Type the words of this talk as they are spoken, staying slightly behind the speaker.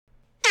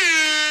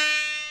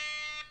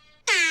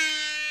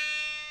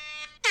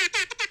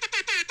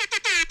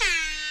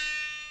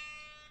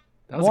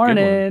That was a good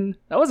Morning.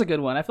 That was a good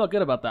one. I felt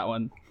good about that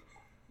one.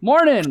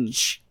 Morning.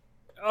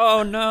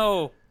 Oh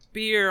no,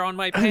 beer on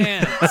my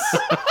pants.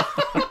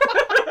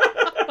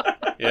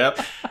 Yep.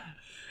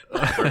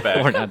 We're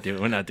back. We're not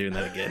doing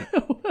that again.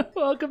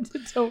 Welcome to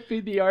Don't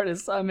Feed the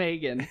Artist. I'm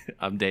Hagen.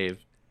 I'm Dave.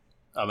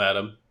 I'm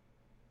Adam.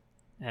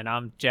 And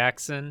I'm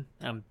Jackson.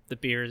 I'm the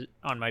beer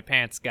on my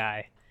pants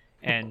guy.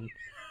 And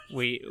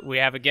we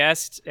have a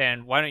guest,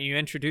 and why don't you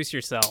introduce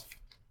yourself?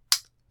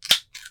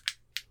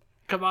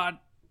 Come on.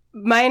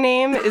 My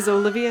name is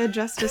Olivia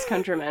Justice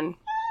Countryman.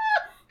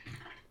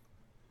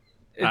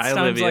 It's Hi, times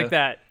Olivia. like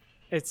that.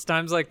 It's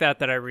times like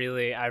that I'm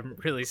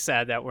really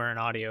sad that we're an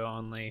audio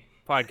only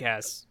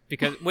podcast.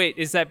 Because wait,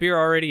 is that beer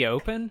already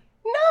open?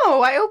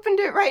 No, I opened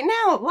it right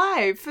now,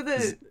 live for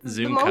the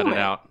Zoom the cut moment. it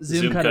out.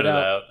 Zoom cut it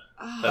out.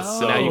 That's Oh.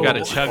 so Now you got to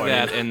chug disappointing.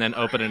 that and then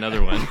open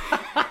another one.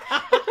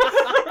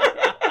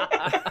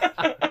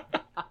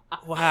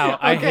 Wow,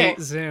 I Okay. hate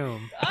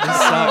Zoom. This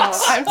Oh,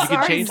 sucks. I'm You can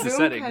sorry, change the Zoom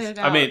settings. cut it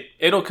I out. mean,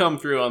 it'll come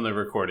through on the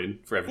recording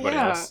for everybody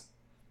Yeah. else.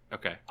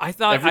 Okay. I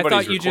thought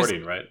Everybody's you just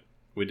recording, right?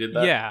 We did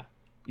that? yeah.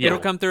 Yeah. It'll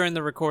come through in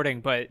the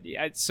recording, but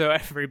so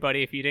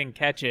everybody, if you didn't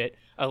catch it,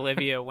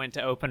 Olivia went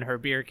to open her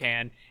beer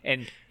can,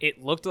 and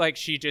it looked like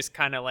she just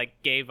kind of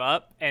like gave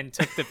up and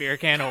took the beer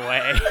can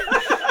away,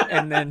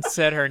 and then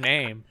said her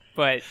name.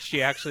 But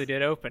she actually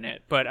did open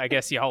it. But I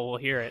guess y'all will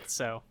hear it.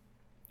 So,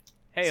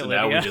 hey, So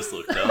Olivia. now we just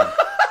look dumb.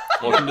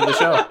 Welcome to the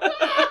show.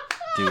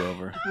 Do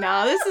over.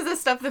 No, this is the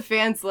stuff the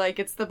fans like.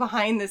 It's the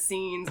behind the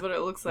scenes, what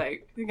it looks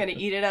like. We're gonna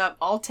eat it up,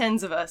 all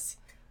 10s of us.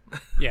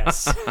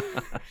 Yes.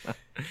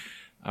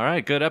 All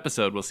right. Good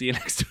episode. We'll see you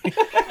next week.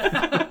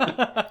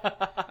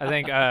 I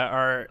think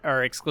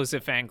our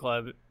exclusive fan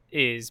club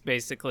is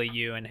basically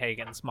you and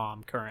Hagen's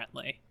mom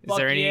currently. Is Fuck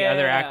there any yeah.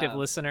 other active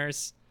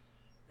listeners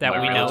that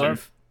My we know realtor.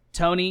 of?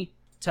 Tony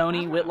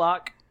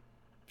Whitlock.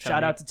 Shout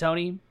Tony. out to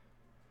Tony.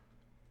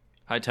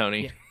 Hi,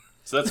 Tony.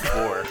 So that's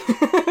 4.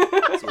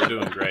 So we're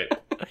doing great.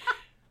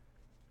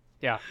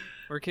 Yeah,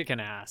 we're kicking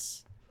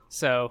ass.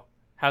 So,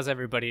 how's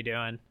everybody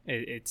doing?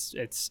 It's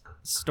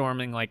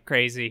storming like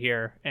crazy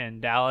here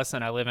in Dallas,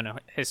 and I live in a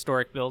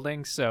historic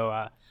building.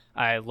 So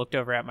I looked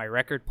over at my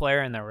record player,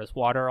 and there was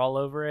water all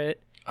over it.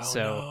 Oh,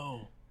 so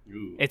no.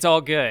 Ooh. it's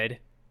all good.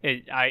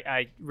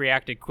 I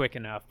reacted quick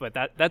enough, but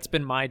that's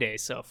been my day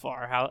so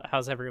far.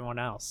 How's everyone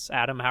else?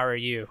 Adam, how are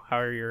you? How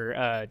are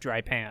your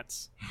dry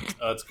pants?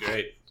 Oh, that's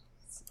great.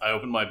 I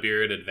opened my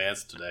beer in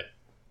advance today.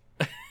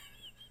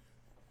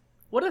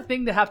 What a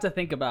thing to have to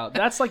think about.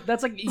 That's like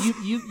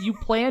you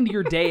planned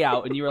your day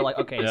out and you were like,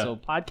 okay, Yeah. so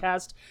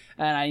podcast,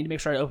 and I need to make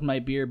sure I open my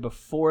beer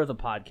before the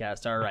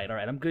podcast. All right,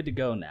 I'm good to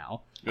go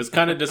now. It was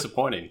kind of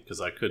disappointing because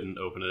I couldn't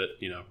open it,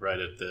 right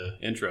at the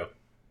intro.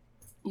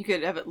 You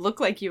could have it look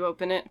like you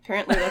open it.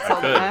 Apparently, that's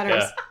all Good, that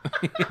matters.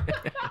 yeah.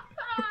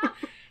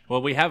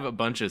 Well, we have a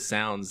bunch of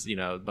sounds,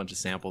 a bunch of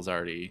samples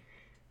already.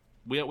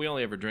 We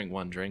only ever drink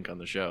one drink on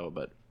the show,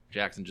 but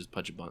Jackson just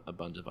put a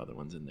bunch of other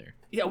ones in there.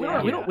 Yeah, we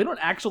don't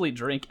actually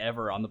drink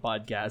ever on the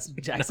podcast.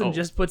 Jackson No.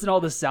 just puts in all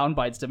the sound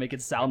bites to make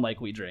it sound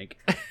like we drink.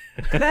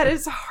 That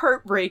is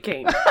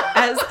heartbreaking.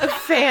 As a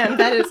fan,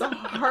 that is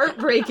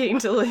heartbreaking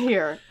to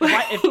hear.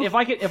 If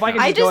I could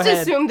I go just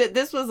ahead. assumed that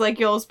this was like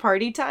y'all's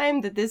party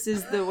time, that this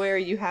is the where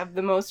you have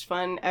the most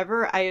fun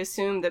ever. I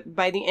assume that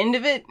by the end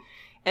of it,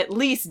 at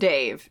least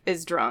Dave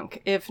is drunk,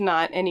 if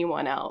not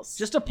anyone else.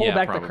 Just to pull Yeah,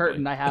 back probably. the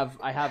curtain, I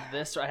have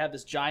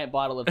this giant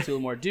bottle of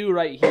Tullamore Dew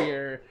right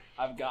here.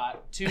 I've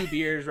got 2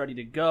 beers ready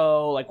to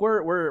go. Like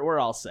we're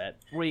all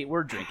set.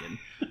 We're drinking.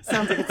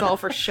 Sounds like it's all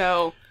for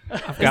show.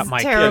 I've got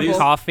my terrible. These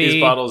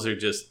coffee. bottles are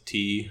just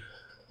tea.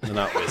 They're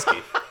not whiskey.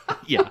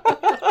 Yeah.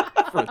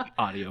 For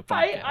audio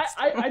podcast.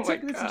 I Oh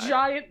took my this God.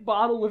 giant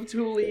bottle of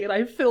Thule and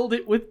I filled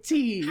it with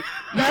tea.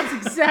 That's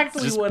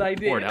exactly Just what I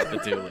did. poured out the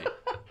Thule.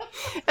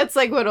 That's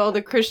like what all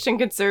the Christian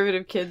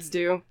conservative kids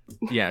do.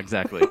 Yeah,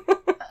 exactly.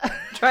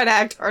 Try to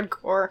act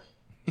hardcore.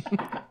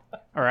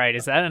 All right,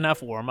 is that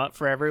enough warm up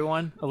for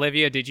everyone?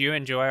 Olivia, did you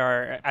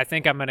enjoy I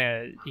think I'm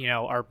gonna,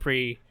 our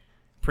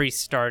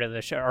pre-start of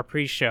the show, our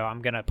pre-show.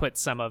 I'm gonna put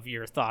some of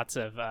your thoughts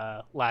of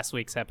last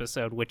week's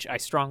episode, which I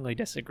strongly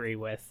disagree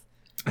with.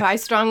 I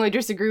strongly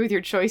disagree with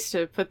your choice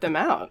to put them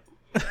out.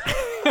 I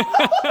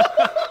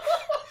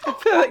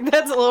feel like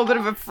that's a little bit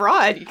of a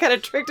fraud. You kind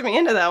of tricked me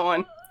into that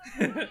one.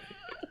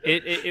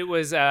 It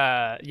was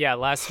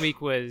last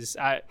week was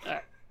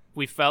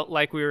we felt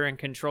like we were in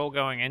control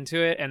going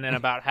into it, and then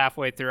about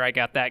halfway through I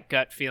got that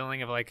gut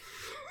feeling of like,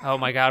 oh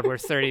my god, we're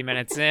 30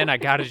 minutes in, I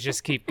gotta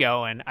just keep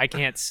going, I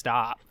can't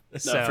stop.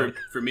 So No,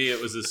 for me, it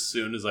was as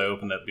soon as I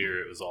opened that beer,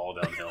 it was all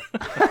downhill.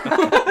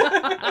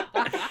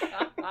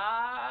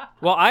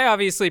 well, I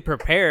obviously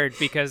prepared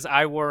because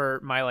I wore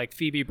my like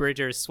Phoebe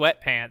Bridgers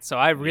sweatpants, so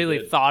I really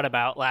did. thought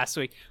about last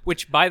week,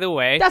 which by the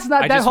way, That's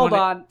not I that. just Hold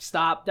wanna- on,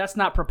 stop. That's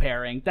not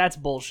preparing. That's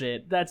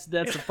bullshit. That's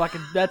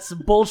that's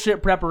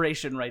bullshit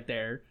preparation right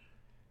there.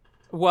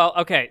 Well,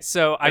 okay,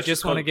 so I That's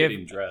just called want to give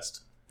getting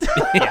dressed.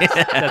 Yes,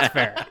 that's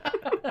fair.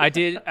 I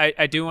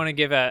do want to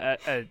give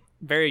a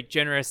very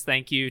generous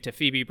thank you to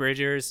Phoebe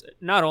Bridgers,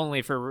 not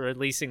only for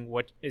releasing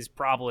what is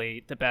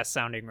probably the best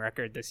sounding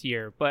record this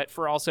year, but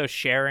for also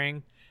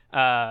sharing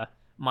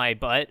my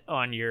butt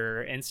on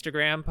your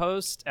Instagram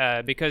post,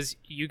 because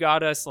you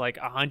got us like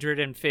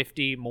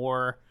 150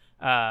 more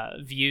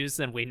views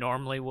than we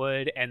normally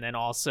would, and then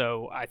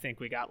also I think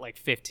we got like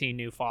 15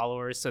 new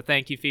followers. So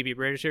thank you, Phoebe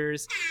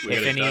Bridgers. We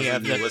got a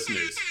dozen new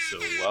listeners, so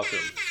welcome.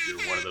 You're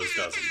one of those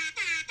dozen.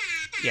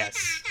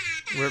 Yes,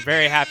 we're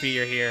very happy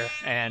you're here,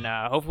 and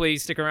hopefully you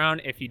stick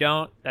around. If you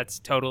don't, that's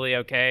totally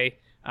okay.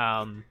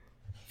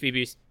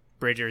 Phoebe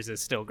Bridgers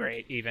is still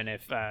great, even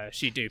if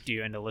she duped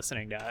you into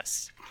listening to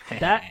us.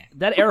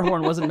 That air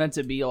horn wasn't meant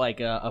to be like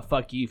a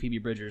fuck you, Phoebe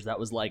Bridgers. That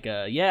was like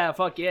a yeah,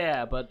 fuck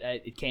yeah, but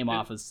it came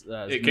off as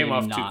it came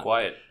off too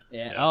quiet.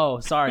 Yeah.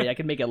 Oh, sorry. I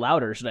can make it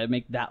louder. Should I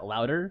make that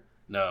louder?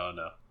 No.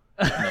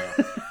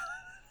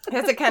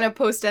 That's the kind of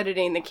post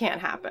editing that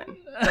can't happen.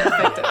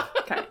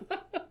 Effective kind.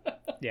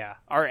 Yeah,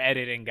 our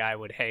editing guy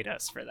would hate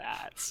us for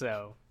that,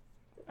 so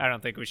I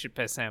don't think we should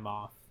piss him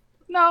off.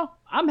 No,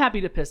 I'm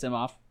happy to piss him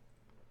off.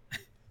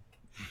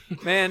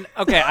 Man,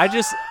 okay, I'm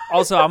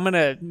going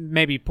to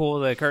maybe pull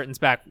the curtains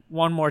back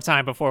one more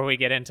time before we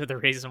get into the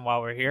reason why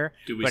we're here.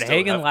 Do we but still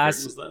Hagen have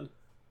curtains then?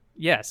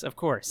 Yes, of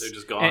course. They're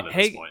just gone at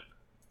this point.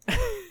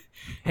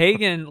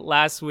 Hagen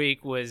last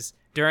week was,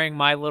 during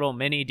my little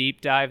mini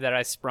deep dive that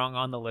I sprung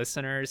on the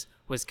listeners,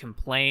 was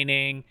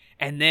complaining,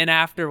 and then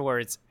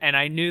afterwards, and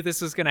I knew this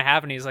was going to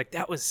happen, he's like,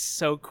 that was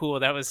so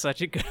cool, that was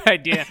such a good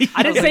idea.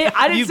 I didn't say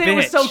it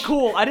was so bitch.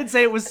 cool. I didn't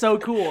say it was so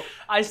cool.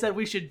 I said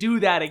we should do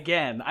that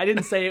again. I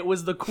didn't say it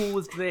was the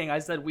coolest thing. I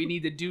said we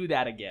need to do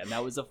that again.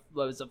 That was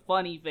a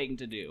funny thing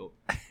to do.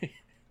 It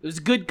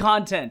was good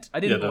content. I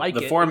didn't like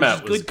it. The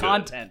format was was good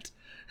content.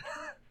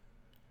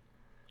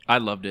 I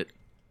loved it.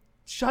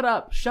 Shut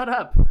up.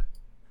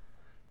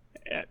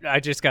 I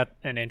just got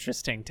an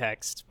interesting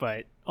text,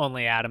 but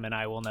only Adam and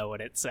I will know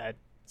what it said.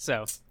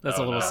 So that's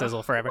a little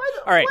sizzle forever.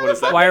 All right,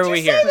 why are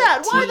we here?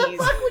 Why the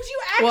fuck would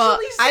you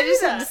actually say I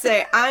just that? have to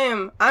say,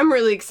 I'm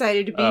really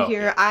excited to be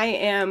here. I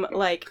am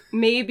like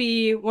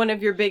maybe one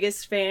of your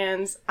biggest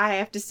fans. I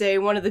have to say,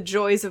 one of the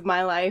joys of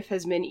my life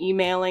has been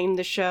emailing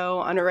the show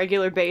on a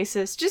regular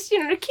basis. Just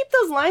to keep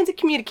those lines of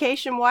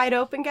communication wide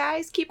open,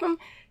 guys. Keep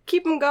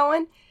them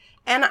going.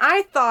 And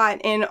I thought,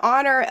 in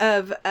honor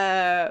of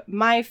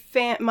my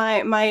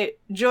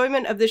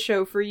enjoyment of the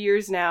show for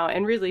years now,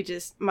 and really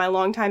just my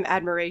longtime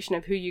admiration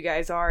of who you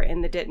guys are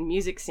in the Denton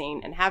music scene,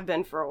 and have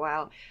been for a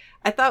while,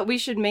 I thought we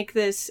should make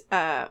this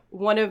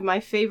one of my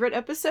favorite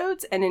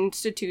episodes and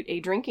institute a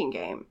drinking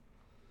game.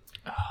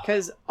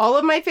 Because all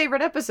of my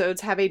favorite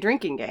episodes have a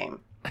drinking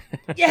game.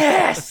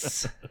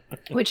 Yes!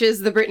 Which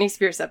is the Britney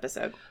Spears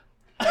episode.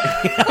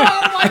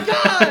 Oh my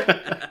god!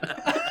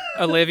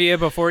 Olivia,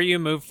 before you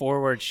move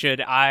forward,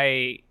 should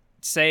I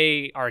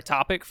say our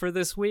topic for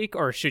this week,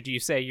 or should you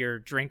say your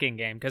drinking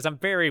game? Because I'm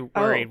very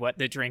worried what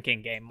the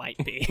drinking game might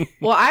be.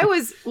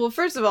 Well,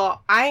 first of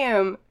all, I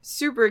am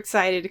super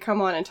excited to come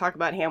on and talk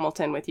about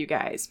Hamilton with you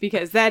guys,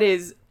 because that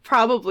is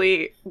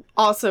probably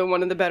also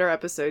one of the better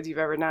episodes you've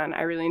ever done.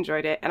 I really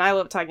enjoyed it, and I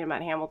love talking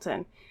about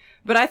Hamilton.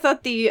 But I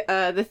thought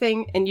the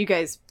thing, and you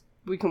guys,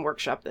 we can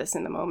workshop this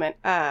in the moment,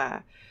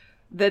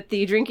 that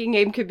the drinking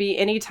game could be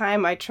any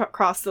time I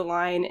cross the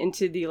line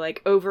into the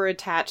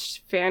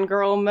over-attached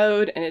fangirl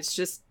mode, and it's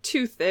just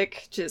too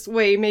thick, just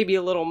way maybe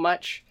a little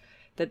much,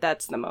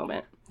 that's the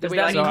moment. That we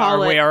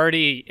we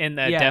already in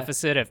the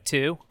deficit of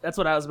 2? That's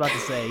what I was about to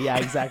say. Yeah,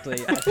 exactly.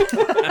 That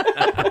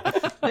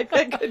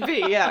could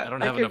be, yeah. I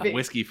don't have enough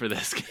whiskey for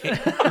this game.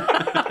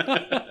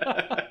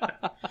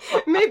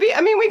 Maybe,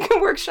 we can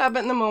workshop it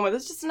in the moment.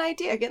 That's just an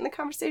idea, getting the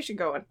conversation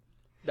going.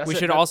 We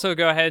should also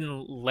go ahead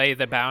and lay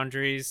the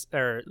boundaries,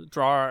 or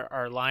draw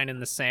our line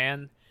in the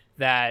sand,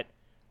 that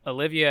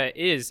Olivia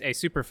is a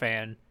super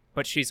fan,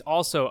 but she's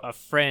also a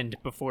friend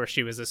before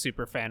she was a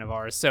super fan of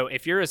ours. So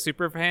if you're a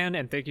super fan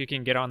and think you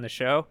can get on the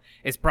show,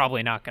 it's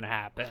probably not going to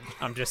happen.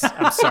 I'm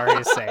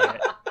sorry to say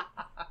it.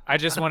 I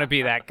just want to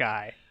be that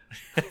guy.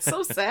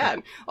 So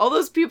sad. All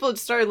those people that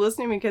started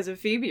listening because of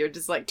Phoebe are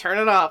just turn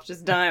it off,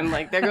 just done.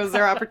 There goes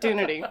their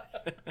opportunity.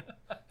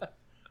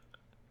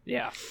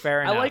 Yeah,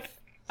 fair enough.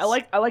 I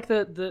like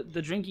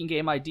the drinking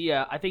game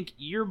idea. I think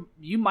you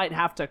might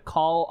have to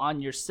call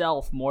on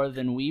yourself more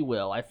than we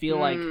will. I feel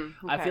like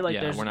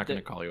we're not going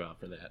to call you out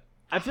for that.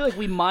 I feel like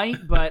we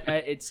might, but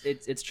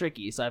it's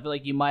tricky. So I feel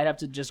like you might have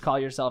to just call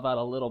yourself out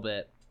a little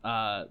bit.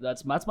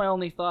 That's my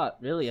only thought.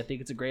 Really, I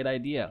think it's a great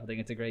idea. I think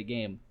it's a great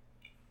game.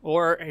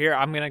 Or here,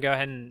 I'm going to go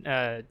ahead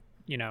and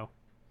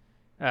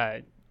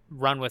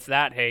run with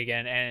that,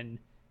 Hagen, and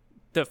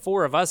the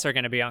 4 of us are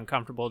going to be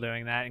uncomfortable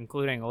doing that,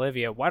 including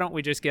Olivia. Why don't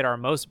we just get our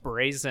most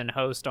brazen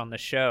host on the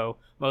show,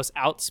 most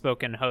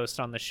outspoken host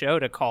on the show,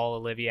 to call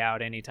Olivia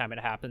out anytime it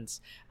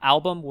happens?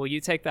 Album, will you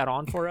take that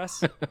on for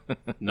us?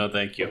 No,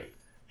 thank you.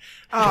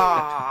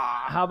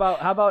 How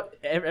about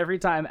every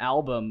time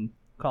Album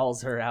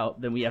calls her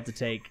out, then we have to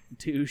take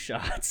 2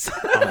 shots?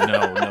 Oh,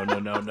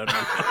 no.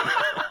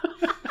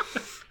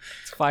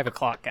 It's 5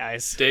 o'clock,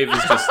 guys. Dave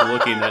is just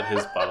looking at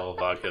his bottle of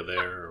vodka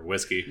there, or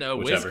whiskey. No,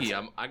 whichever. whiskey.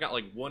 I got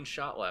like one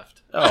shot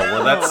left. Oh,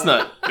 well, that's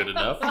not good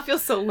enough. I feel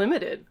so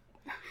limited.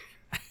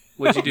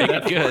 Would you do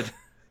that? Good.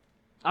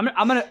 I'm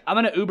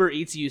gonna Uber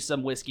Eats you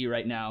some whiskey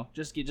right now.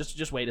 Just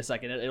wait a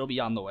second. It'll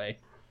be on the way.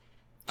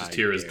 Just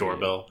hear his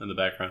doorbell in the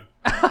background.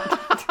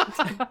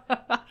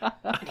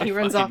 He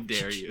runs off.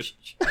 Dare you?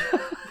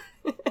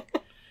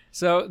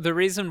 So the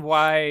reason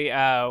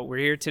why we're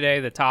here today,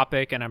 the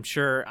topic, and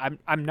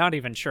I'm not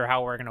even sure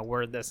how we're gonna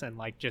word this in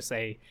like just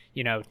a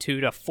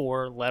 2 to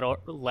 4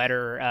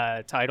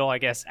 letter title. I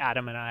guess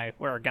Adam and I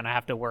we're gonna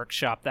have to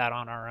workshop that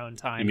on our own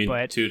time. You mean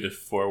but 2 to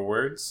 4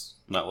 words,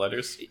 not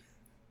letters?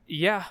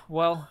 yeah,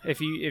 well,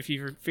 if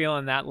you're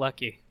feeling that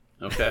lucky.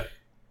 Okay.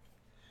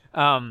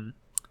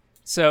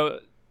 So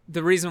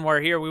the reason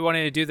we're here, we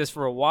wanted to do this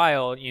for a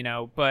while,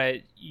 but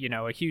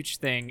a huge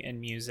thing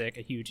in music,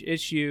 a huge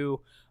issue,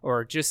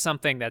 or just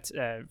something that's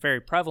very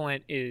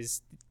prevalent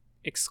is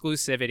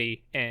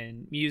exclusivity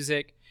in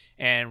music.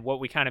 And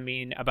what we kind of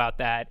mean about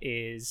that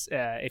is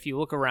if you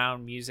look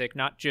around music,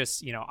 not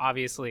just,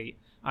 obviously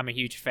I'm a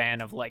huge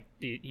fan of like,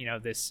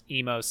 this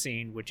emo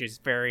scene, which is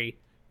very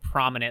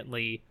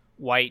prominently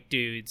white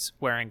dudes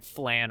wearing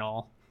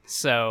flannel.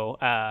 So,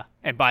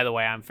 and by the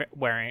way, I'm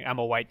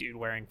a white dude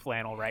wearing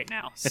flannel right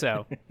now.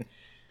 So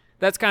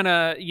that's kind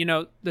of,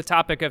 the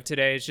topic of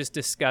today is just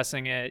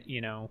discussing it,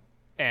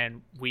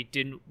 and we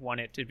didn't want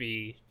it to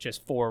be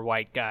just 4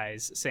 white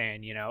guys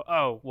saying,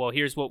 oh, well,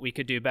 here's what we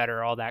could do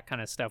better, all that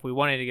kind of stuff. We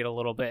wanted to get a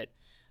little bit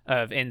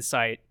of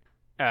insight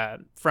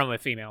from a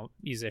female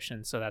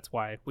musician. So that's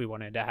why we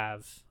wanted to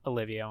have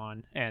Olivia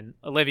on. And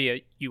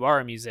Olivia, you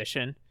are a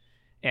musician.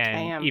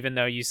 And even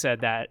though you said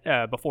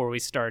that before we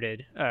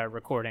started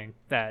recording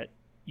that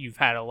you've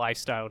had a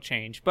lifestyle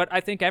change, but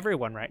I think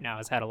everyone right now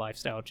has had a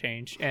lifestyle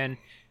change. And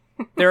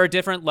there are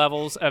different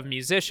levels of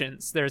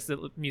musicians. There's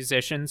the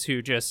musicians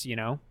who just,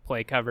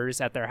 play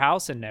covers at their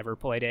house and never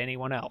play to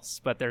anyone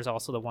else. But there's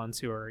also the ones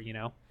who are,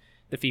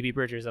 the Phoebe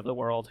Bridgers of the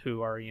world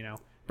who are,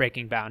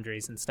 breaking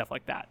boundaries and stuff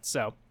like that.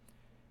 So,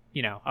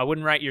 I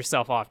wouldn't write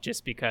yourself off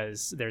just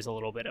because there's a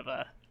little bit of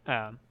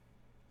a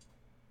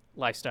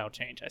lifestyle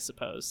change, I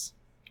suppose.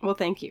 Well,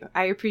 thank you.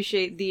 I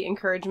appreciate the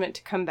encouragement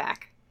to come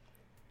back,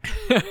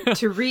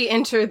 to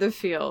re-enter the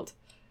field.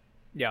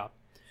 Yeah.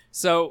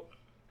 So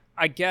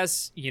I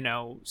guess,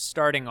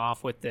 starting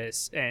off with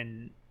this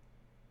and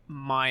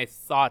my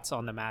thoughts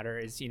on the matter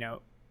is,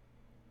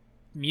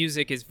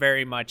 music is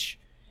very much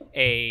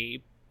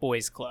a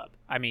boys' club.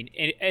 I mean,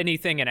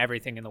 anything and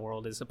everything in the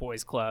world is a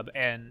boys' club.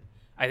 And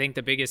I think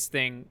the biggest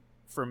thing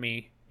for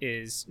me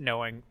is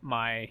knowing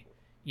my,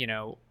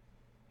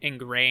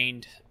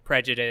 ingrained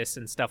prejudice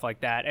and stuff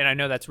like that. And I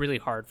know that's really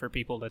hard for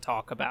people to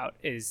talk about,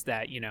 is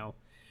that,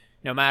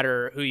 no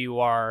matter who you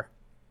are,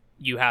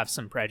 you have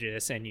some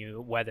prejudice in you,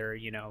 whether,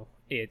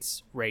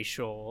 it's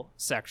racial,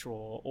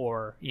 sexual,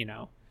 or,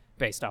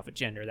 based off of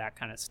gender, that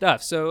kind of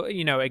stuff. So,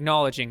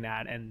 acknowledging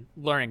that and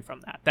learning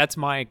from that. That's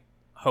my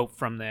hope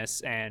from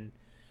this. And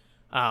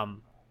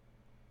I'm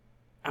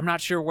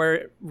not sure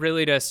where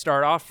really to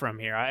start off from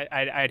here.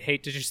 I'd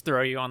hate to just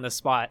throw you on the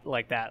spot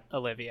like that,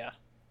 Olivia.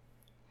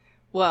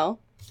 Well,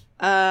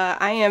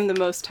 I am the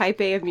most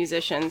type A of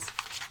musicians,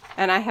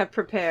 and I have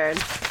prepared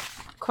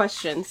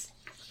questions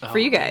for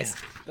you guys.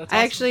 That's I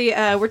awesome. actually,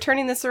 we're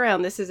turning this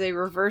around. This is a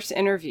reverse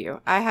interview.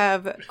 I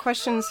have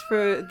questions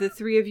for the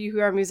 3 of you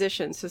who are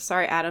musicians. So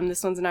sorry, Adam,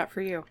 this one's not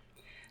for you.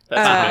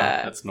 That's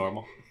okay. That's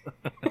normal.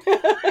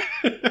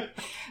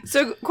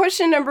 So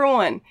question number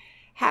 1.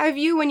 Have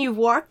you, when you've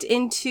walked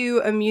into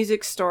a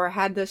music store,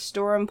 had the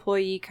store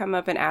employee come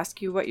up and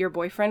ask you what your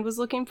boyfriend was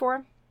looking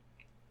for?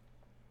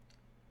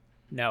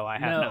 No, I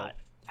have not.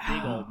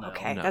 Big old no.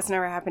 Okay, no. that's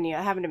never happened to you.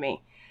 That happened to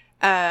me.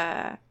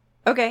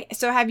 Okay,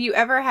 so have you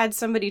ever had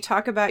somebody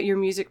talk about your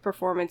music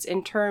performance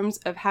in terms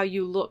of how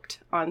you looked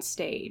on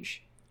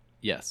stage?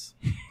 Yes.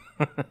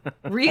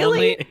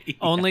 Really?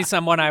 Only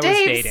someone I was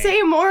Dave, dating.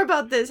 say more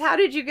about this. How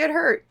did you get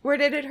hurt? Where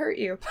did it hurt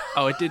you?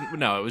 Oh, it didn't.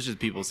 No, it was just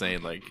people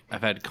saying, like,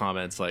 I've had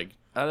comments like,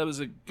 oh, that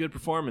was a good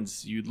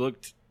performance. You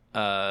looked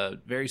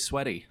very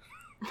sweaty.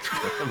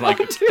 I'm like,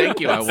 thank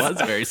you. I was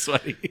very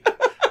sweaty.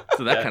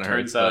 So that kind of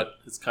hurts. Turns out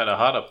it's kind of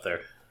hot up there.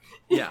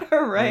 Yeah.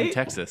 Right? In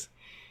Texas.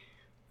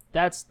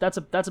 That's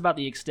about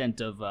the extent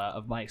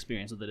of my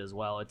experience with it as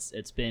well.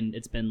 It's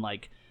been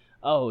like,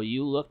 oh,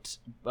 you looked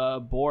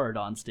bored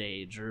on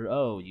stage, or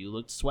oh, you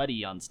looked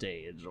sweaty on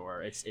stage,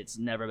 or it's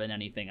never been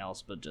anything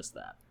else but just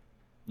that.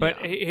 But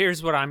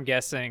here's what I'm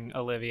guessing,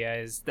 Olivia,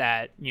 is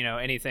that,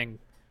 anything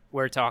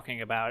we're talking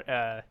about,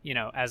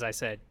 as I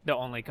said, the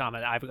only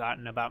comment I've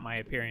gotten about my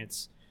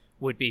appearance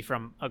would be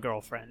from a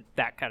girlfriend,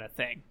 that kind of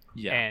thing.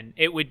 Yeah. And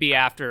it would be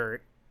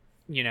after,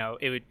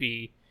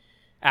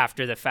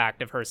 after the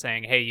fact of her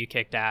saying, hey, you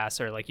kicked ass,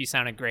 or like, you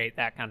sounded great,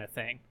 that kind of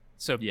thing.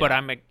 So, Yeah. but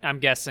I'm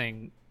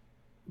guessing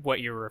what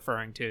you're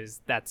referring to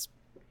is that's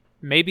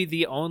maybe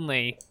the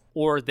only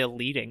or the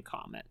leading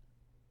comment.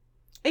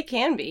 It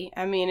can be.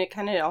 I mean, it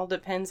kind of all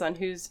depends on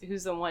who's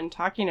the one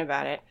talking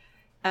about it.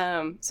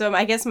 So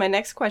I guess my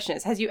next question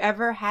is, has you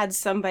ever had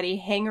somebody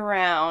hang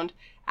around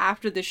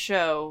after the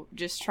show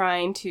just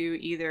trying to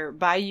either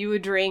buy you a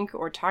drink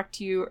or talk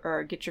to you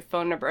or get your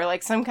phone number, or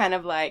like some kind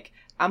of like,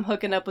 I'm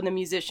hooking up with a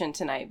musician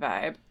tonight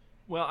vibe?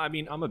 Well, I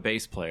mean, I'm a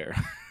bass player.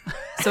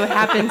 So it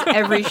happens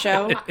every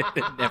show?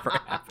 It never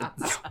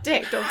happens.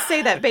 Dick, don't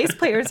say that. Bass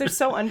players are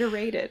so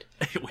underrated.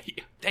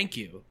 Thank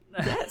you.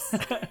 Yes.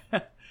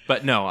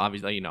 But no,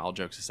 obviously, all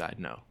jokes aside,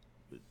 no.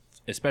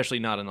 Especially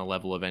not on the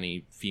level of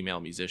any female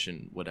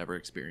musician would ever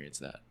experience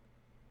that.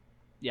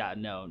 Yeah,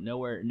 no,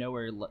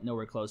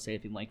 nowhere close to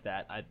anything like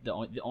that. The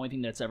only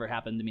thing that's ever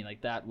happened to me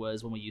like that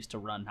was when we used to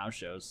run house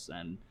shows,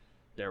 and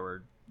there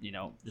were,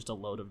 just a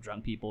load of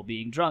drunk people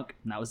being drunk,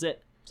 and that was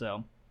it.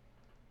 So,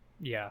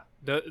 yeah,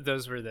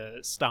 those were the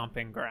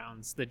stomping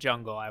grounds, the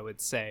jungle, I would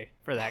say,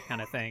 for that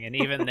kind of thing. And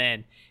even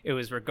then, it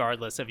was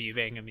regardless of you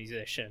being a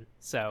musician.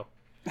 So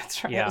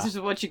That's right. Yeah. This is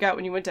what you got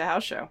when you went to a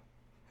house show.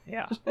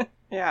 yeah,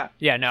 Yeah.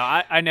 yeah. No,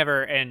 I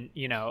never, and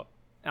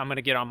I'm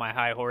gonna get on my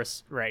high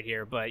horse right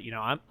here, but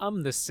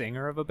I'm the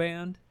singer of a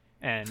band,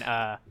 and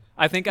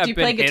I think Do I've you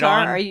been play hit guitar?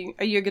 on. Are you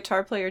a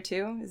guitar player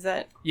too? Is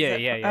that? Yeah, is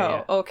that...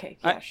 yeah. Oh, okay.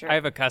 Yeah, sure. I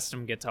have a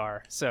custom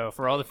guitar, so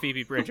for all the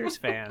Phoebe Bridgers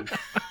fans,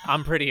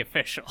 I'm pretty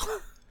official.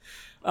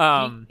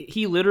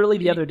 He literally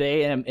the other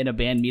day in a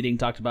band meeting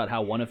talked about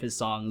how one of his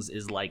songs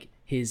is like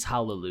his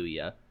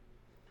Hallelujah.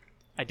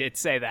 I did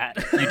say that.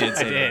 You did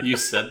say that. You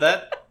said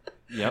that?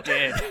 Yep. I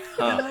did.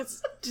 Oh,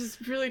 that's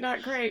just really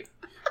not great.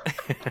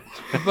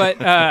 But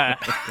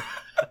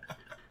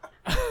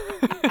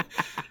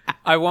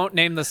I won't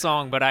name the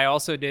song, but I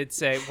also did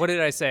say, what did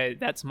I say?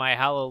 That's my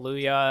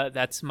Hallelujah.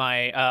 That's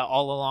my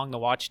All Along the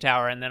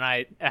Watchtower. And then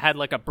I had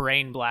like a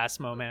brain blast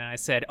moment, and I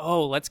said,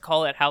 oh, let's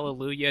call it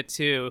Hallelujah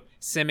 2,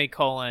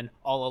 semicolon,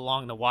 All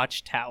Along the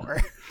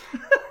Watchtower.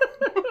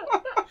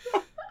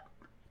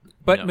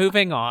 But No.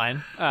 moving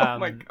on. Oh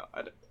my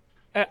god.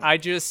 I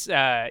just,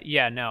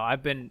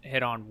 I've been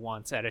hit on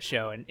once at a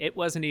show, and it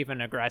wasn't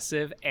even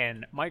aggressive,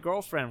 and my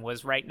girlfriend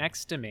was right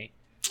next to me.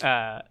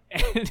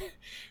 And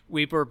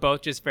we were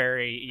both just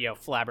very,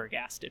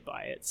 flabbergasted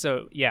by it.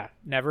 So, yeah,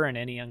 never in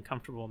any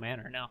uncomfortable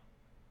manner, no.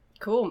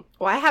 Cool.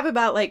 Well, I have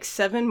about like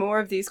 7 more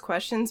of these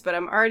questions, but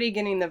I'm already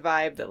getting the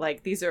vibe that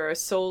like these are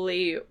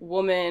solely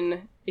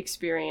woman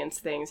experience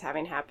things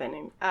having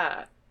happened.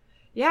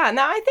 Yeah,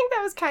 now I think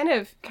that was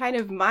kind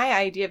of my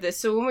idea of this.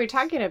 So when we were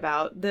talking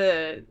about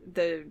the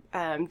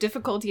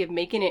difficulty of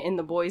making it in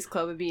the boys'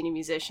 club of being a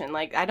musician,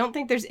 like I don't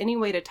think there's any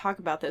way to talk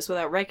about this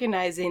without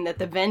recognizing that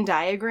the Venn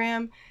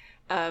diagram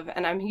of,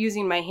 and I'm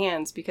using my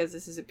hands because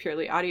this is a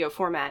purely audio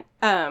format,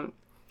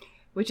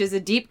 which is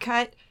a deep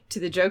cut to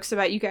the jokes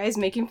about you guys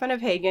making fun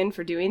of Hagen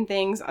for doing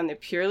things on the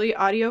purely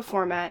audio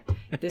format.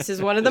 This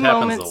is one of the It happens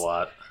moments. a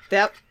lot.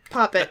 Yep,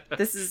 pop it.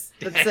 That's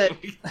it.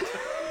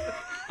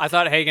 I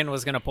thought Hagen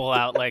was going to pull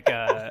out like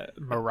a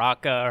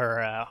maraca or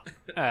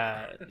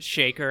a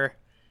shaker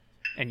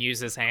and use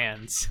his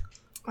hands.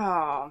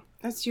 Oh,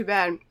 that's too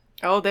bad.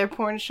 Oh, they're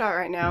pouring a shot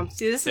right now.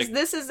 See, this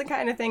is the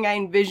kind of thing I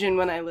envision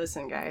when I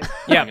listen, guys.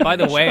 Yeah, by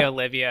the way,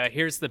 Olivia,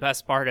 here's the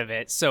best part of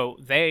it. So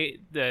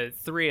the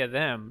 3 of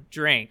them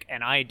drink,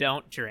 and I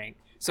don't drink.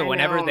 So I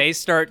whenever know. they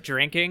start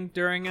drinking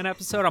during an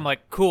episode, I'm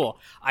like, cool,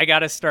 I got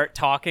to start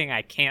talking.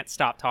 I can't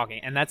stop talking.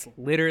 And that's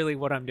literally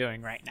what I'm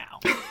doing right now.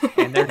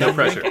 And they're No done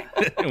pressure.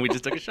 drinking. And we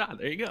just took a shot.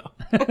 There you go.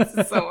 This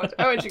is so much.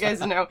 I want you guys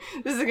to know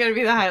this is going to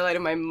be the highlight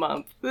of my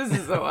month. This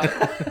is so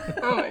awesome.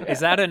 Oh my god.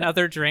 Is that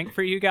another drink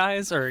for you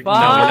guys? Or No, we're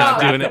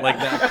not Ah! doing it like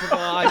that. Come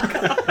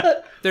on.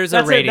 There's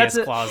a radius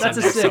that's clause that's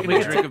in a there. sip. So We we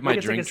can drink take- of my we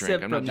can take a drink.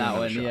 sip I'm not from doing that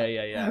one.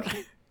 another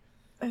Yeah.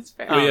 That's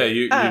fair. Oh yeah,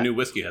 your new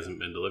whiskey hasn't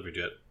been delivered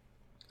yet.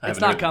 I It's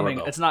haven't not heard the coming.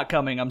 doorbell. It's not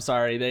coming. I'm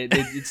sorry.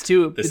 It's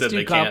too. They it's said too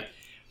they can't.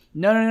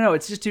 No.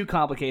 It's just too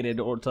complicated,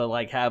 or to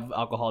like have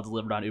alcohol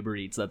delivered on Uber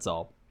Eats. That's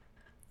all.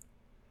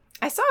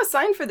 I saw a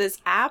sign for this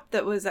app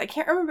that was, I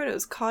can't remember what it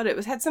was called.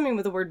 It had something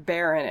with the word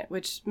bear in it,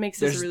 which makes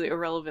this a There's- really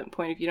irrelevant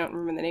point if you don't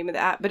remember the name of the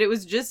app. But it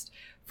was just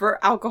for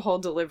alcohol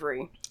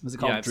delivery. Was it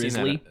called Yeah, I've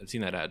Drizzly? I've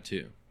seen that ad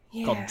too.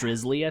 Yeah. Called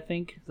Drizzly, I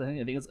think.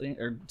 I think it's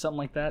or something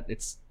like that.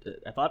 It's.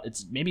 I thought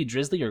it's maybe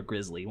Drizzly or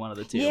Grizzly, one of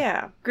the two.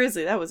 Yeah,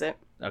 Grizzly, that was it.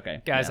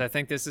 Okay. Guys, yeah. I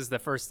think this is the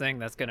first thing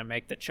that's going to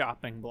make the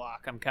chopping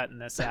block. I'm cutting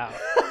this out.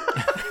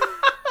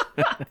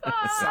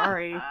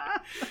 Sorry.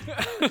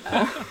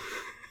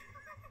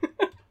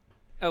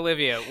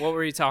 Olivia, what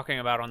were you talking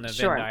about on the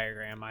Sure. Venn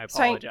diagram? I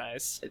So I-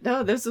 apologize.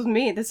 No, this was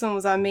me. This one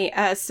was on me.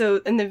 So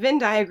in the Venn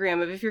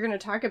diagram of if you're going to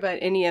talk about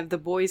any of the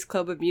boys'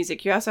 club of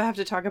music, you also have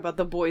to talk about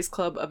the boys'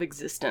 club of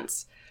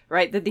existence,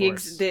 right? That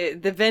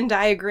the Venn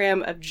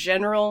diagram of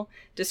general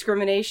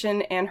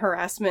discrimination and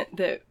harassment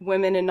that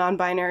women and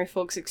non-binary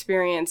folks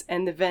experience,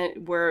 and the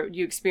Venn where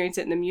you experience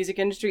it in the music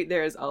industry,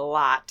 there's a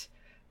lot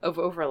of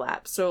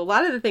overlap. So a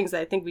lot of the things that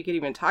I think we could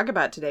even talk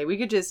about today, we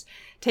could just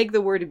take the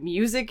word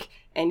music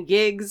and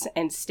gigs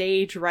and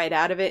stage right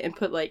out of it and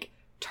put like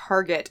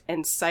Target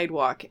and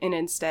sidewalk in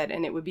instead,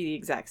 and it would be the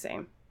exact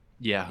same.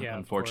 Yeah, Yeah, of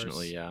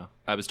unfortunately, course. yeah.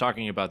 I was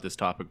talking about this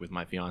topic with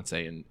my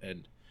fiance,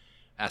 and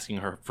asking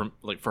her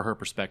for her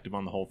perspective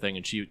on the whole thing,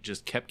 and she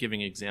just kept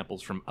giving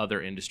examples from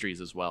other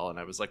industries as well. And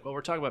I was like, well,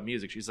 we're talking about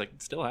music. She's like,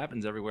 it still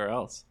happens everywhere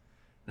else.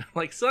 I'm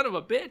like, son of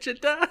a bitch,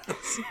 it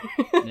does.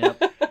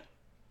 Yep.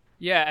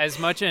 Yeah, as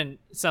much in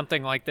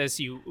something like this,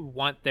 you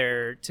want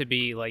there to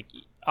be, like,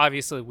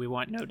 obviously we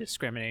want no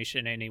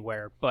discrimination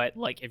anywhere, but,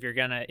 like, if you're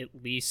gonna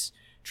at least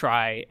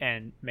try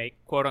and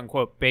make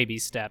quote-unquote baby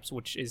steps,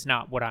 which is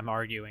not what I'm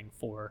arguing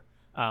for,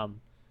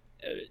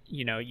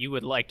 you know, you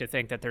would like to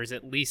think that there's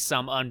at least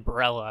some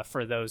umbrella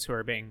for those who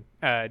are being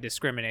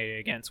discriminated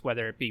against,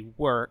 whether it be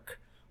work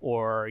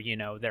or, you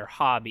know, their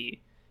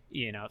hobby,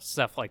 you know,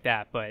 stuff like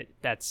that. But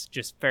that's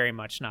just very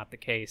much not the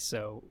case.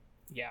 So,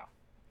 yeah.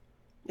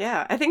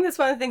 Yeah, I think that's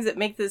one of the things that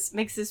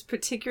makes this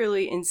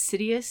particularly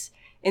insidious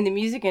in the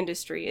music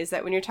industry, is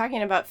that when you're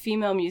talking about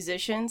female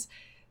musicians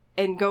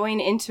and going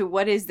into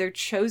what is their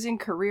chosen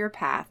career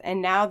path,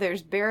 and now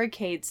there's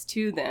barricades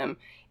to them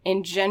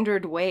in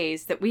gendered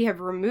ways that we have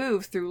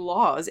removed through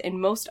laws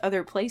in most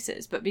other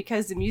places. But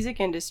because the music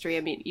industry,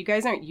 I mean, you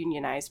guys aren't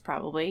unionized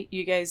probably.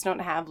 You guys don't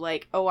have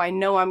like, oh, I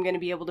know I'm going to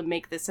be able to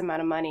make this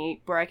amount of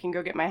money where I can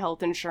go get my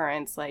health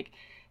insurance. Like,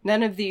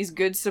 none of these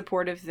good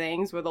supportive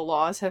things where the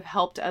laws have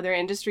helped other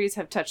industries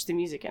have touched the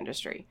music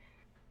industry.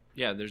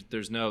 Yeah,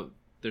 there's no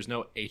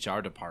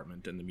HR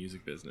department in the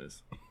music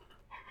business.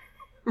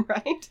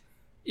 Right?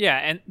 Yeah,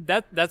 and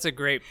that's a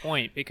great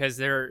point, because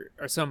there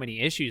are so many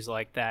issues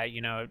like that,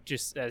 you know,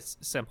 just as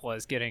simple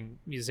as getting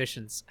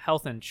musicians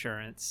health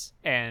insurance.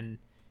 And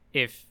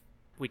if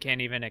we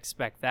can't even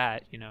expect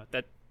that, you know,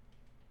 that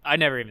I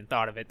never even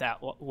thought of it that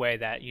way,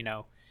 that, you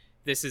know,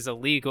 this is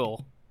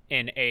illegal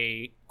in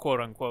a quote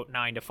unquote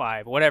 9 to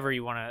 5, whatever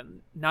you want to,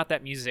 not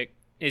that music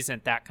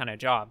isn't that kind of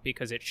job,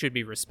 because it should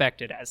be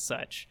respected as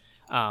such.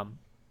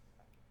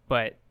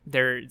 But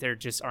there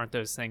just aren't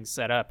those things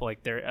set up.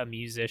 Like, a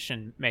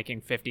musician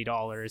making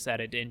 $50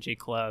 at a dingy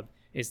club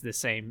is the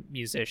same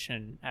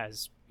musician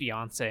as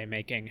Beyonce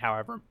making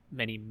however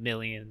many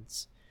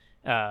millions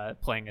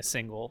playing a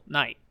single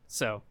night.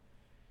 So,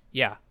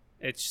 yeah,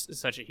 it's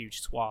such a huge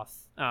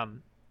swath.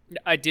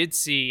 I did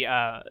see,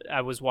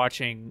 I was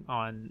watching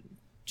on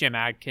Jim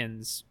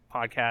Adkins'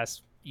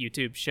 podcast,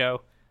 YouTube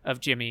show of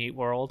Jimmy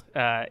World.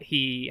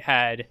 He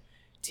had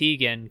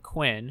Tegan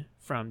Quinn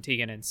from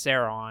Tegan and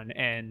Sarah on,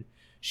 and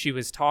she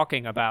was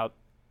talking about,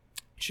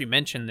 she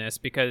mentioned this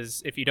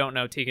because if you don't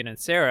know Tegan and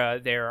Sarah,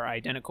 they're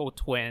identical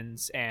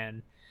twins,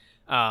 and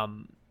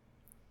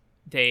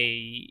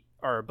they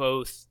are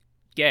both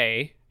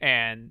gay,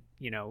 and,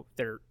 you know,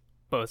 they're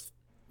both,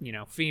 you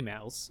know,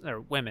 females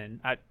or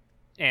women.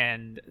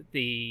 And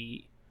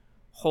the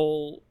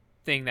whole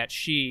thing that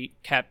she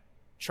kept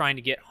trying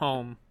to get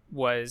home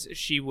was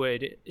she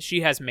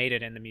has made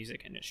it in the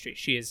music industry.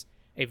 She is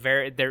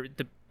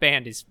the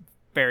band is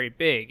very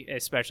big,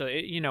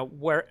 especially, you know,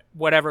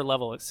 whatever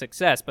level of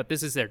success, but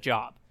this is their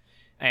job.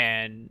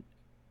 And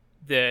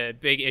the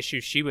big issue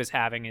she was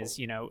having is,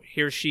 you know,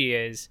 here she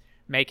is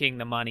making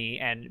the money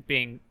and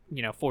being,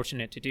 you know,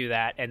 fortunate to do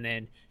that, and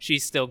then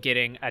she's still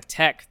getting a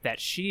tech that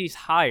she's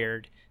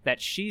hired, that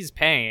she's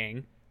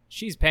paying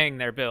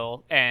their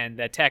bill, and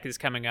the tech is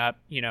coming up,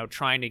 you know,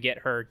 trying to get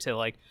her to,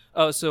 like,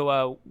 oh,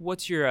 so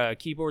what's your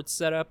keyboard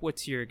setup,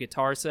 what's your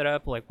guitar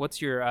setup, like,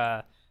 what's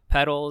your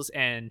pedals?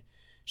 And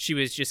she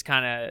was just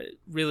kind of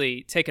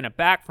really taken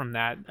aback from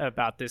that,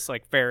 about this,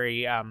 like,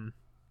 very,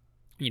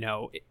 you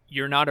know,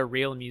 you're not a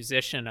real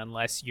musician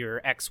unless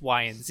you're X,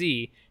 Y, and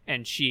Z.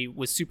 And she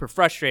was super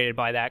frustrated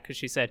by that, because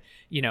she said,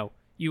 you know,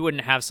 you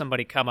wouldn't have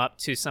somebody come up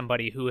to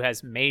somebody who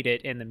has made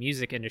it in the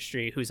music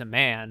industry, who's a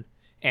man,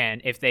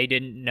 and if they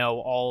didn't know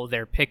all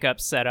their pickup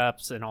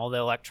setups and all the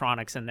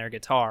electronics in their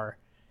guitar,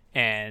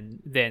 and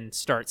then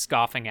start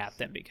scoffing at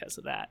them because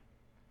of that.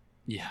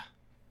 Yeah.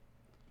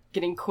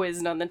 Getting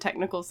quizzed on the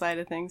technical side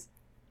of things.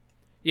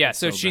 Yeah,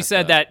 so she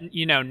said that,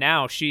 you know,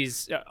 now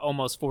she's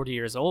almost 40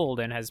 years old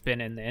and has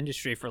been in the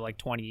industry for like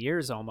 20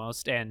 years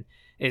almost, and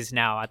is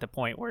now at the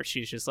point where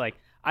she's just like,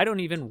 I don't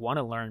even want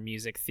to learn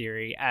music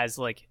theory, as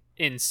like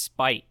in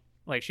spite.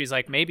 Like, she's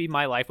like, maybe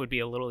my life would be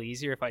a little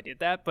easier if I did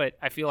that, but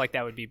I feel like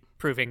that would be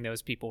proving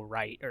those people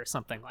right or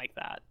something like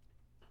that.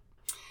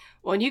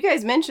 Well, and you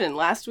guys mentioned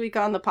last week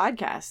on the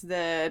podcast,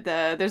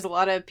 there's a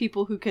lot of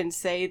people who can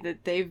say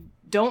that they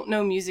don't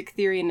know music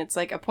theory, and it's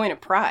like a point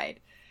of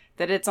pride.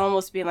 That it's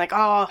almost being like,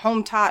 oh,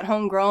 home taught,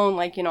 homegrown,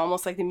 like, you know,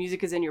 almost like the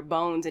music is in your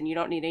bones and you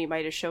don't need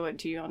anybody to show it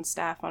to you on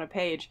staff on a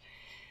page.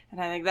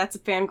 And I think that's a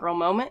fangirl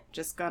moment.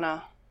 Just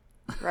gonna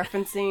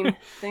referencing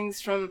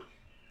things from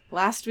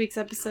last week's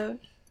episode.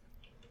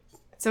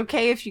 It's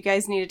okay if you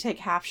guys need to take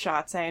half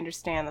shots. I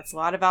understand. That's a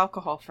lot of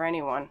alcohol for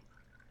anyone.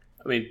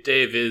 I mean,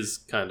 Dave is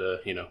kind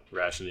of, you know,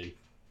 rationing.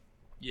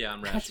 Yeah,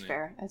 I'm rationing.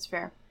 That's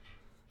fair.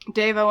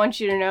 Dave, I want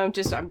you to know,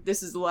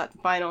 this is the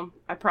final.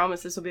 I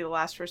promise this will be the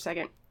last for a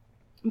second.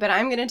 But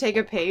I'm going to take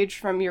a page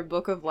from your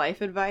book of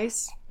life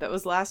advice that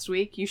was last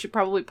week. You should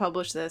probably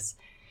publish this.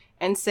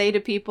 And say to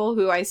people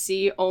who I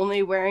see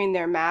only wearing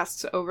their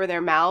masks over their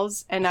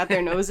mouths and not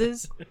their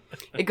noses,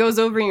 it goes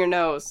over your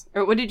nose.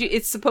 Or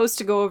it's supposed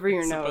to go over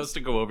your nose. It's supposed to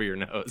go over your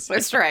nose.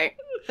 That's right.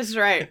 That's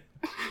right.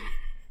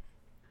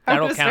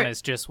 That'll just count right.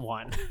 as just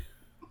one.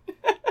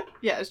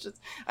 Yeah, it's just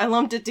I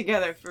lumped it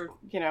together for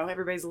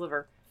everybody's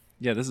liver.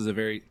 Yeah, this is a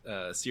very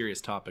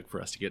serious topic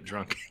for us to get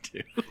drunk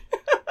into.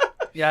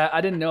 Yeah,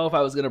 I didn't know if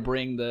I was gonna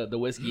bring the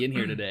whiskey in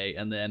here today,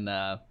 and then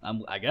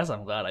I guess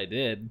I'm glad I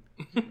did.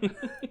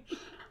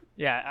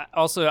 Yeah.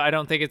 Also, I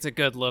don't think it's a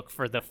good look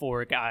for the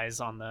 4 guys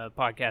on the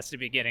podcast to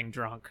be getting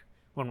drunk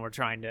when we're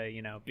trying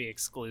to, be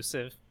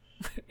exclusive,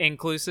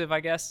 inclusive, I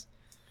guess.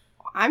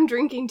 I'm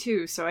drinking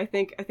too, so I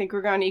think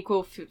we're on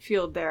equal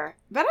field there.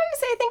 But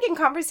I think in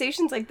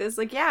conversations like this,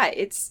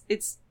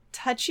 it's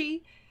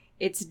touchy,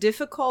 it's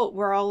difficult.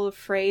 We're all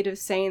afraid of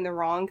saying the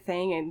wrong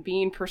thing and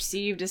being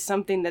perceived as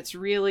something that's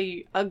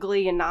really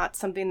ugly and not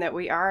something that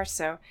we are.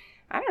 So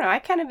I don't know. I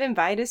kind of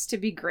invite us to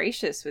be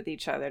gracious with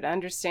each other, to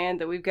understand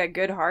that we've got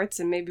good hearts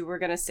and maybe we're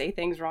going to say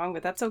things wrong,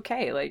 but that's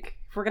okay. Like,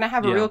 if we're going to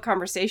have a real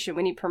conversation,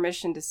 we need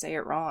permission to say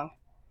it wrong.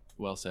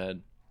 Well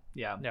said.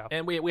 Yeah.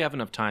 And we have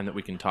enough time that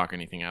we can talk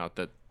anything out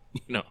that,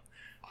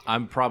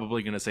 I'm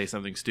probably going to say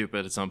something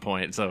stupid at some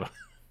point, so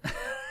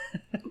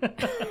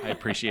I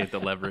appreciate the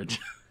leverage.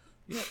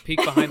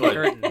 Peek behind the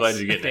curtains. Glad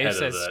you're getting Dave ahead of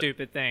says that.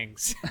 stupid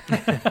things.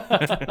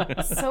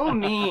 So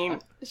mean.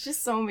 It's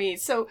just so mean.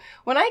 So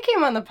when I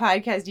came on the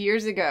podcast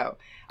years ago,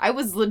 I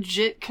was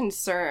legit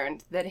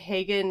concerned that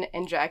Hagen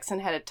and Jackson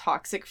had a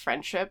toxic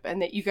friendship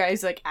and that you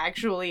guys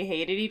actually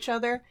hated each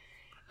other.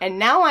 And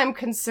now I'm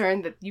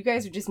concerned that you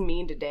guys are just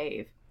mean to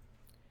Dave.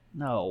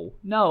 No.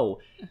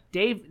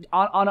 Dave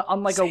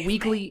on like a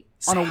weekly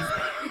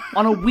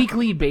on a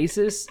weekly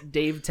basis,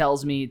 Dave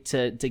tells me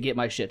to get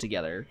my shit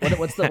together.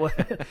 What's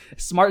the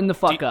smarten the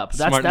fuck up?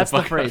 That's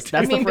the phrase.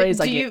 That's the phrase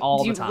I get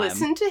all the time. Do you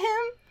listen to him,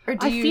 or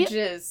do you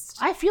just?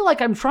 I feel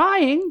like I'm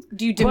trying.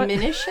 Do you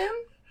diminish him?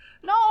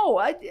 No,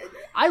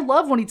 I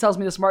love when he tells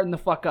me to smarten the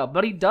fuck up,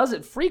 but he does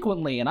it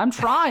frequently, and I'm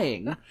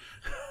trying.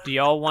 Do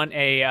y'all want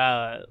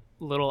a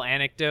little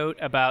anecdote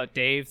about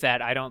Dave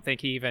that I don't think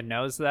he even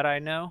knows that I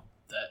know?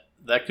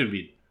 That could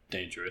be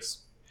dangerous.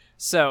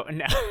 So,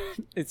 no,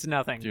 it's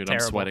nothing Dude,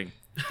 terrible. I'm sweating.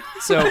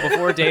 So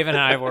before Dave and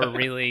I were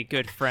really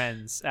good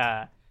friends,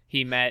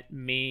 he met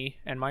me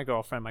and my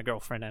girlfriend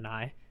and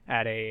I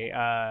at a,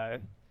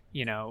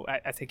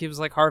 I think it was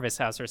like Harvest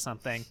House or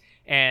something.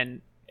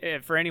 And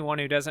for anyone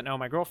who doesn't know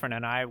my girlfriend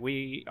and I,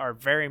 we are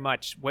very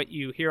much what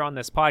you hear on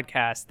this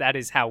podcast. That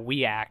is how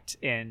we act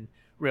in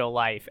real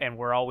life. And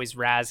we're always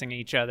razzing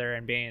each other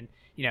and being,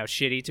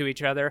 shitty to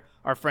each other.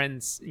 Our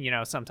friends,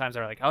 sometimes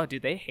are like, oh, do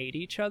they hate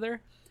each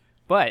other?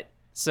 But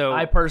so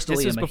I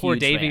personally this was am a before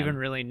huge Dave fan. even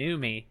really knew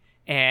me.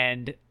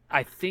 And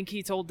I think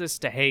he told this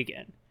to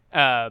Hagen.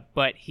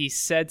 But he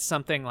said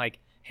something like,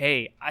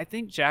 hey, I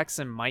think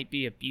Jackson might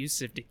be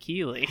abusive to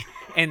Keely.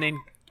 And then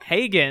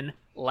Hagen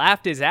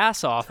laughed his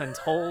ass off and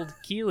told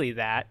Keely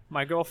that,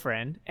 my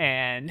girlfriend.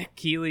 And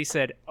Keely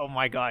said, oh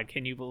my God,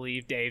 can you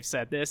believe Dave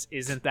said this?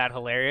 Isn't that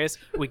hilarious?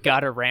 We got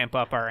to ramp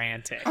up our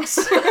antics.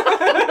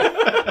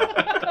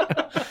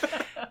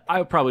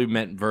 I probably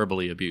meant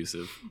verbally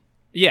abusive.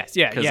 Yes,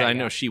 yeah. Because yeah, I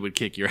know she would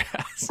kick your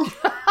ass.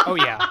 Oh,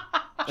 yeah.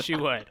 She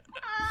would.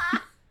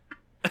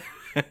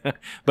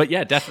 But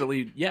yeah,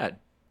 definitely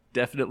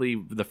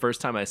the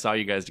first time I saw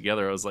you guys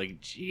together, I was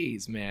like,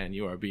 geez, man,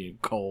 you are being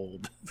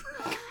cold.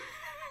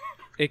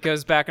 It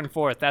goes back and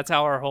forth. That's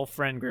how our whole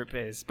friend group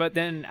is. But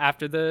then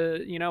after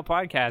the,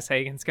 podcast,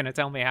 Hagen's going to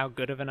tell me how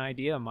good of an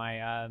idea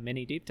my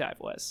mini deep dive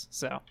was.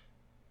 So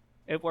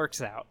it works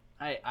out.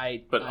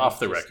 But off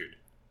the record.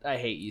 I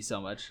hate you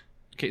so much.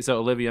 Okay, so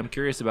Olivia, I'm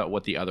curious about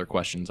what the other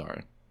questions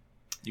are.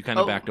 You kind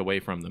of backed away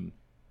from them.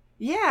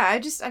 Yeah,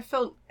 I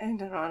felt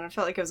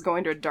like I was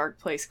going to a dark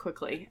place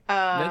quickly.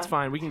 That's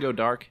fine. We can go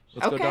dark.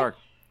 Let's go dark.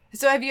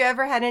 So have you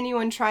ever had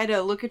anyone try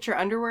to look at your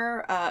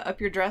underwear up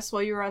your dress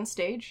while you were on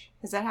stage?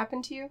 Has that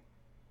happened to you?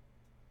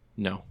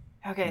 No.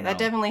 Okay, No. that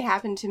definitely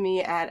happened to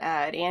me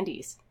at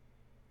Andy's.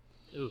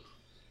 Ooh.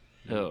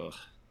 Ugh.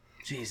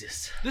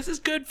 Jesus. This is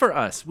good for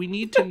us. We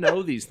need to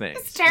know these things.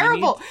 It's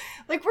terrible.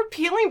 Like, we're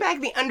peeling back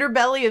the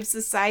underbelly of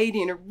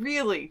society in a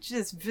really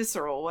just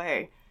visceral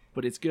way.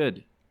 But it's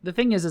good. The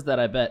thing is that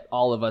I bet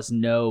all of us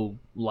know,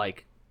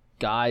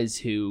 guys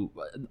who...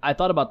 I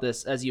thought about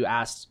this as you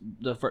asked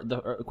the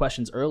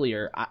questions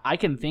earlier. I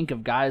can think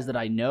of guys that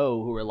I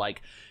know who are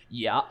like,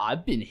 yeah,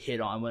 I've been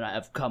hit on when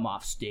I've come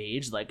off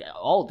stage. Like,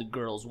 all the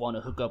girls want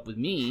to hook up with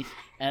me.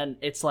 And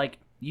it's like,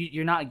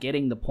 you're not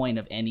getting the point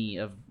of any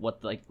of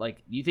what,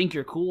 like you think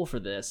you're cool for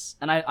this.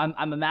 And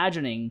I'm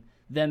imagining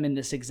them in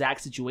this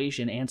exact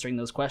situation answering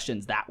those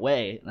questions that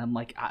way. And I'm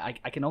like,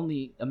 I can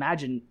only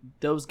imagine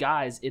those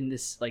guys in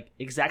this,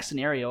 exact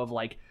scenario of,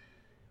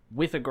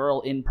 with a girl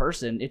in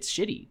person. It's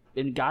shitty.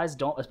 And guys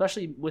don't,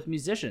 especially with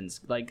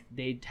musicians,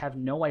 they have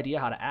no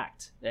idea how to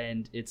act.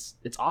 And it's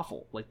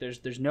awful.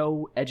 There's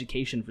no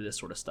education for this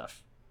sort of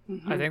stuff.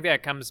 I think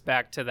that comes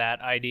back to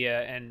that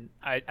idea, and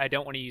I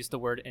don't want to use the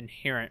word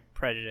inherent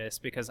prejudice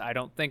because I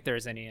don't think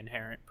there's any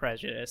inherent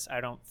prejudice.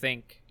 I don't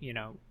think,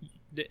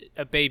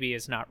 a baby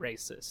is not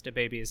racist. A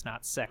baby is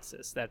not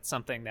sexist. That's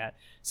something that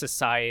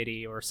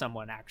society or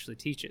someone actually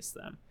teaches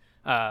them.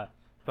 But,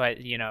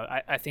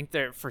 I think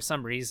there, for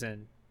some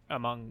reason,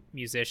 among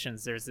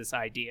musicians, there's this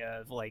idea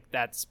of like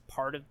that's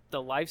part of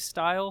the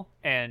lifestyle,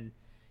 and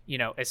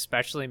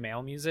especially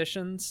male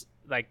musicians,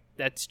 like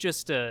that's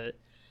just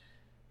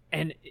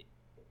and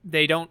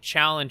they don't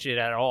challenge it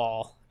at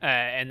all.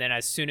 And then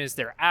as soon as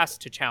they're asked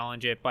to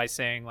challenge it by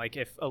saying, like,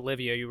 if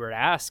Olivia, you were to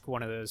ask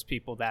one of those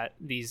people that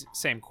these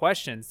same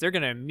questions, they're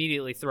going to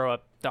immediately throw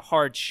up the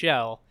hard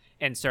shell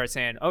and start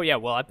saying, oh yeah,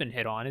 well, I've been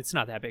hit on. It's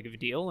not that big of a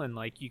deal. And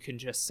like, you can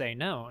just say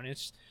no. And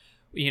it's,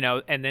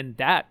 and then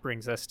that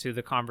brings us to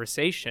the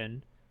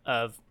conversation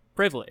of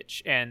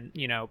privilege. And,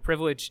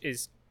 privilege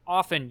is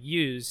often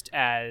used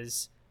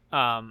as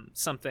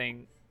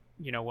something,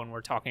 when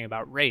we're talking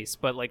about race,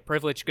 but like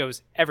privilege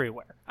goes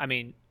everywhere. I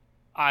mean,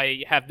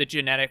 I have the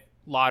genetic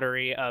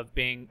lottery of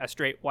being a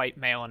straight white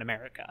male in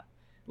America.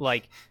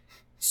 Like,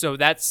 so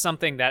that's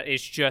something that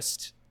is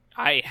just,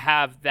 I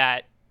have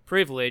that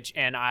privilege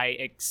and I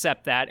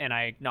accept that and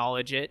I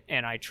acknowledge it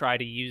and I try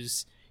to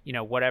use,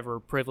 whatever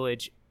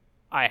privilege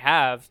I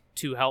have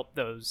to help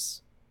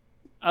those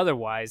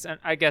otherwise. And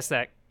I guess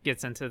that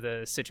gets into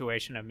the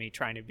situation of me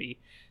trying to be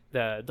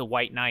the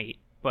white knight,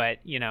 but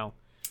I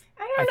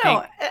don't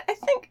know.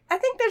 I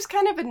think there's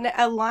kind of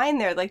a line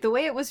there. Like the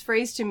way it was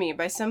phrased to me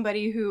by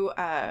somebody who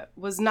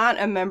was not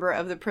a member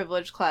of the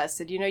privileged class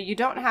said, you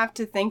don't have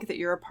to think that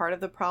you're a part of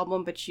the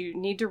problem, but you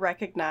need to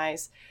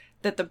recognize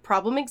that the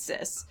problem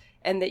exists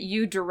and that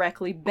you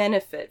directly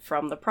benefit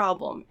from the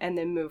problem and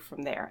then move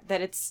from there.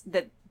 That it's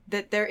that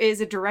there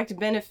is a direct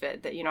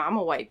benefit that, I'm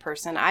a white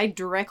person. I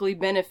directly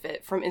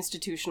benefit from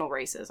institutional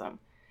racism.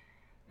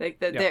 Like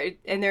that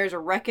there's a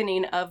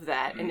reckoning of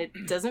that, and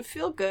it doesn't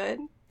feel good.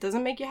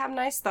 Doesn't make you have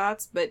nice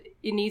thoughts, but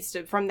it needs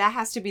to, that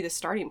has to be the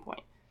starting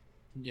point.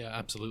 Yeah,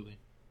 absolutely.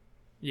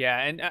 Yeah,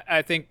 and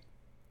I think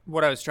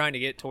what I was trying to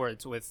get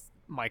towards with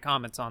my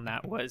comments on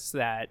that was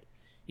that,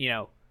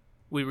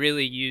 we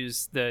really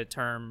use the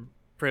term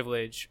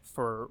privilege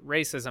for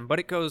racism, but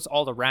it goes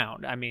all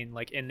around. I mean,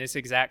 like in this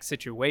exact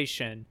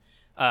situation,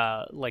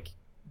 like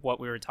what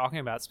we were talking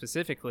about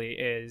specifically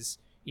is,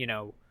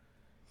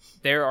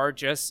 there are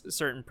just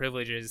certain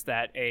privileges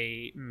that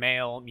a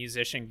male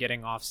musician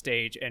getting off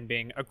stage and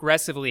being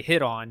aggressively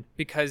hit on,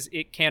 because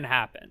it can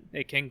happen.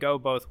 It can go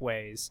both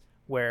ways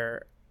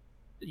where,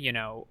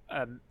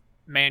 a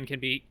man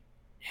can be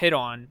hit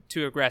on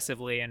too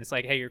aggressively and it's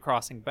like, hey, you're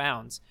crossing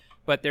bounds.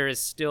 But there is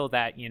still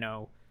that,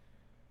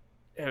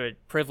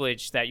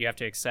 privilege that you have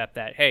to accept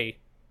that, hey,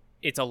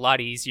 it's a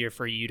lot easier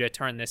for you to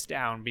turn this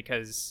down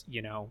because,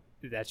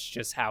 that's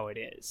just how it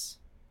is.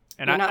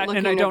 And I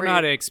don't know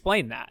how to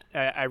explain that.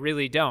 I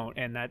really don't.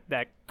 And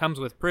that comes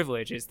with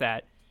privilege, is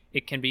that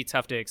it can be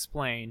tough to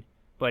explain,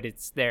 but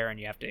it's there and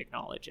you have to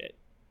acknowledge it.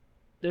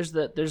 There's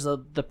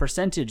the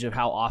percentage of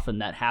how often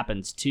that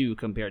happens too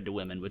compared to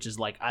women, which is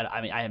like,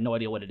 I mean, I have no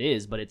idea what it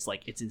is, but it's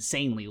like, it's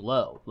insanely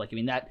low. Like, I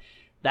mean, that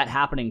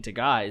happening to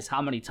guys,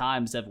 how many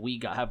times have we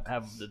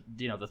have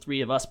the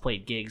three of us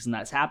played gigs and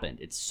that's happened?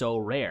 It's so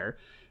rare.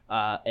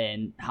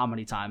 And how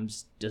many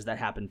times does that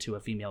happen to a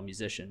female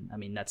musician? I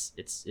mean,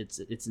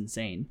 it's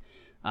insane.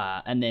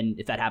 And then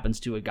if that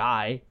happens to a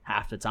guy,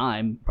 half the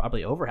time,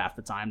 probably over half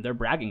the time, they're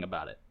bragging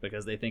about it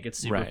because they think it's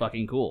super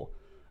fucking cool.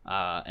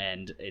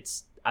 And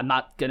I'm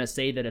not gonna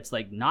say that it's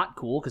like not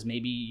cool because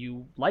maybe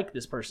you like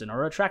this person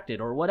or attracted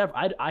or whatever.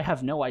 I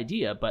have no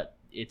idea, but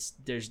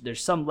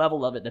there's some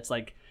level of it that's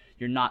like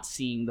you're not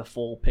seeing the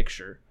full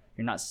picture.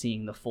 You're not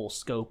seeing the full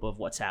scope of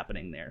what's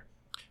happening there.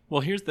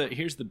 Well, here's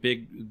the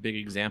big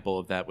example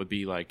of that would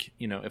be like,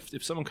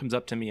 if someone comes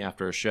up to me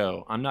after a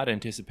show, I'm not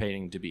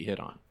anticipating to be hit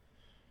on.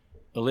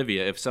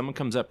 Olivia, if someone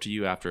comes up to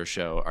you after a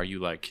show, are you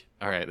like,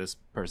 all right, this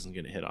person's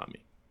going to hit on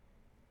me?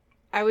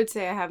 I would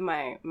say I have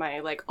my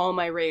like all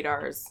my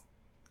radars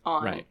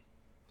on. Right.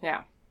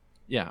 Yeah.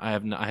 Yeah,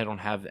 I don't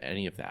have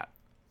any of that.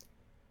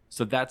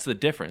 So that's the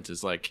difference,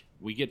 is like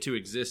we get to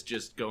exist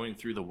just going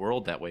through the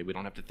world that way. We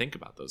don't have to think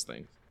about those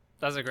things.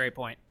 That's a great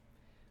point.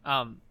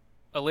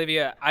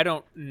 Olivia, I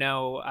don't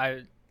know.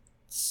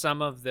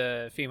 Some of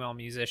the female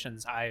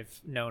musicians I've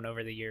known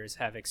over the years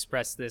have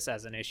expressed this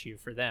as an issue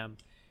for them,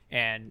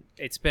 and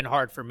it's been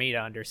hard for me to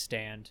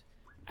understand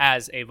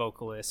as a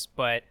vocalist.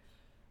 But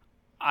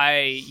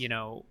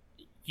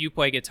you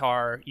play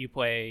guitar, you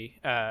play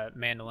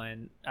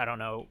mandolin. I don't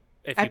know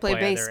if you play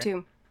bass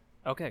too.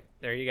 Okay,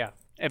 there you go.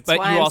 That's but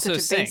why you I'm also such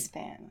a sing. bass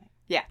fan.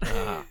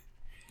 Yeah.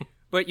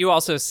 But you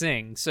also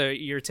sing, so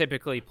you're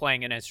typically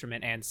playing an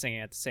instrument and singing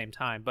at the same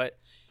time. But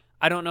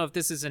I don't know if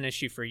this is an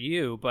issue for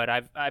you, but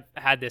I've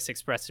had this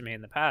expressed to me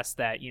in the past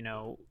that,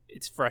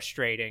 it's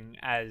frustrating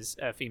as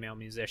a female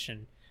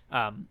musician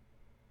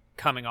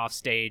coming off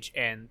stage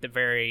and the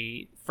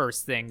very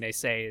first thing they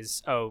say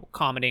is, oh,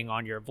 commenting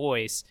on your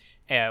voice,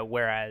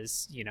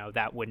 whereas,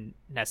 that wouldn't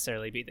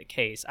necessarily be the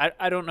case.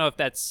 I don't know if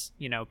that's,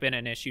 been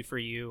an issue for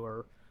you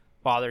or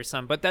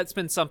bothersome, but that's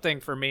been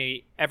something for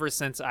me ever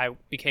since I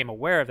became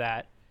aware of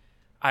that.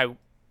 I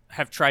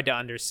have tried to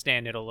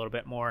understand it a little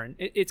bit more, and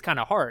it's kind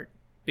of hard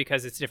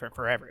because it's different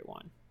for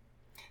everyone.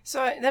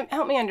 So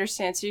help me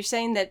understand. So you're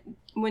saying that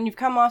when you've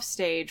come off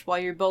stage, while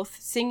you're both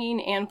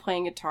singing and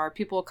playing guitar,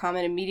 people will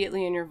comment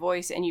immediately on your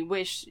voice, and you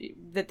wish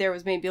that there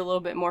was maybe a little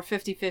bit more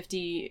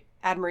 50-50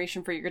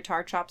 admiration for your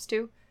guitar chops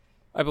too?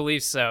 I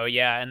believe so,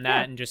 yeah, and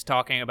that and just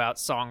talking about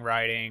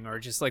songwriting or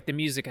just like the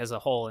music as a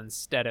whole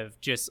instead of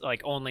just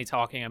like only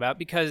talking about,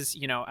 because,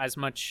 you know, as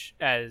much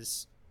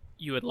as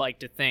you would like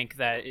to think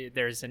that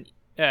there's an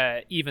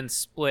even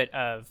split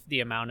of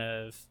the amount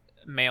of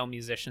male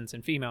musicians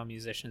and female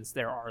musicians,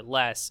 there are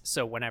less.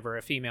 So whenever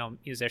a female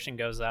musician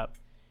goes up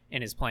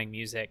and is playing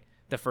music,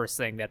 the first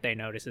thing that they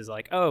notice is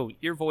like, oh,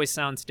 your voice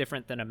sounds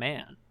different than a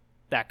man,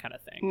 that kind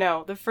of thing.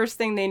 No, the first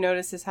thing they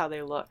notice is how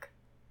they look.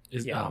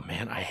 Oh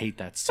man, I hate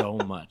that so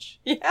much.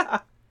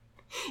 Yeah,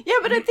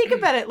 but I think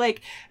about it.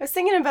 Like, I was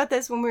thinking about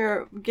this when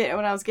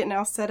I was getting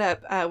all set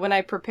up. When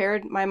I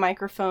prepared my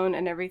microphone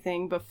and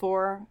everything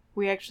before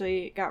we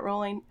actually got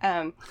rolling.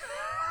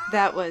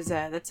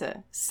 That's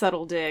a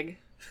subtle dig.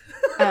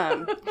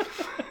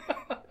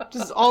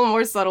 Just all the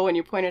more subtle when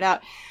you point it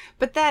out.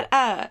 But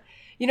that,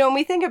 when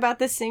we think about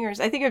the singers,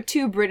 I think of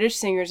two British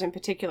singers in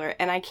particular,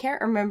 and I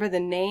can't remember the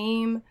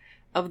name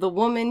of the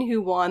woman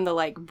who won the,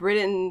 like,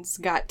 Britain's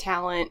Got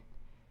Talent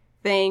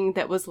thing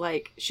that was,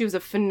 like, she was a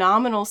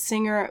phenomenal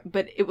singer,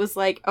 but it was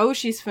like, oh,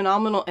 she's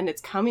phenomenal, and it's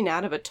coming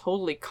out of a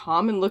totally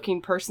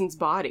common-looking person's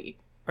body.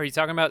 Are you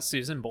talking about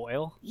Susan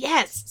Boyle?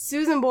 Yes,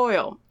 Susan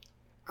Boyle.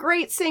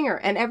 Great singer,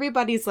 and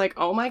everybody's like,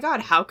 oh my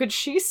god, how could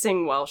she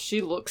sing well? She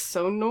looks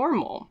so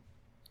normal.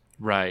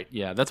 Right,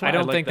 yeah, that's why I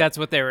don't think that's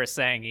what they were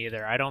saying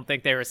either. I don't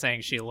think they were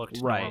saying she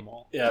looked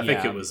normal. Yeah, I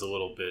think it was a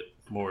little bit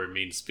more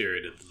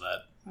mean-spirited than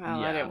that.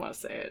 Well, I didn't want to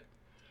say it.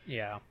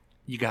 Yeah.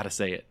 You gotta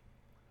say it.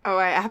 Oh,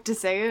 I have to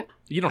say it?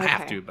 You don't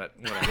have to, but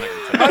whatever.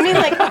 I mean,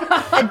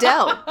 like,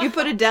 Adele. You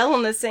put Adele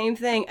on the same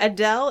thing.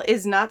 Adele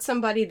is not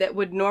somebody that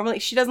would normally...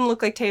 She doesn't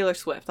look like Taylor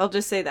Swift. I'll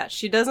just say that.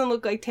 She doesn't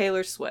look like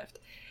Taylor Swift.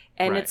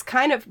 And It's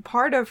kind of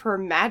part of her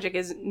magic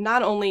is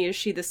not only is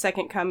she the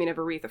second coming of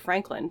Aretha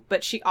Franklin,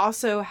 but she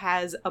also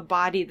has a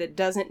body that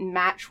doesn't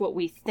match what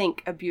we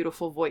think a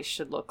beautiful voice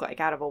should look like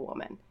out of a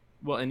woman.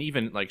 Well, and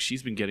even, like,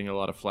 she's been getting a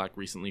lot of flack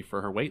recently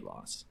for her weight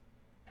loss.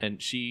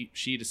 And she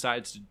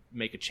decides to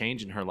make a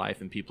change in her life,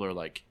 and people are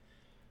like,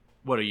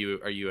 what, are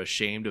you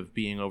ashamed of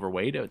being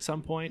overweight at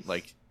some point?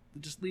 Like,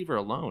 just leave her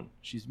alone.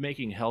 She's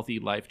making healthy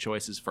life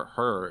choices for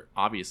her,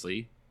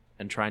 obviously,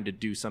 and trying to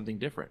do something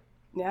different.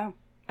 Yeah.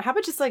 How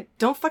about just, like,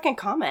 don't fucking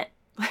comment?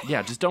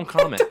 Yeah, just don't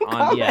comment.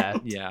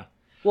 Yeah.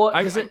 Well,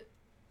 because it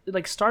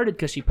like started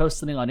because she posted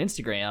something on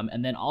Instagram,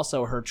 and then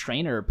also her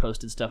trainer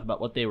posted stuff about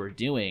what they were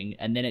doing,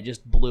 and then it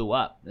just blew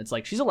up. It's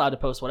like she's allowed to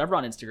post whatever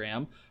on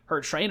Instagram.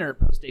 Her trainer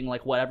posting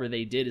like whatever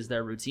they did as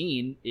their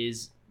routine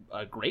is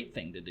a great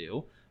thing to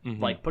do.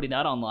 Mm-hmm. Like putting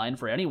that online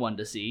for anyone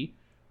to see.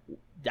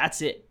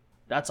 That's it.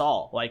 That's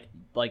all. Like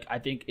I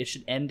think it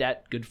should end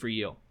at good for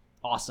you.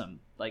 Awesome.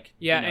 Like,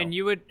 yeah, and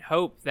you would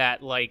hope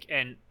that, like,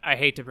 and I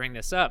hate to bring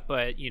this up,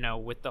 but,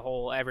 with the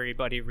whole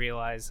everybody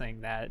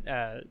realizing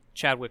that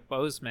Chadwick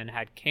Boseman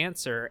had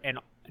cancer, and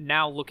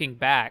now looking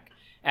back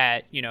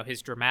at,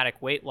 his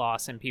dramatic weight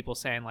loss and people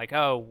saying, like,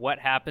 oh, what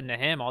happened to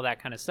him, all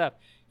that kind of stuff,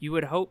 you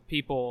would hope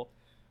people,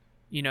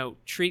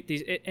 treat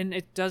these, and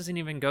it doesn't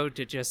even go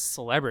to just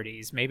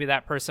celebrities. Maybe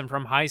that person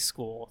from high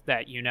school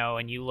that,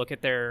 and you look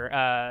at their,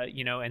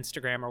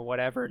 Instagram or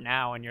whatever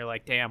now, and you're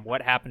like, damn,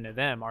 what happened to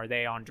them? Are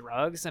they on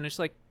drugs? And it's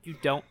like, you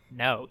don't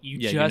know.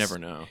 You never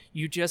know.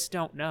 You just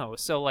don't know.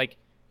 So, like,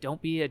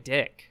 don't be a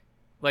dick.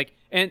 Like,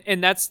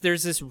 and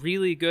there's this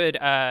really good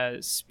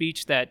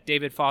speech that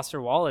David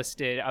Foster Wallace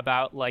did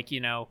about, like,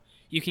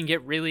 you can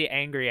get really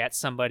angry at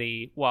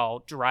somebody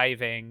while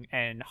driving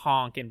and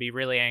honk and be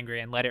really angry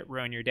and let it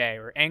ruin your day,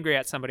 or angry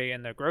at somebody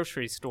in the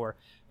grocery store.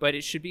 But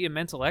it should be a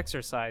mental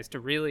exercise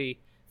to really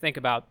think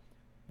about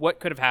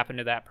what could have happened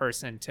to that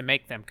person to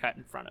make them cut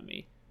in front of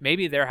me.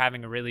 Maybe they're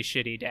having a really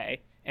shitty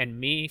day, and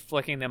me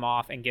flicking them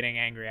off and getting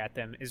angry at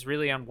them is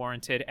really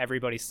unwarranted.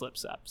 Everybody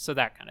slips up. So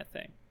that kind of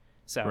thing.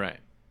 So right.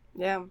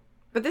 Yeah.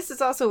 But this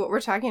is also what we're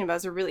talking about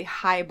is a really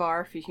high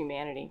bar for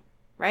humanity.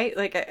 Right?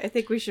 Like, I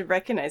think we should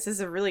recognize this is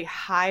a really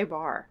high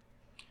bar.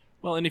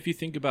 Well, and if you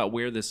think about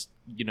where this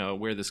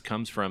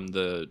comes from,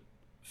 the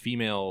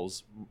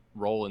female's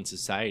role in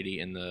society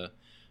in the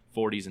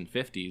 40s and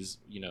 50s,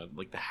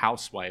 like the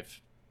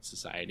housewife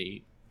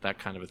society, that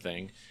kind of a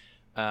thing.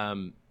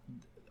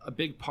 A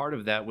big part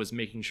of that was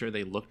making sure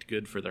they looked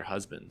good for their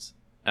husbands.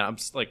 And I'm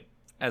just like,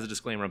 as a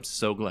disclaimer, I'm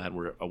so glad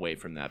we're away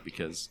from that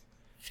because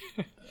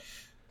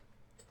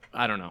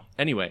I don't know.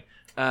 Anyway,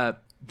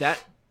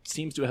 that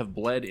seems to have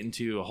bled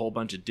into a whole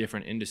bunch of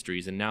different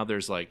industries, and now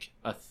there's like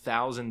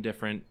 1,000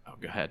 different... Oh,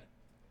 go ahead.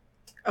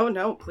 Oh,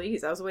 no,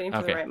 please. I was waiting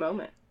for the right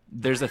moment.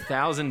 There's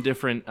 1,000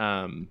 different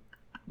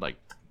like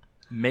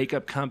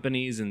makeup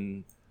companies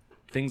and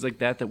things like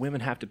that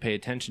women have to pay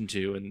attention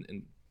to,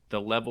 and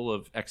the level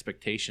of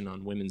expectation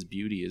on women's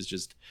beauty is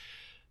just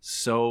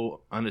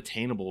so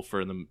unattainable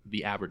for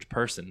the average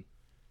person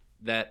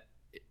that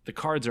the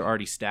cards are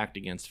already stacked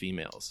against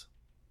females.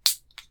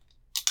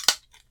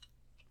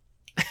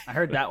 I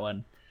heard that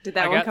one. Did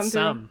that one come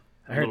through?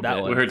 I heard that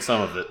We one. heard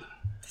some of it.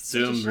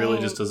 Zoom such a really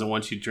shame. just doesn't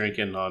want you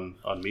drinking on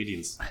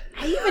meetings.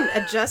 I even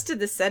adjusted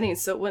the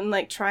settings so it wouldn't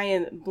like try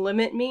and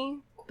limit me,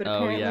 but Oh,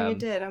 apparently yeah. it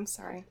did. I'm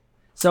sorry.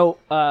 So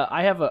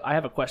I have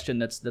a question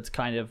that's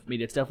kind of, I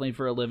mean, it's definitely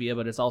for Olivia,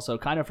 but it's also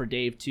kind of for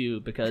Dave too,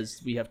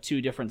 because we have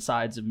two different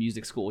sides of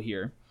music school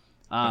here.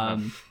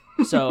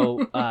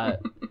 So I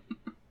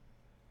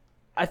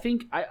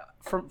think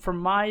from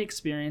my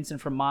experience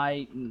and from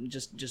my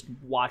just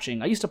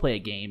watching, I used to play a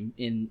game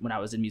when I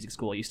was in music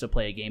school. I used to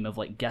play a game of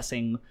like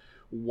guessing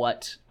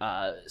what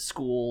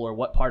school or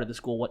what part of the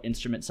school, what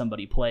instrument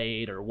somebody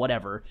played or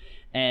whatever.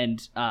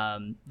 And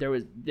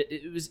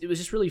it was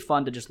just really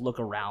fun to just look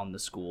around the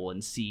school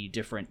and see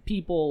different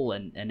people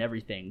and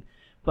everything.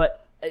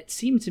 But it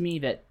seemed to me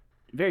that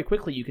very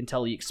quickly you can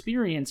tell the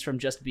experience from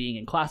just being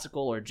in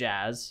classical or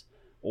jazz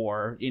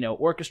or, you know,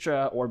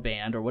 orchestra or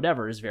band or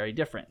whatever is very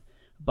different.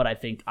 But I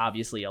think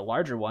obviously a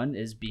larger one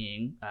is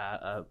being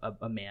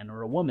a man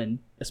or a woman,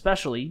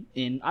 especially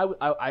in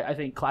I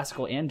think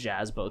classical and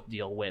jazz both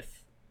deal with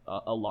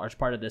a large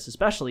part of this,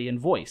 especially in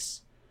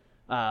voice.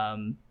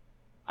 The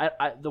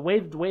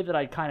way that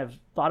I kind of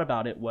thought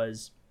about it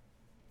was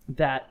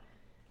that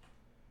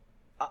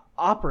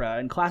opera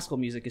and classical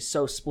music is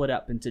so split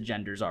up into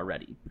genders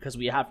already because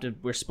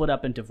we're split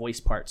up into voice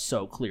parts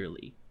so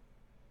clearly.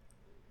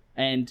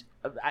 And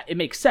it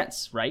makes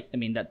sense, right? I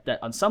mean, that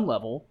on some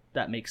level,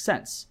 that makes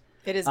sense.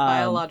 It is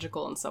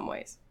biological in some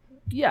ways.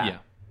 Yeah.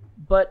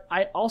 But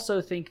I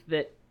also think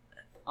that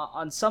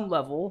on some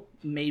level,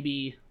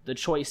 maybe the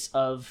choice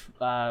of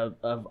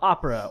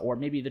opera or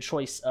maybe the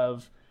choice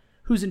of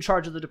who's in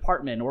charge of the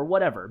department or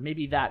whatever,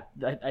 maybe that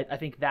I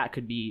think that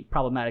could be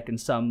problematic in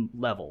some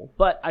level.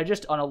 But I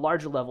just, on a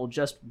larger level,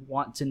 just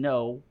want to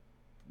know,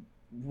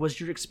 was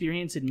your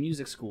experience in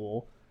music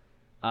school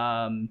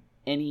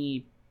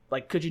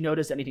could you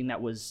notice anything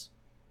that was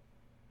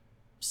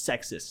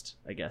sexist,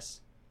 I guess?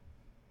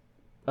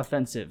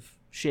 Offensive,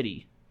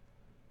 shitty?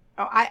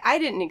 Oh, I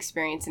didn't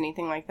experience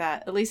anything like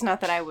that. At least not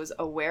that I was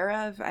aware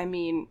of. I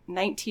mean,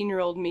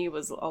 19-year-old me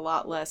was a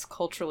lot less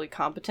culturally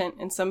competent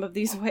in some of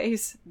these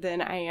ways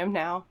than I am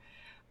now.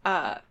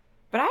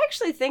 But I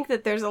actually think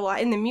that there's a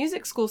lot in the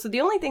music school. So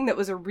the only thing that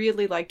was a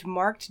really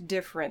marked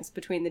difference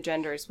between the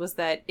genders was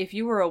that if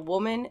you were a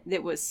woman,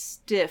 it was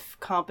stiff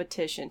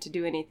competition to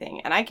do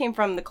anything. And I came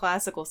from the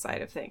classical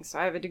side of things. So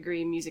I have a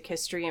degree in music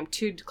history. I'm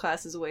 2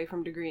 classes away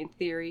from a degree in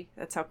theory.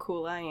 That's how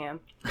cool I am.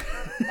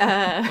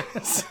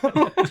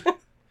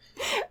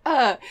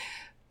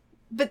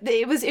 But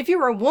it was, if you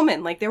were a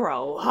woman, there were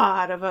a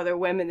lot of other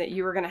women that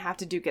you were going to have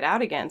to duke it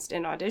out against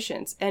in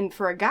auditions. And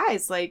for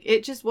guys,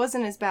 it just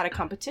wasn't as bad a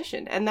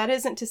competition. And that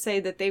isn't to say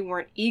that they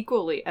weren't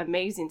equally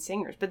amazing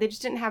singers, but they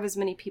just didn't have as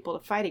many people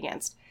to fight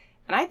against.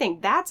 And I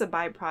think that's a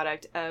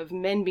byproduct of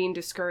men being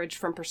discouraged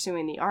from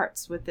pursuing the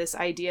arts with this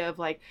idea of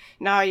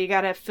no, you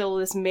got to fill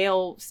this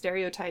male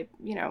stereotype,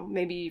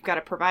 maybe you've got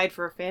to provide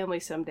for a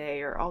family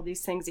someday, or all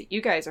these things that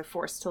you guys are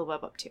forced to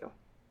live up to.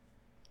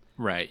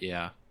 Right,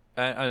 yeah.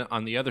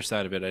 On the other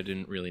side of it, I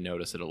didn't really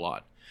notice it a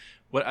lot.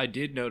 What I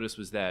did notice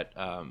was that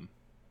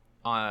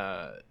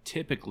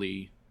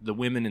typically the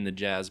women in the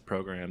jazz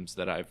programs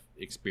that I've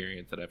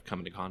experienced, that I've come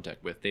into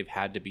contact with, they've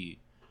had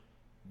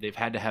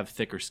to have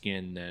thicker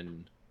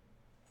skin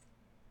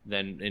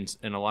than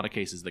in a lot of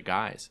cases the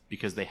guys,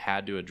 because they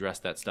had to address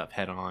that stuff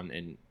head on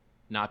and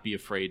not be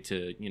afraid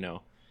to, you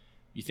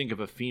think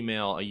of a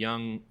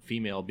young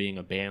female being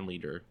a band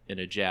leader in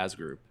a jazz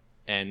group,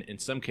 and in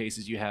some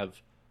cases you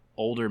have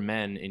older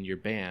men in your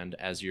band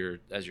as your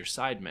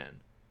side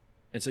men,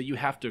 and so you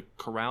have to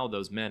corral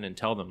those men and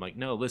tell them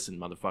no, listen,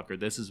 motherfucker,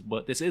 this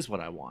is what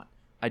I want.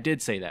 I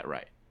did say that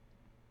right.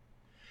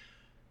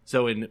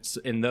 So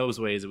in those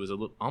ways, it was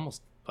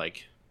almost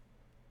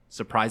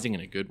surprising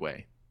in a good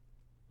way.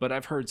 But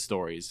I've heard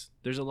stories.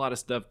 There's a lot of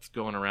stuff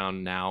going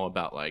around now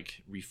about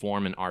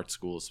reform in art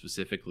schools,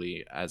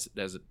 specifically as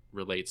it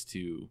relates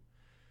to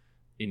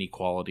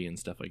inequality and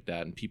stuff like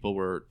that, and people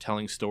were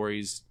telling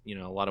stories,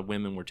 a lot of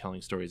women were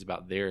telling stories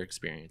about their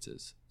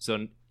experiences.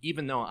 So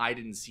even though I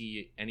didn't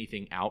see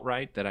anything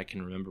outright that I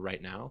can remember right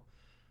now,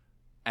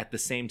 at the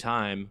same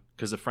time,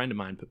 because a friend of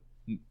mine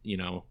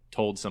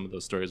told some of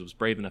those stories, was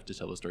brave enough to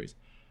tell those stories,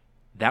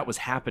 that was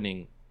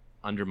happening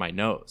under my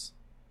nose.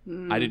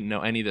 I didn't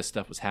know any of this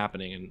stuff was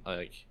happening, and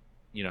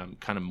I'm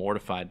kind of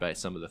mortified by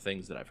some of the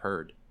things that I've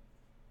heard.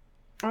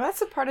 Well,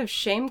 that's a part of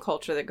shame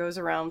culture that goes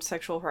around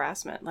sexual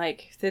harassment.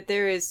 That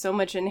there is so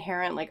much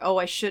inherent, oh,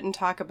 I shouldn't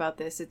talk about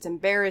this. It's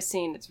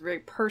embarrassing. It's very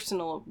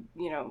personal.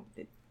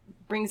 It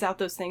brings out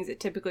those things that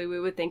typically we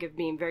would think of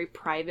being very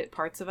private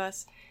parts of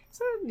us.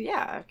 So,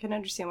 yeah, I can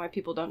understand why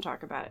people don't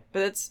talk about it.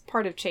 But that's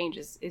part of change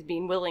is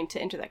being willing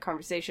to enter that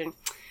conversation.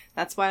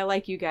 That's why I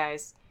like you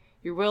guys.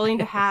 You're willing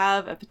to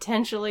have a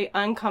potentially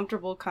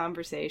uncomfortable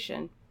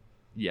conversation.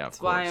 Yeah, that's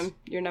why I'm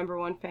your number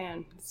one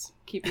fan. It's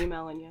keep me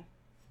emailing you.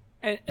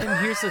 And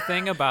here's the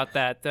thing about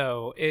that,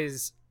 though,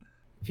 is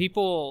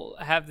people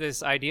have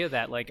this idea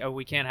that,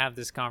 we can't have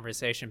this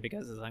conversation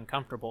because it's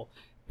uncomfortable.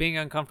 being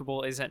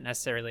uncomfortable isn't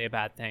necessarily a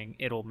bad thing.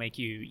 It'll make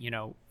you,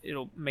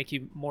 it'll make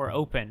you more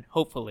open,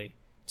 hopefully,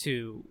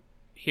 to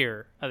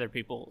hear other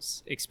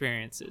people's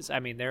experiences. I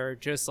mean, there are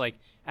just like,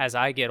 as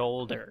I get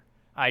older,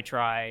 I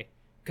try,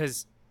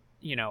 because,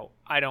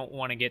 I don't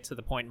want to get to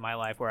the point in my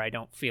life where I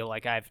don't feel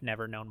like I've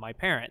never known my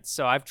parents.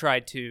 So I've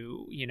tried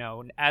to,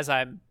 as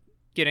I'm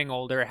getting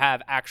older,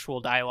 have actual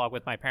dialogue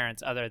with my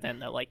parents other than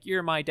the, like,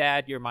 you're my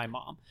dad, you're my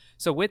mom.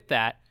 So with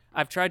that,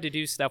 I've tried to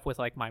do stuff with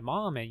like my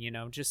mom and,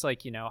 just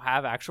like,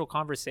 have actual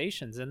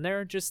conversations. And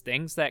there are just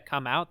things that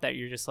come out that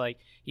you're just like,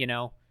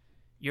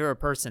 you're a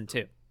person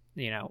too,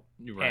 Right.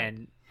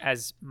 And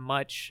as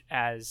much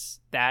as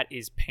that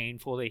is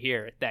painful to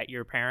hear, that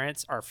your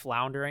parents are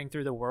floundering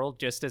through the world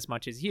just as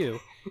much as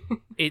you,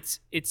 it's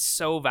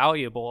so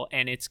valuable,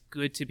 and it's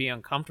good to be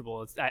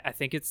uncomfortable. I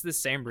think it's the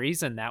same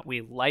reason that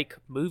we like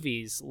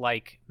movies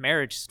like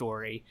Marriage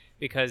Story,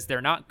 because they're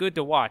not good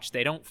to watch.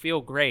 They don't feel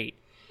great,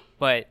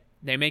 but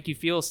they make you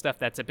feel stuff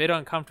that's a bit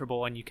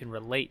uncomfortable and you can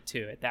relate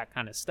to it, that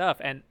kind of stuff.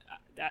 And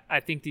I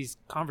think these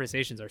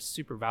conversations are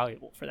super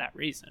valuable for that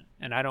reason.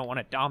 And I don't want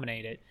to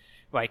dominate it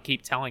by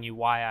keep telling you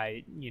why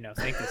I,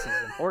 think this is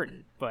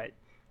important, but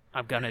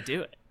I'm going to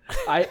do it.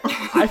 I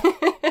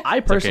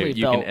personally okay,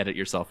 you felt... can edit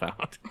yourself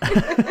out.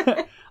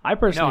 I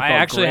personally No, I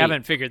felt actually great.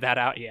 haven't figured that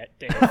out yet,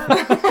 Dave.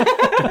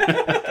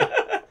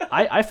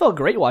 I felt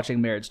great watching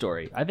Marriage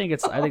Story. I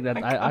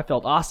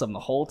felt awesome the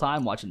whole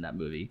time watching that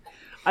movie.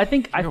 I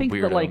think You're a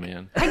weirdo, that, like,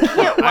 man. I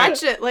can't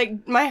watch it.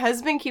 Like, my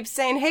husband keeps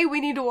saying, hey,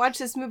 we need to watch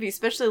this movie,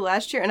 especially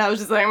last year. And I was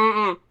just like,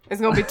 it's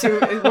going to be too...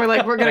 We're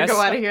going to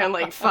go out of here and,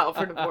 like, file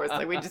for divorce.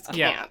 Like, we just can't.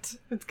 Yeah. It's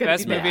going to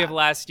Best be movie bad. of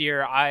last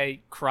year, I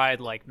cried,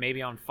 like,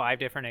 maybe on 5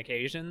 different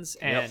occasions.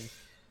 And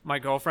my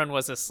girlfriend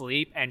was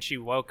asleep, and she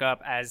woke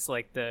up as,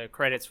 like, the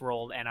credits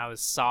rolled, and I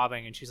was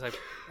sobbing. And she's like,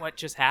 what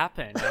just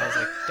happened? And I was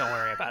like, don't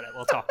worry about it.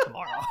 We'll talk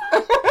tomorrow.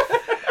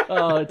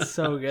 oh, it's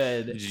so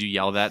good. Did you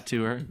yell that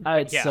to her?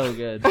 It's Yeah. so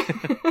good.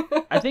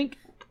 I think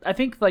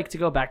like, to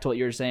go back to what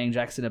you were saying,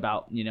 Jackson,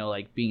 about,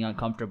 like, being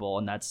uncomfortable,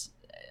 and I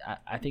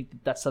think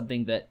that's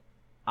something that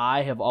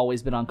I have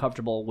always been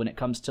uncomfortable when it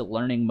comes to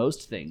learning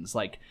most things.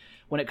 Like,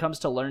 when it comes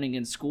to learning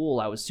in school,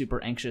 I was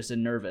super anxious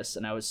and nervous,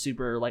 and I was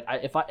super, like,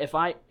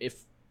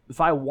 if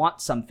I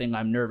want something,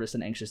 I'm nervous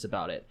and anxious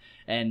about it.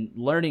 And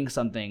learning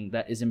something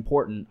that is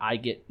important, I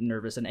get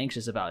nervous and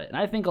anxious about it. And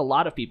I think a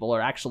lot of people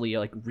are actually,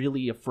 like,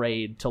 really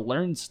afraid to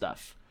learn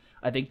stuff.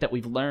 I think that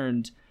we've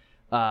learned,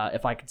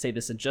 if I could say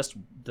this in just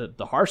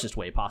the harshest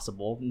way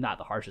possible, not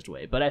the harshest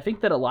way, but I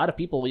think that a lot of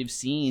people we've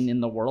seen in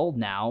the world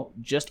now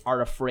just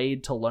are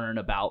afraid to learn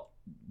about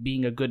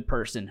being a good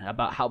person,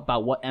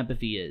 about what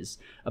empathy is,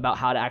 about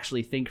how to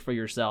actually think for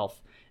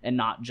yourself and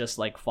not just,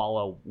 like,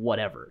 follow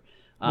whatever.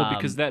 Well,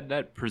 because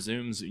that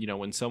presumes,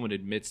 when someone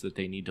admits that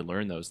they need to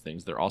learn those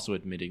things, they're also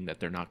admitting that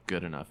they're not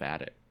good enough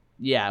at it.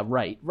 Yeah,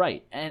 right.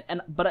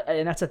 And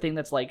that's a thing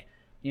that's, like,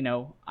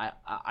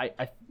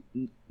 I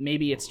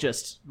maybe it's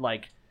just,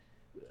 like,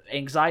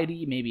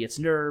 anxiety, maybe it's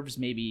nerves,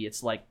 maybe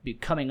it's, like,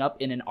 coming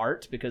up in an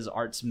art, because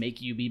arts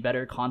make you be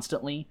better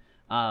constantly,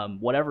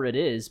 whatever it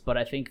is. But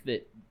I think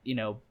that,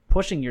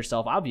 pushing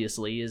yourself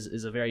obviously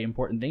is a very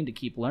important thing to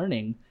keep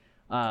learning.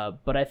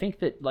 But I think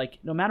that, like,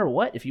 no matter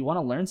what, if you want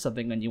to learn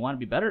something and you want to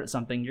be better at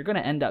something, you're going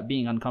to end up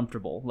being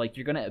uncomfortable. Like,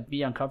 you're going to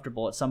be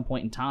uncomfortable at some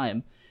point in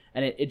time.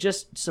 And it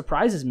just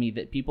surprises me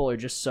that people are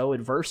just so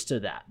adverse to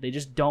that. They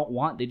just don't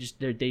want,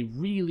 they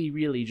really,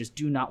 really just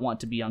do not want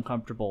to be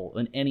uncomfortable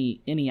in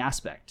any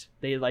aspect.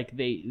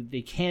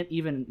 They can't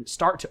even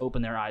start to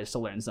open their eyes to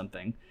learn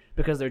something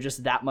because they're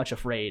just that much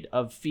afraid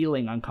of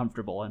feeling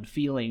uncomfortable and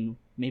feeling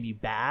maybe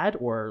bad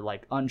or,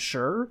 like,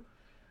 unsure.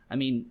 I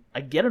mean,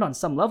 I get it on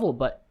some level,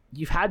 but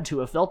you've had to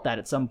have felt that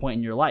at some point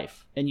in your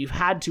life, and you've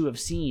had to have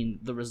seen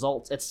the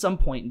results at some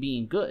point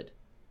being good.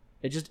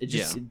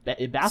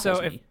 It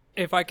baffles me.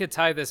 If I could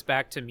tie this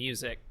back to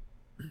music,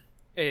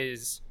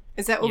 is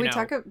that what we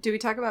talk about? Do we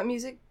talk about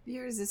music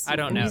here? Is this I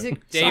don't know.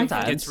 music? Dave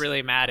Sometimes. gets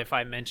really mad if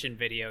I mention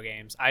video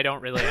games. I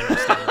don't really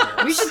understand the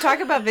rules. We should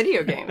talk about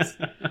video games.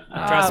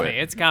 Trust me,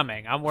 it's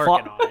coming. I'm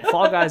working on it.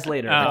 Fall Guys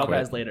later. Oh. Fall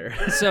Guys later.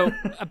 So,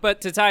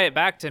 but to tie it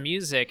back to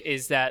music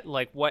is that,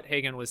 like what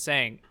Hagen was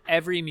saying,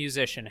 every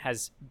musician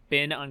has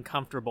been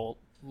uncomfortable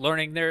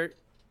learning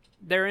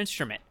their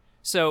instrument.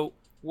 So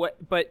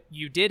but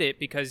you did it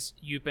because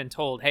you've been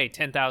told, hey,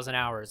 10,000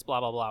 hours, blah,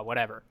 blah, blah,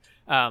 whatever.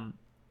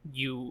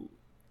 You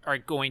are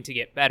going to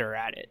get better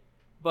at it.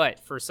 But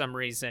for some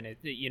reason,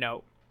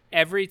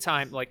 every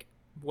time, like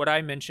what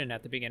I mentioned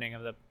at the beginning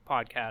of the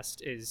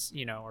podcast is,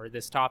 or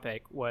this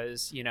topic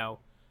was,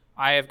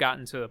 I have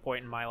gotten to a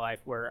point in my life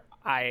where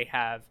I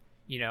have,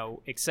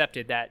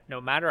 accepted that no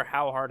matter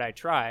how hard I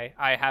try,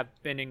 I have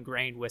been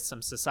ingrained with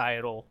some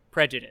societal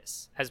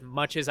prejudice as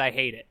much as I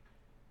hate it.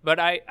 But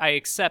I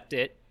accept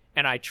it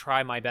and I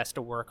try my best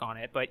to work on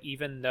it. But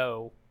even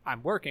though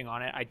I'm working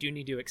on it, I do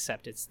need to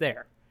accept it's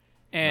there.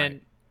 And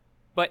Right.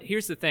 But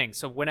here's the thing.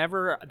 So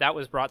whenever that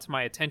was brought to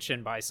my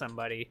attention by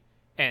somebody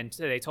and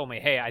they told me,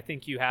 hey, I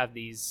think you have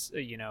these,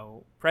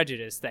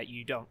 prejudice that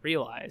you don't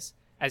realize.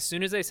 As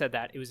soon as they said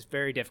that, it was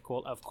very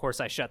difficult. Of course,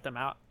 I shut them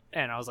out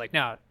And I was like,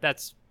 no,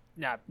 that's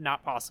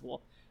not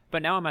possible.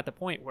 But now I'm at the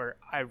point where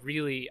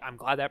I'm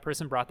glad that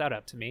person brought that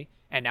up to me.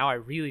 And now I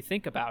really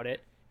think about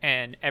it.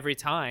 And every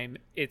time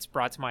it's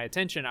brought to my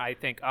attention, I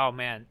think, oh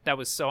man, that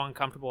was so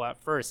uncomfortable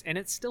at first. And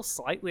it's still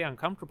slightly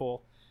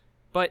uncomfortable,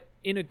 but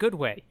in a good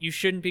way. You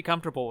shouldn't be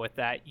comfortable with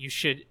that. You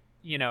should,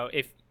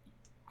 if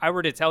I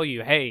were to tell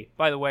you, hey,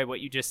 by the way, what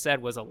you just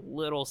said was a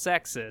little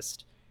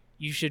sexist,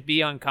 you should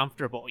be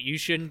uncomfortable. You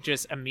shouldn't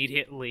just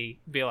immediately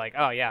be like,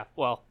 oh yeah,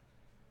 well,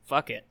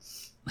 fuck it.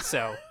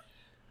 So,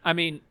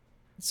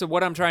 so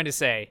what I'm trying to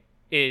say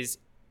is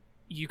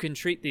you can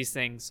treat these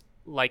things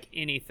like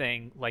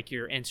anything, like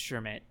your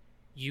instrument.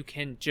 You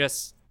can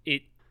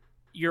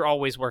you're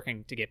always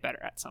working to get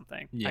better at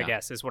something, I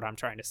guess, is what I'm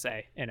trying to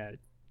say in a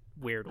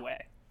weird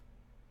way.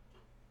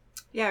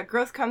 Yeah,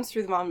 growth comes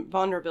through the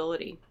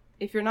vulnerability.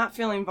 If you're not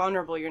feeling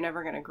vulnerable, you're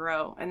never going to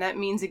grow. And that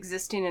means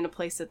existing in a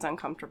place that's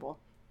uncomfortable.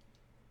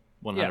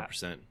 100%.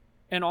 Yeah.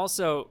 And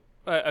also,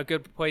 a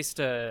good place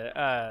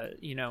to,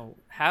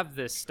 have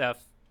this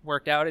stuff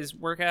worked out is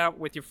work out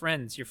with your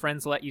friends. Your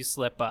friends let you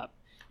slip up.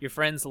 Your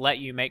friends let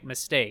you make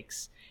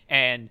mistakes.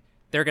 And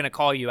they're going to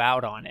call you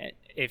out on it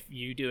if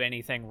you do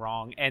anything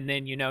wrong. And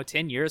then,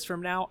 10 years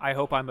from now, I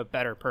hope I'm a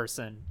better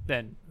person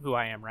than who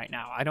I am right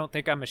now. I don't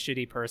think I'm a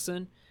shitty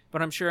person.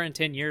 But I'm sure in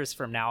 10 years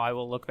from now, I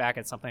will look back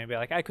at something and be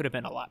like, I could have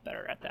been a lot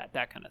better at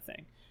that kind of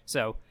thing.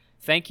 So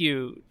thank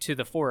you to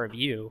the four of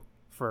you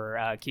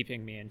for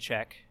keeping me in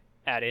check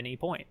at any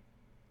point.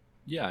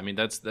 Yeah,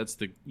 that's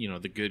the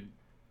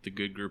the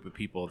good group of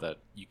people that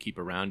you keep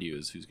around you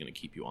is who's going to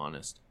keep you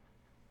honest.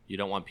 You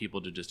don't want people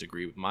to just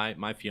agree with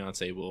my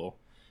fiance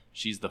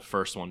she's the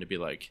first one to be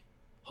like,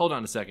 hold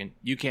on a second,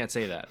 you can't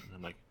say that. And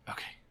I'm like,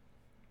 okay.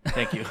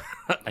 Thank you.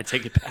 I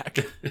take it back.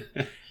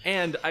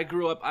 And I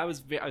grew up. I was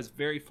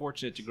very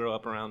fortunate to grow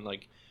up around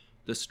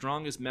the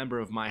strongest member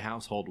of my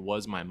household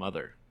was my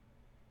mother.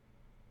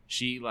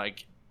 She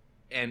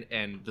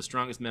and the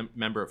strongest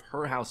member of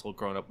her household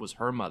growing up was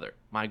her mother,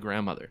 my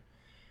grandmother.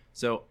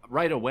 So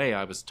right away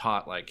I was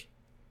taught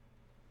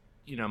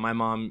my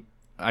mom.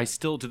 I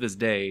still to this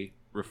day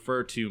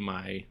refer to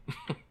my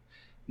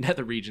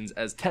nether regions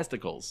as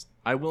testicles.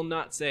 I will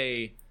not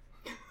say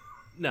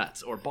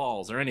nuts or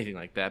balls or anything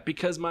like that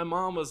because my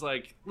mom was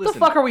like, listen, what the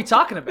fuck are we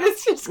talking about?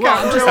 It's just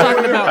I'm just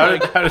talking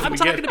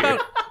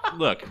about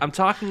Look, I'm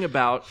talking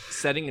about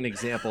setting an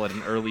example at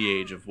an early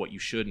age of what you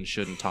should and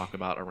shouldn't talk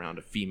about around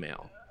a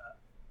female.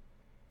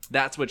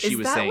 That's what she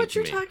was saying to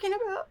me. Is that what you're talking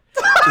about?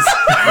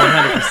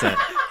 100%.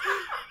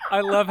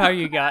 I love how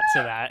you got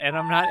to that, and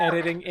I'm not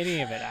editing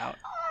any of it out.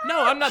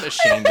 No, I'm not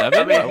ashamed of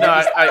it.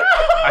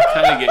 I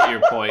kind of get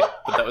your point,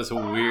 but that was a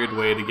weird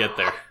way to get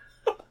there.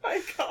 Oh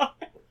my god.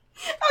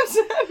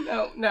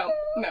 No.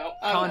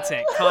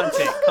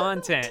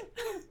 Content.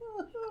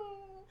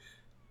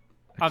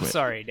 I'm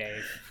sorry,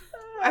 Dave.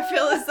 I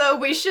feel as though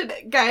we should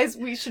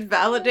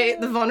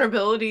validate the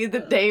vulnerability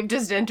that Dave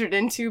just entered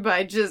into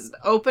by just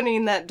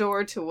opening that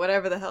door to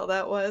whatever the hell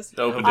that was.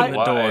 Open the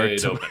door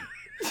open.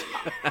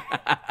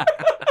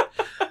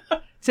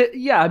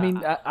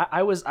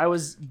 I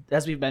was,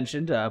 as we've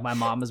mentioned, my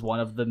mom is one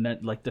of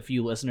the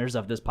few listeners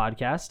of this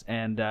podcast,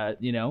 and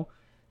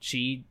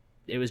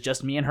it was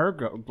just me and her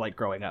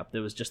growing up.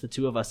 There was just the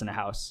two of us in a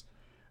house,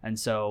 and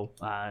so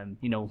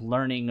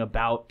learning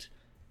about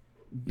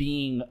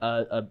being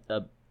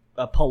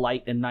a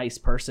polite and nice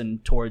person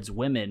towards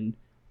women,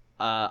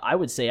 I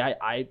would say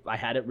I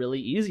had it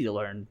really easy to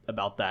learn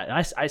about that.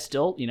 And I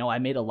still, I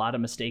made a lot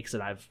of mistakes,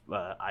 and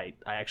I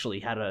actually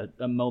had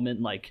a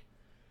moment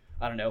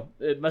I don't know,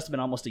 it must have been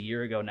almost a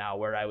year ago now,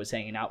 where I was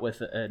hanging out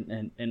with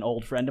an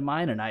old friend of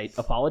mine, and I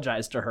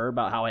apologized to her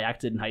about how I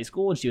acted in high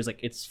school, and she was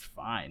like, it's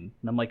fine.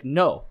 And I'm like,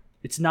 no,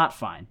 it's not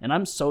fine. And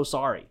I'm so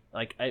sorry.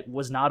 It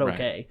was not okay.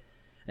 Right.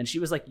 And she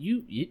was like,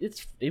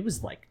 it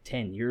was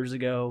 10 years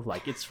ago.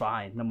 It's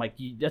fine. And I'm like,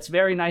 that's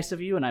very nice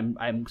of you. And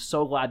I'm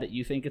so glad that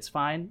you think it's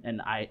fine. And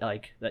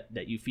I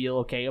that you feel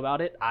okay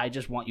about it. I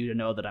just want you to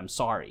know that I'm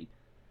sorry.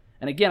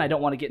 And again, I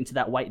don't want to get into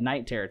that white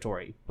knight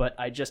territory, but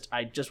I just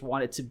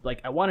wanted to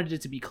I wanted it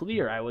to be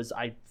clear.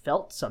 I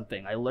felt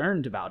something. I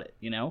learned about it,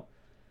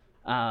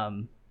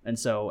 and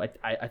so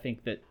I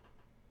think that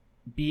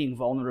being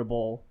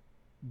vulnerable,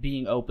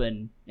 being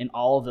open in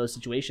all of those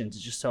situations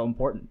is just so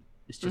important.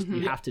 It's just,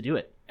 you have to do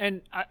it.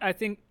 And I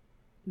think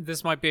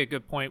this might be a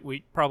good point.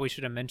 We probably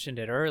should have mentioned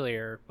it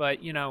earlier, but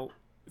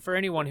for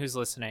anyone who's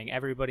listening,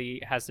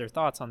 everybody has their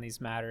thoughts on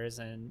these matters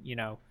and,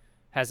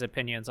 has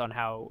opinions on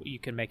how you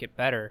can make it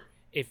better.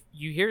 If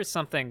you hear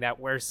something that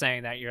we're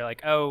saying that you're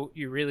like, oh,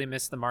 you really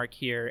missed the mark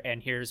here,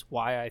 and here's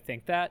why I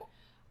think that,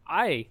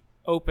 I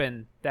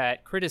open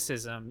that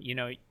criticism,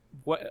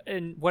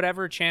 in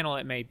whatever channel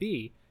it may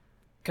be,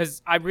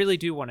 because I really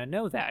do want to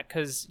know that.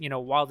 Because,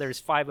 while there's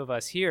 5 of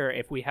us here,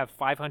 if we have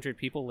 500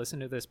 people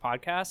listen to this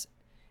podcast,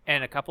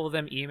 and a couple of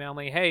them email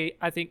me, hey,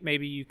 I think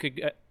maybe you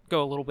could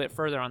go a little bit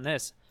further on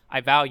this,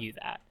 I value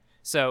that.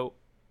 So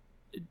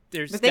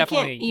there's But they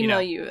definitely can't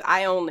email you.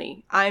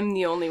 I'm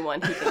the only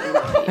one who can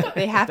email you.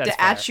 They have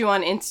to at you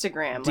on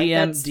Instagram.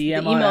 DM the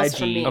on emails IG.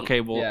 from me.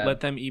 Okay, well, Yeah. let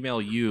them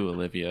email you,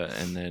 Olivia,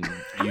 and then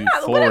you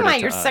What forward am I, it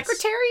to your us.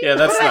 secretary? Yeah,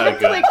 that's What do I not have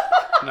to,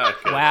 good.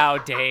 Not good. Wow,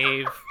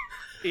 Dave.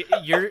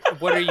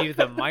 What are you,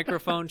 the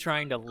microphone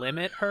trying to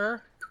limit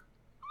her?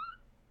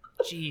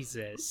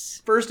 Jesus.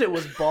 First it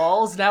was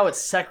balls, now it's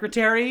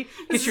secretary.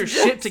 Get your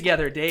shit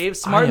together, Dave. I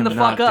Smarten am the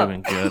fuck not up.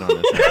 doing good on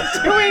this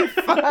episode. Doing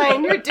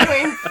fine. You're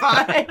doing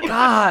fine.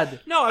 God,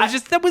 No,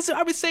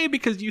 I was saying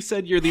because you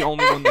said you're the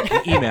only one that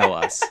can email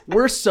us.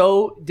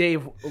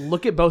 Dave,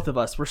 look at both of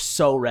us. We're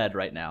so red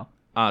right now.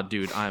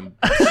 Dude, I'm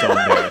so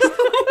embarrassed.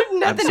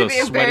 Nothing so to be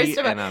embarrassed sweaty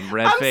about. and I'm I'm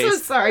red-faced. so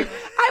sorry.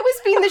 I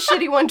was being the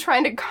shitty one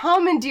trying to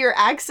commandeer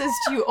access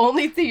to you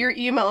only through your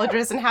email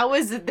address, and how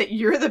is it that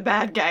you're the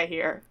bad guy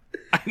here?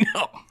 I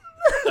know.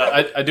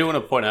 I do want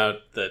to point out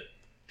that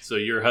so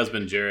your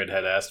husband Jared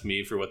had asked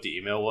me for what the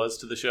email was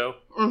to the show.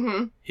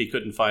 Mm-hmm. He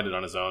couldn't find it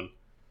on his own.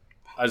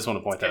 I just want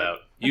to point that good. out.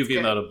 You've That's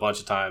emailed a bunch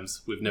of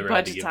times. We've never had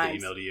Bunch to of give times. the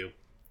email to you.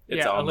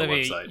 It's on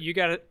Olivia, the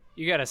website.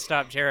 you gotta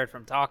stop Jared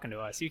from talking to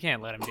us. You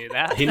can't let him do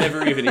that. He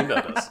never even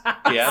emailed us.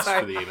 He asked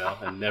Sorry. for the email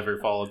and never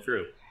followed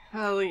through.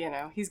 Oh,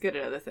 he's good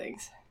at other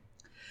things.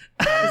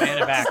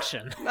 Man of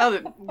action.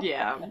 Other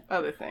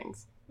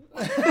things.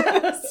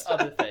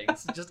 Other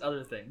things. Just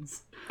other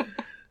things.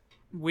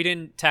 We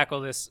didn't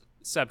tackle this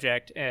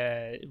subject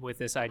with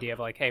this idea of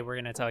like, hey, we're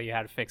going to tell you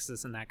how to fix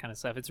this and that kind of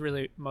stuff. It's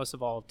really most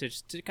of all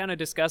to kind of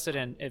discuss it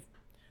and if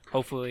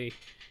hopefully,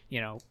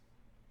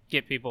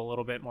 get people a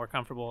little bit more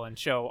comfortable and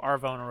show our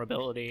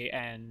vulnerability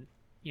and,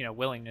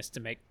 willingness to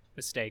make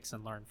mistakes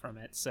and learn from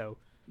it. So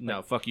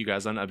No, fuck you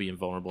guys. I'm not being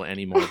vulnerable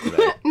anymore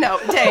today. No,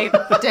 Dave,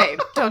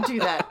 don't do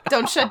that.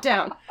 Don't shut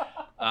down.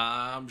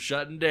 I'm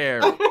shutting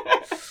down.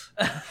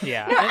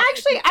 yeah. No,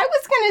 actually, I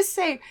was gonna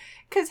say,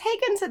 because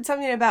Hagen said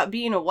something about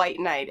being a white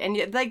knight,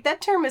 and like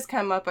that term has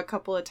come up a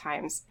couple of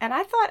times, and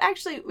I thought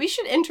actually we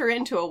should enter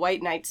into a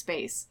white knight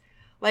space,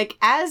 like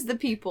as the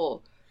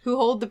people who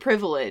hold the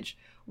privilege.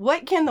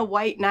 What can the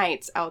white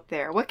knights out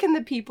there? What can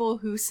the people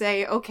who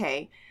say,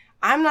 okay,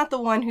 I'm not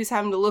the one who's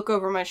having to look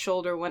over my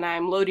shoulder when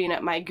I'm loading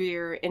up my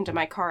gear into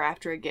my car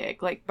after a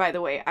gig. Like, by the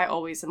way, I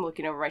always am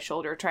looking over my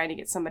shoulder trying to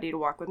get somebody to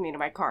walk with me to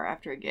my car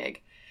after a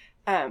gig.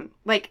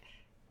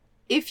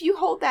 If you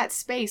hold that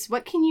space,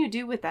 what can you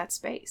do with that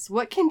space?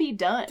 What can be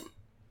done?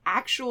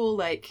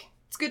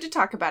 It's good to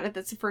talk about it.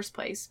 That's the first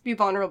place. Be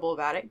vulnerable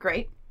about it.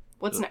 Great.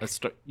 What's next? Let's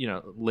start,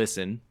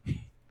 listen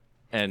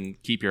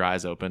and keep your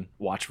eyes open.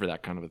 Watch for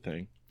that kind of a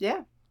thing.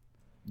 Yeah.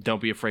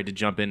 Don't be afraid to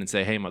jump in and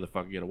say, hey,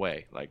 motherfucker, get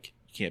away. Like,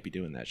 you can't be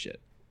doing that shit.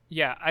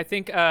 Yeah, I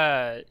think,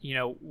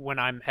 when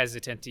I'm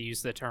hesitant to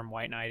use the term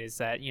white knight is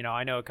that,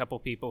 I know a couple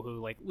people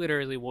who, like,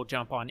 literally will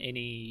jump on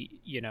any,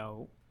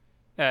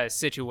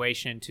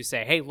 situation to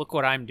say, hey, look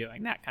what I'm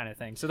doing, that kind of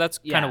thing. So that's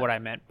kind of what I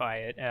meant by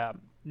it.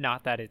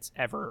 Not that it's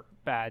ever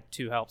bad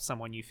to help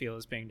someone you feel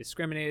is being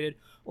discriminated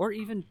or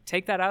even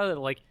take that out of it.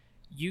 Like,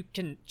 you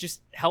can just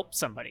help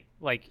somebody,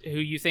 like, who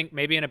you think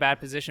may be in a bad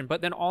position.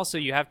 But then also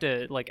you have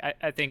to, like,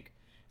 I think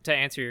to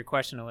answer your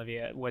question,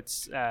 Olivia,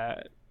 what's,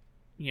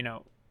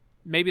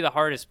 maybe the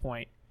hardest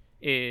point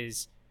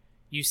is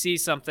you see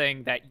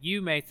something that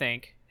you may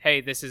think, hey,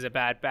 this is a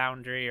bad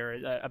boundary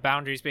or a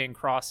boundary's being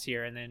crossed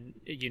here. And then,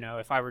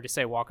 if I were to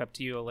say, walk up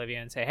to you, Olivia,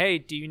 and say, hey,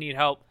 do you need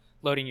help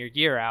loading your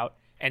gear out?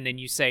 And then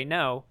you say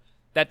no,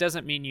 that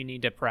doesn't mean you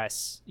need to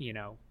press,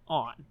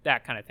 on,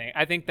 that kind of thing.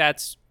 I think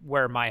that's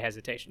where my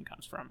hesitation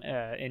comes from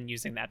in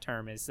using that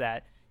term, is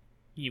that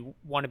you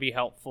want to be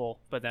helpful,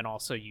 but then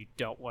also you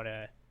don't want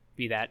to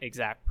be that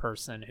exact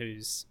person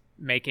who's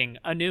making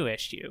a new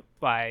issue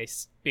by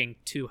being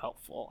too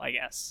helpful, I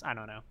guess. I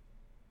don't know.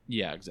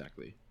 Yeah,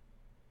 exactly.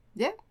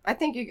 Yeah, I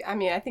think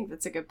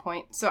that's a good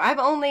point. So I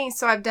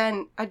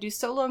do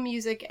solo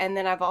music, and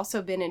then I've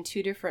also been in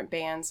 2 different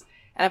bands,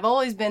 and I've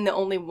always been the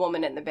only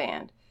woman in the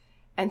band.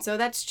 And so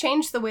that's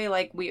changed the way,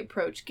 like, we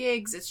approach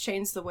gigs. It's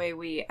changed the way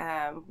we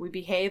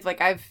behave. Like,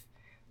 I've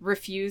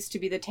refused to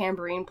be the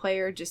tambourine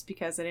player just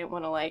because I didn't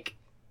want to, like,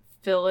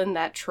 fill in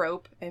that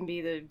trope and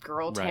be the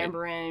girl Right.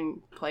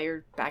 tambourine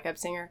player, backup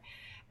singer,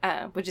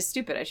 which is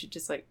stupid. I should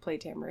just, like, play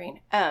tambourine.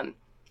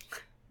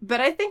 But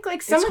I think,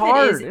 like, some It's of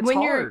hard. it is It's when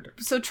hard.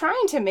 you're so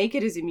trying to make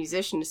it as a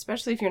musician,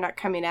 especially if you're not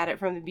coming at it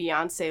from the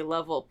Beyonce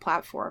level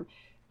platform.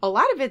 A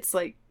lot of it's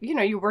like,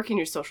 you're working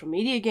your social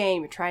media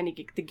game, you're trying to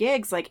get the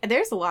gigs. Like,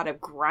 there's a lot of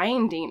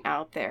grinding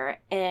out there.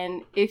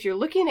 And if you're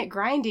looking at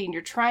grinding,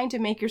 you're trying to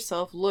make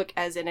yourself look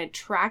as an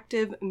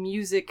attractive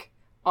music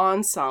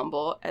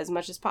ensemble as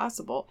much as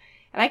possible.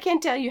 And I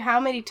can't tell you how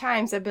many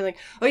times I've been like,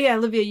 oh yeah,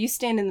 Olivia, you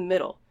stand in the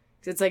middle.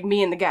 'Cause it's like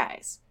me and the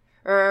guys.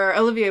 Or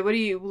Olivia, what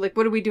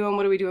are we doing?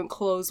 What are we doing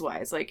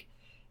clothes-wise? Like,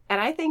 and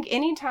I think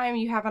anytime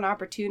you have an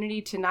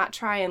opportunity to not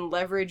try and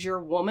leverage your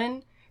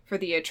woman for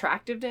the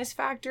attractiveness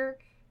factor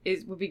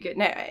would be good.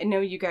 Now, I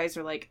know you guys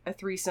are like a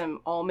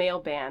threesome all-male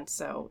band,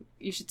 so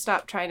you should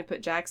stop trying to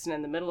put Jackson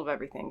in the middle of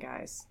everything,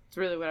 guys. It's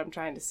really what I'm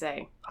trying to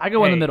say. I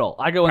go in the Hey, middle.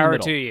 I go in the Power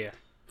middle. to you.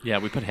 Yeah,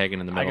 we put Hagen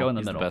in the I middle. go in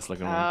the He's middle. the best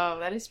looking one. Oh,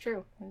 that is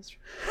true.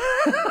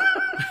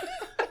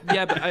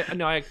 Yeah, but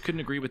I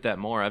couldn't agree with that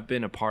more. I've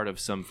been a part of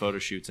some photo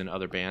shoots in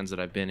other bands that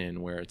I've been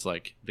in where it's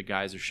like the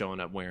guys are showing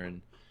up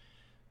wearing,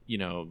 you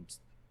know,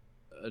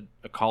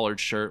 a collared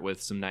shirt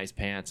with some nice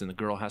pants, and the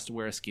girl has to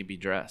wear a skimpy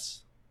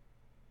dress.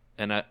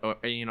 And I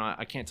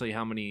can't tell you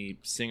how many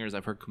singers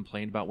I've heard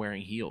complain about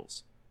wearing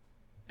heels.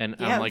 And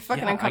Yeah, I'm like,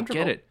 fucking yeah, I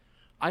uncomfortable. get it.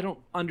 I don't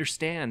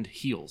understand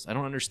heels. I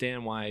don't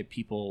understand why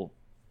people.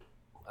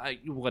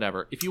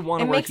 Whatever. If you want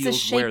to It wear makes a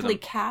heels, wear shapely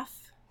them.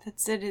 calf.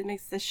 That's it. It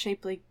makes the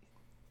shapely.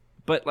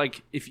 But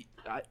like,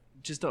 I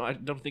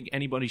don't think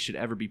anybody should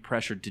ever be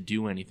pressured to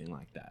do anything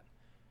like that.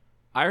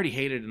 I already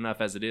hate it enough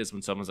as it is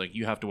when someone's like,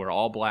 you have to wear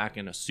all black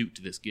and a suit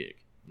to this gig.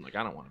 I'm like,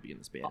 I don't want to be in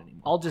this band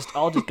anymore. I'll just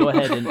go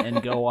ahead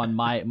and go on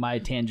my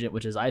tangent,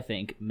 which is I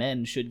think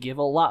men should give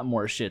a lot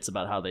more shits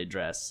about how they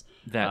dress.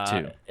 That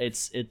too.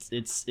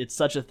 It's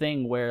such a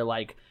thing where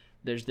like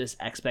there's this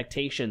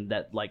expectation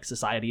that like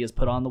society has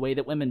put on the way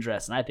that women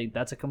dress, and I think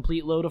that's a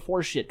complete load of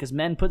horse shit because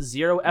men put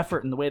zero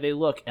effort in the way they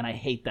look, and I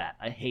hate that.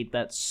 I hate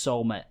that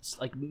so much.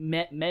 Like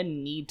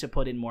men need to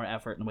put in more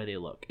effort in the way they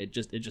look. It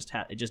just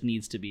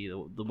needs to be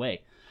the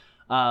way.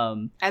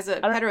 As a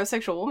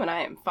heterosexual woman,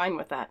 I am fine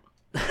with that.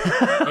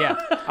 Yeah,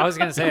 I was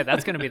gonna say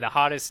that's gonna be the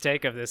hottest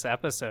take of this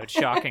episode.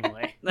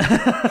 Shockingly,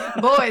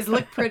 Boys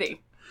look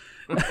pretty.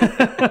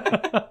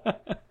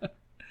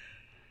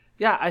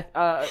 Yeah,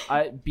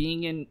 I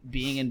being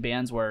in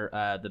bands where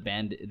the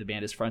band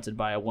is fronted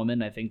by a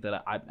woman, I think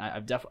that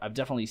I've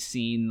definitely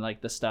seen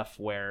like the stuff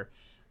where,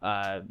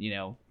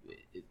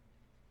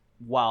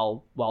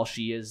 while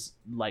she is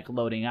like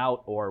loading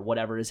out or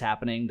whatever is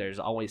happening, there's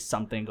always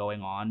something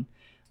going on.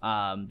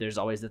 There's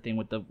always the thing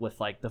with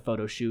like the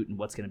photo shoot and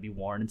what's going to be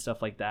worn and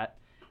stuff like that,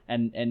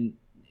 and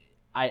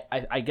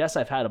I guess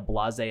I've had a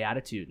blasé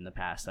attitude in the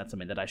past. That's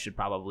something that I should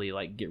probably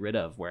like get rid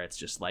of, where it's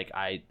just like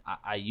I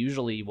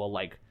usually will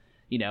like.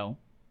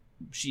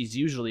 She's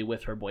usually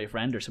with her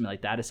boyfriend or something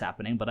like that is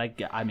happening, but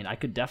I mean, I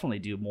could definitely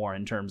do more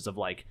in terms of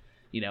like,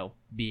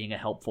 being a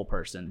helpful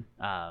person.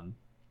 I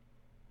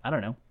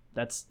don't know.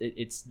 That's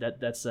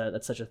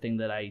such a thing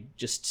that I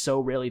just so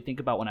rarely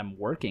think about when I'm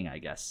working, I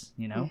guess,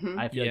 Mm-hmm.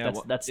 I feel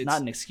like that's not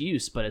an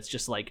excuse, but it's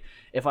just like,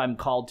 if I'm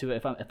called to,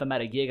 if I'm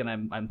at a gig and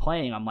I'm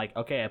playing, I'm like,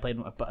 okay,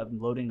 I'm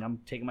loading, I'm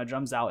taking my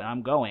drums out and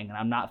I'm going, and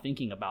I'm not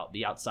thinking about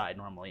the outside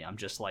normally. I'm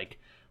just like,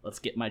 let's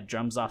get my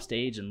drums off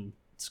stage and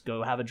let's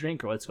go have a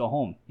drink or let's go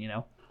home,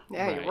 Yeah,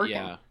 Right, you're working.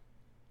 yeah.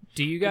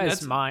 do you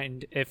guys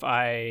mind if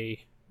I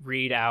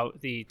read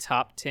out the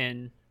top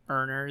 10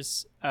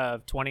 earners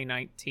of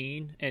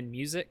 2019 in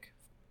music?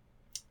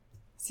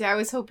 See, I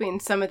was hoping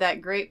some of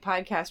that great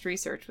podcast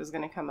research was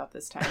going to come up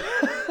this time.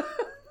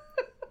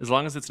 As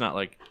long as it's not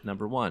like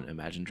number 1,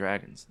 Imagine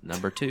Dragons.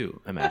 Number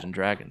 2, Imagine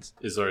Dragons.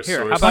 Is there a Here,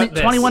 source? how about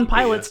this? 21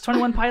 pilots,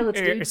 21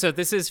 pilots, dude. So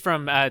this is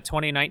from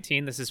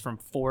 2019. This is from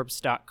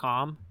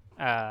Forbes.com.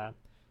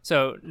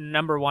 So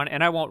number 1,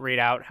 and I won't read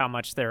out how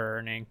much they're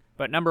earning,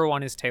 but number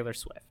 1 is Taylor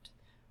Swift.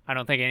 I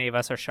don't think any of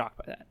us are shocked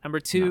by that. Number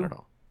 2, Not at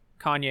all.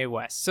 Kanye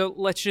West. So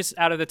let's just,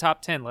 out of the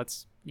top 10,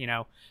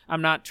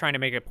 I'm not trying to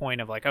make a point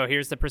of like, oh,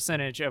 here's the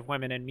percentage of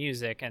women in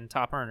music and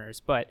top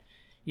earners, but,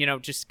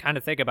 just kind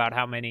of think about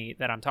how many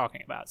that I'm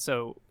talking about.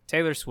 So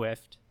Taylor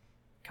Swift,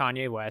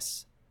 Kanye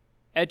West,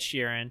 Ed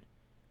Sheeran,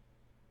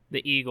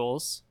 the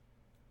Eagles,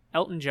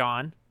 Elton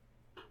John,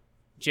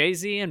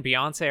 Jay-Z and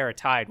Beyonce are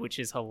tied, which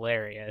is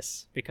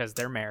hilarious because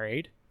they're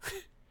married,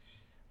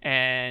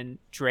 and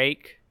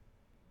Drake,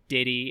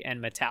 Diddy,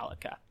 and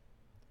Metallica.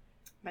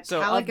 So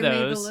of Metallica made the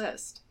those-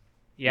 list.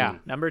 Yeah,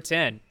 number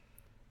 10.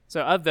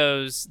 So of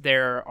those,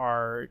 there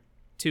are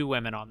 2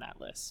 women on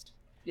that list.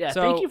 Yeah,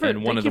 So- thank you for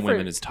And one of the thank you for-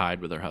 women is tied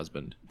with her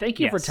husband. Thank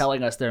you for Yes.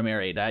 telling us they're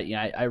married. I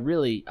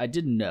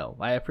didn't know.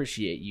 I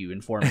appreciate you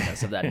informing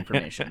us of that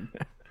information.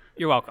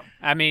 You're welcome.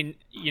 I mean,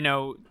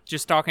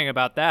 just talking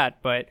about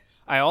that, but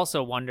I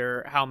also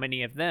wonder how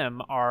many of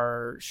them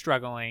are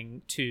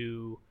struggling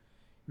to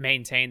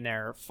maintain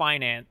their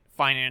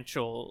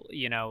financial,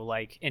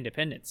 like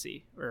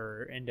independency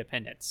or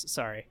independence.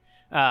 Sorry.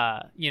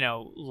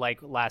 Like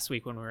last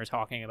week when we were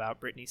talking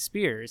about Britney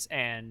Spears,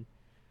 and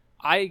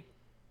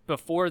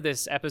before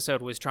this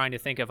episode was trying to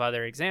think of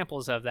other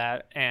examples of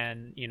that,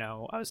 and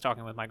I was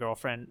talking with my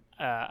girlfriend.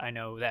 I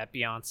know that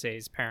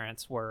Beyonce's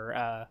parents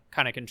were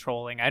kind of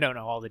controlling. I don't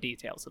know all the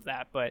details of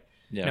that, but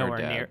Yeah, her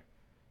nowhere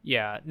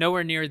dad.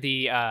 nowhere near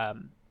the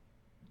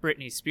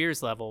Britney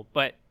Spears level.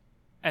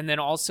 And then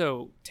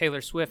also Taylor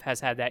Swift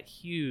has had that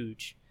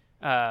huge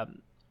I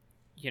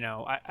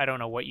don't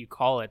know what you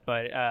call it,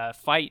 but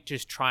fight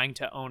just trying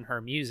to own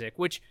her music,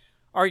 which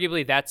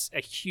arguably that's a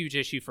huge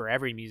issue for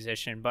every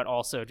musician, but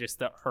also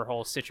just her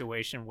whole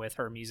situation with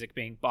her music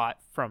being bought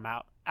from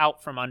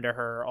out from under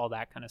her, all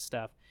that kind of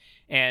stuff.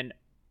 And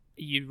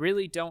you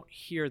really don't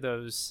hear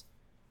those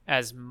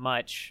as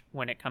much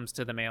when it comes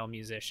to the male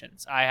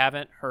musicians. I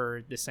haven't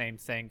heard the same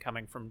thing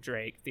coming from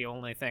Drake. The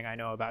only thing I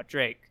know about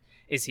Drake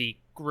is he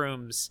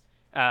grooms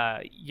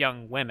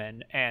young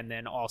women, and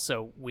then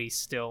also we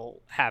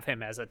still have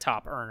him as a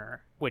top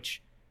earner,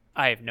 which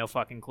I have no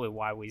fucking clue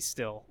why we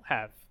still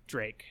have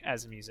Drake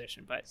as a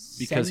musician, but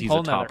Because he's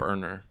a top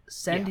earner.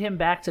 Send him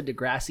back to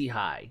Degrassi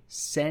High.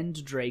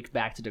 Send Drake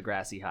back to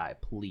Degrassi High,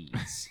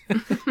 please.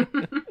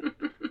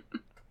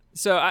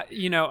 So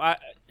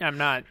I'm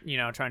not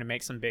trying to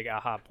make some big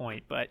aha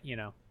point, but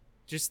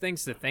just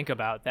things to think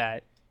about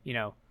that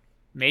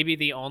maybe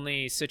the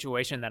only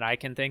situation that I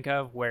can think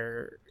of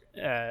where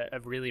a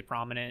really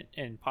prominent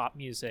in pop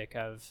music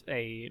of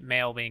a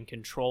male being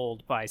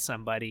controlled by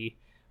somebody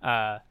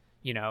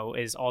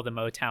is all the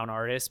Motown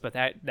artists, but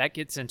that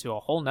gets into a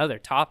whole nother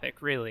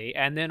topic really.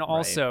 And then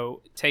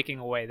also taking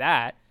away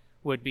that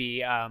would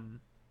be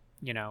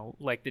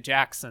like the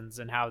Jacksons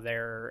and how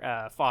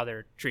their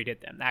father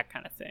treated them, that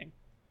kind of thing.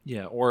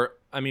 Yeah, or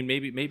I mean,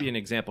 maybe an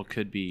example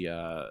could be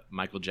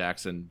Michael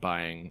Jackson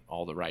buying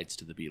all the rights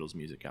to the Beatles'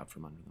 music out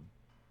from under them.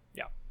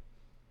 Yeah,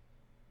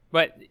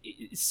 but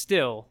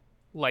still,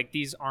 like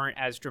these aren't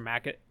as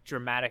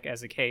dramatic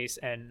as a case.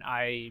 And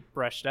I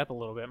brushed up a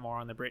little bit more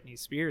on the Britney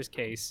Spears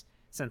case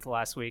since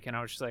last week, and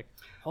I was just like,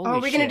 "Holy shit!"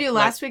 Are we gonna do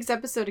last week's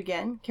episode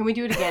again? Can we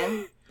do it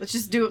again? Let's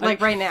just do it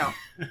like right now.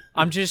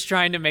 I'm just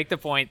trying to make the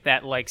point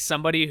that like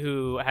somebody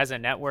who has a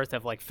net worth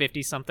of like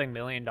 $50-something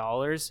million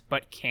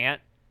but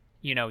can't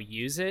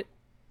use it,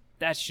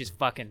 that's just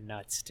fucking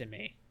nuts to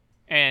me.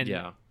 And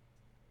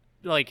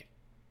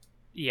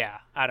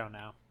I don't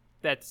know,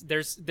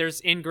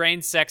 there's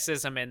ingrained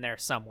sexism in there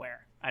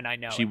somewhere, and I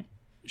know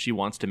she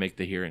wants to make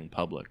the hearing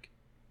public.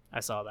 I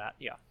saw that.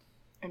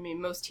 I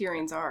mean, most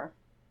hearings are.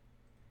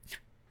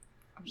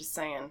 I'm just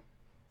saying,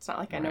 it's not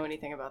like I know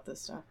anything about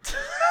this stuff.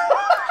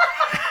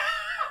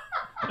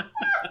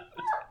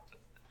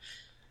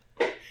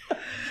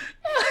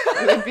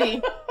 It would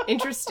be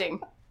interesting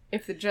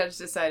if the judge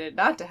decided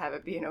not to have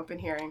it be an open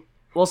hearing.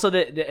 Well, so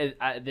the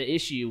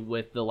issue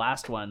with the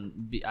last one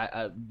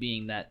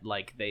being that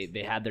like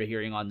they had their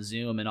hearing on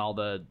Zoom, and all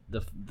the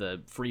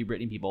Free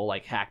Britney people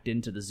like hacked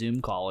into the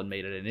Zoom call and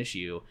made it an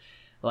issue.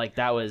 Like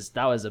that was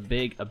a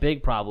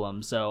big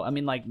problem. So I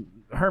mean, like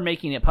her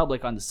making it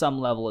public on some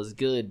level is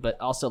good, but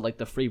also like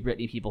the Free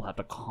Britney people have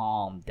to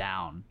calm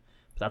down.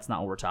 But that's not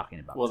what we're talking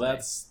about. Well, today.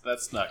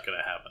 that's not going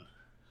to happen.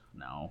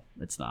 No,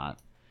 it's not.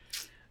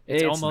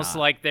 It's almost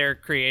like they're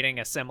creating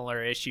a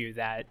similar issue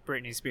that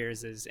Britney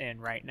Spears is in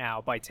right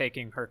now by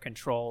taking her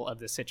control of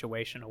the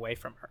situation away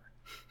from her.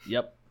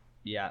 Yep.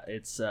 Yeah,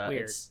 it's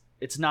weird.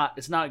 It's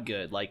not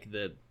good. Like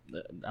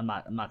I'm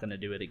not going to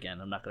do it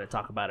again. I'm not going to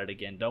talk about it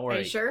again. Don't worry. Are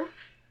you sure?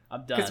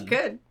 I'm done.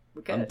 Because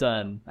we're good. I'm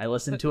done. I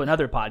listened to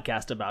another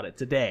podcast about it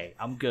today.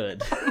 I'm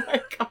good. Oh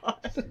my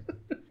god.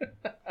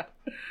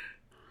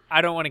 I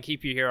don't want to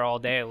keep you here all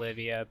day,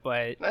 Olivia,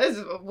 but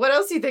What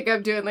else do you think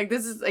I'm doing? Like,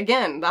 this is,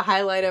 again, the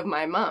highlight of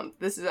my month.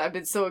 I've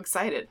been so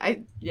excited. I'll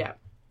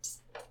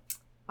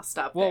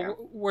stop there.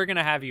 Well, we're going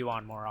to have you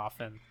on more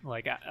often.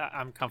 Like,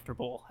 I'm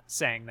comfortable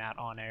saying that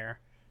on air,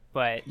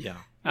 but Yeah.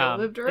 You'll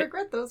live to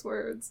regret those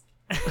words.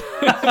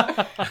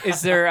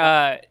 Is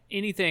there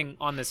anything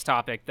on this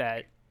topic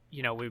that,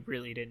 we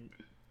really didn't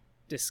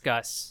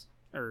discuss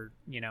or,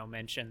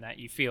 mention that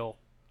you feel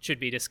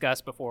should be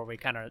discussed before we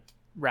kind of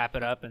wrap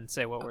it up and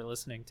say what we're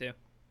listening to?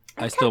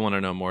 I still want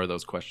to know more of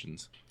those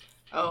questions.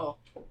 Oh.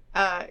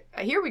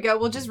 Here we go.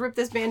 We'll just rip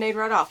this Band-Aid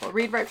right off. I'll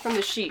read right from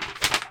the sheet.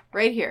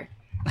 Right here.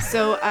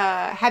 So,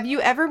 have you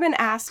ever been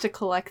asked to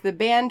collect the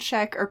band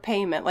check or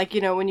payment? Like,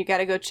 when you got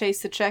to go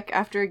chase the check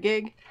after a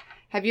gig?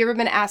 Have you ever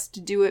been asked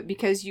to do it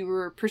because you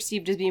were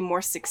perceived as being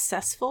more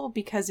successful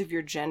because of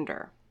your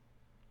gender?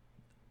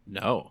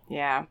 No.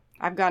 Yeah.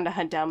 I've gone to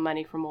hunt down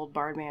money from old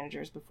bar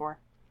managers before.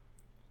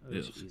 Oh,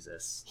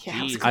 Jesus.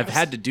 Yeah, Jesus. I've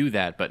had to do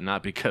that, but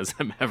not because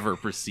I'm ever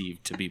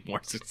perceived to be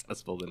more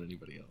successful than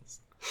anybody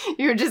else.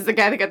 You're just the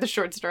guy that got the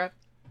short straw.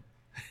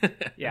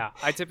 Yeah,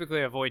 I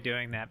typically avoid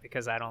doing that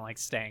because I don't like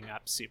staying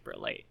up super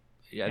late.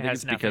 Yeah, I It think has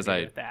it's nothing because to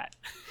do with that.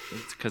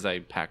 it's because I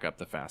pack up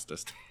the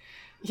fastest.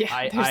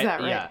 Yeah, there's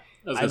that, right? Yeah.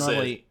 I was going to say,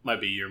 normally- it might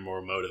be you're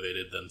more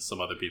motivated than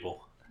some other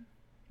people.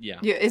 Yeah.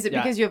 Is it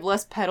Yeah. because you have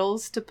less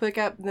pedals to pick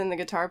up than the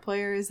guitar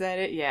player? Is that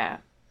it? Yeah.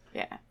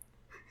 Yeah.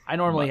 I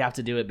normally have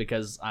to do it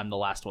because I'm the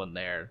last one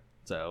there,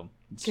 so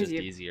it's 'Cause just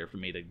you- easier for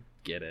me to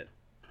get it.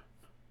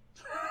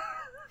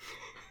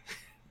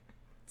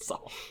 So,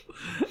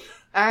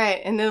 All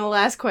right, and then the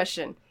last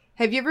question.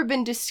 Have you ever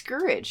been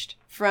discouraged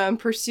from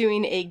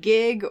pursuing a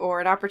gig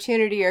or an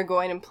opportunity or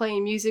going and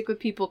playing music with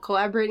people,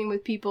 collaborating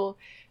with people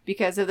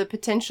because of the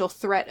potential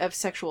threat of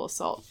sexual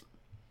assault?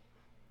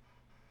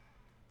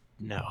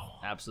 No.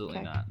 absolutely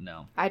Okay. not.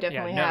 No. I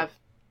definitely no. have.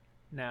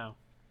 No.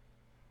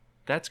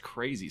 That's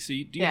crazy. So do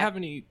you Yeah. have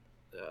any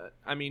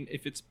I mean,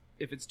 if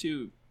it's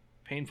too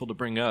painful to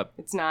bring up,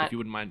 It's not. if you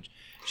wouldn't mind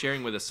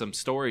sharing with us some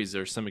stories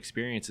or some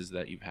experiences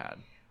that you've had.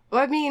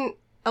 Well, I mean,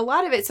 a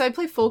lot of it, so I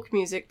play folk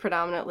music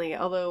predominantly,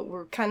 although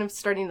we're kind of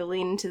starting to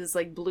lean into this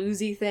like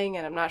bluesy thing,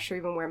 and I'm not sure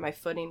even where my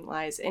footing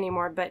lies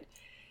anymore. But,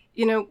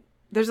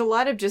 there's a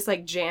lot of just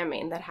like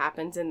jamming that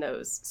happens in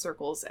those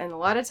circles, and a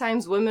lot of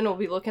times women will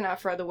be looking out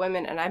for other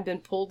women, and I've been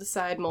pulled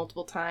aside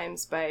multiple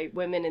times by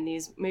women in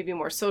these maybe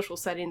more social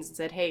settings and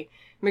said, hey,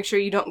 make sure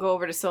you don't go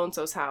over to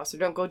so-and-so's house or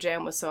don't go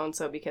jam with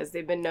so-and-so because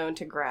they've been known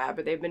to grab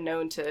or they've been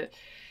known to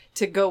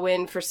go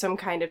in for some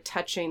kind of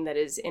touching that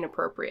is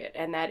inappropriate,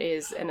 and that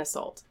is an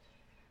assault.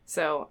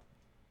 So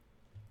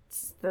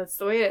that's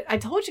the way I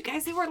told you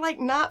guys, they were like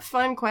not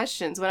fun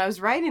questions when I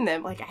was writing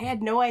them. Like I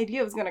had no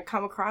idea it was going to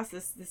come across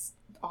this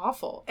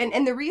awful.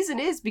 And the reason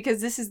is because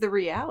this is the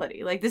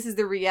reality. Like this is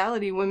the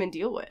reality women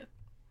deal with.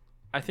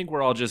 I think we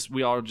all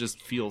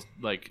just feel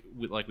like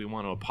we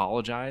want to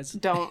apologize.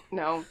 Don't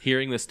know.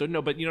 Hearing this,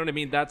 no, but you know what I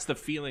mean. That's the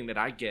feeling that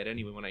I get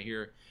anyway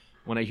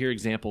when I hear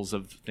examples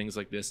of things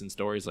like this and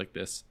stories like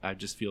this. I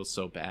just feel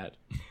so bad.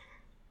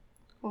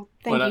 Well,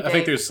 thank you, I Dave.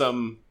 think there's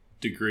some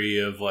degree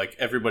of like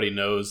everybody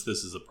knows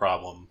this is a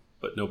problem,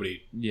 but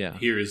nobody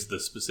hears the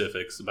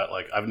specifics about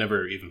like I've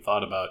never even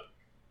thought about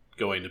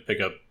going to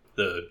pick up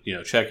the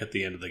check at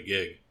the end of the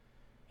gig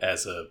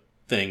as a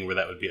thing where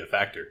that would be a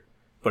factor,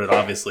 but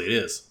it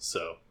is.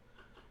 So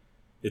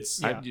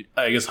it's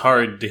I guess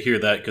hard to hear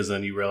that because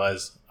then you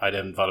realize I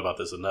hadn't thought about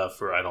this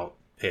enough, or I don't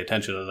pay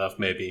attention enough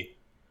maybe.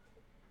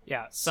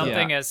 Yeah,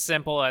 something as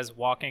simple as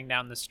walking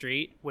down the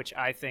street, which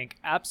I think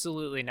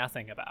absolutely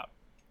nothing about,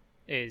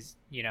 is,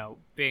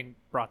 being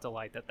brought to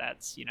light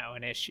that's,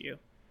 an issue,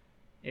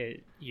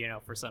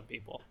 for some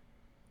people.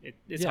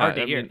 It's hard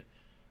to hear.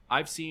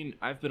 I mean,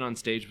 I've been on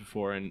stage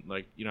before, and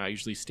I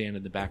usually stand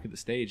in the back of the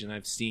stage, and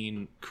I've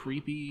seen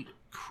creepy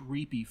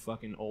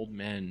fucking old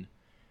men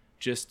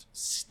just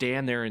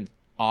stand there and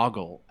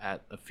ogle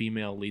at a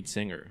female lead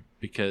singer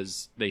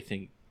because they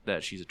think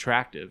that she's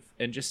attractive,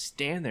 and just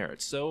stand there.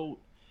 It's so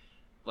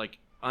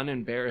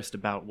unembarrassed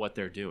about what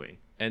they're doing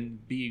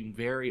and being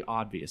very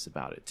obvious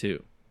about it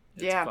too.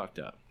 It's fucked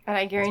up. And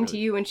I guarantee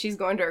you, when she's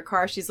going to her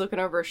car, she's looking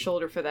over her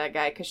shoulder for that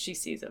guy because she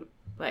sees him.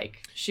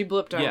 Like he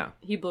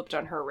blipped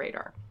on her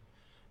radar.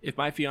 If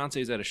my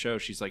fiance's at a show,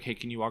 she's like, hey,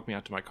 can you walk me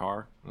out to my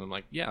car? And I'm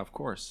like, yeah, of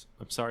course.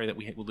 I'm sorry that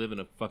we live in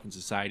a fucking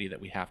society that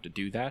we have to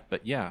do that,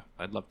 but yeah,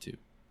 I'd love to.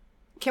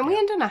 Can we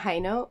end on a high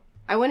note?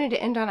 I wanted to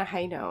end on a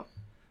high note.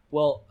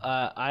 Well,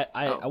 I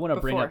want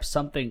to bring up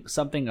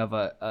something of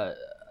a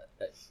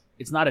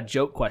it's not a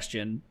joke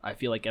question. I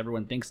feel like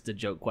everyone thinks it's a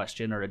joke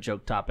question or a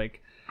joke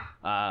topic,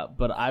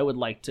 but I would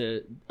like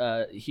to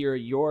hear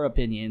your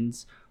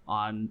opinions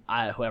on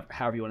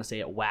however you want to say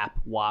it. WAP,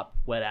 WAP,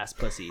 wet ass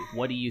pussy.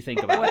 What do you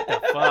think about it?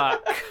 What the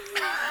fuck?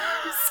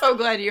 I'm so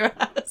glad you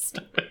asked.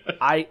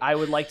 I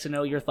would like to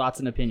know your thoughts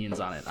and opinions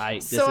on it.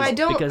 I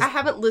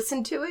haven't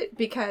listened to it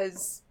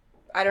because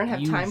I don't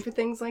have time for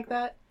things like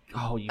that.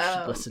 Oh, you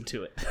should listen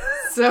to it.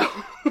 So,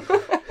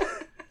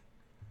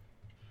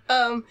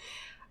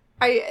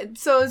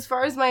 so as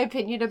far as my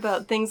opinion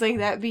about things like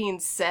that being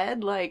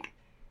said,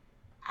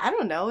 I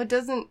don't know,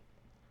 the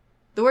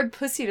word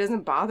pussy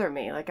doesn't bother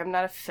me. I'm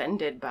not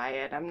offended by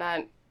it. I'm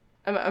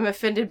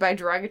offended by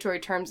derogatory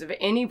terms of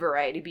any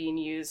variety being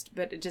used,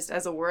 but it just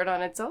as a word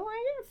on its own,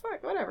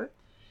 fuck, whatever.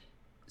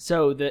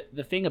 So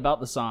the thing about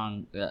the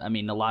song, a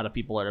lot of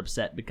people are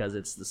upset because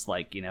it's this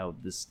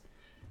this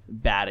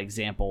bad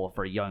example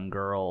for young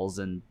girls,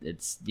 and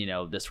it's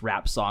this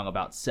rap song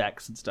about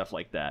sex and stuff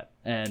like that,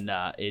 and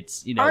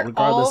it's aren't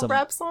regardless all of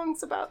rap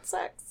songs about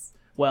sex.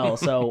 Well,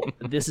 so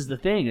this is the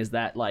thing, is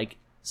that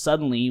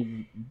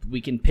suddenly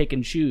we can pick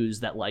and choose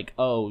that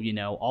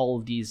all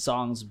of these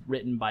songs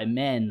written by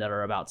men that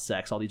are about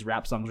sex, all these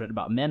rap songs written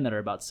about men that are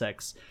about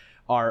sex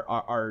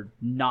are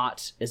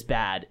not as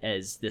bad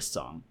as this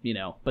song,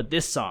 but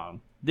this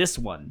one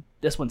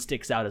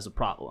sticks out as a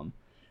problem.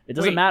 It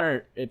doesn't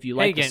matter if you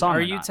like the song or not.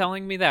 Are you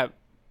telling me that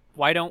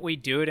Why Don't We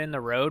Do It in the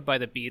Road by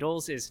the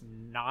Beatles is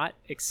not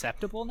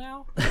acceptable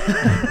now?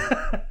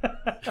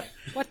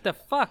 What the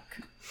fuck?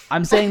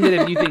 I'm saying that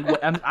if you think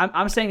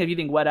I'm saying if you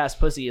think wet ass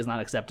pussy is not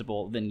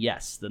acceptable, then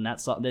yes, then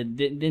that's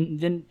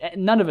then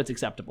none of it's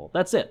acceptable.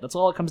 That's it. That's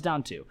all it comes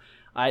down to.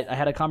 I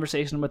had a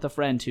conversation with a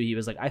friend who he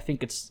was like, I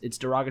think it's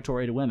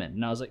derogatory to women,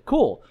 and I was like,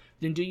 cool.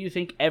 Then do you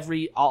think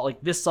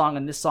this song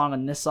and this song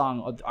and this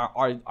song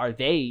are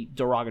they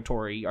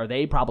derogatory? Are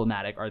they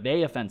problematic? Are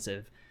they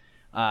offensive?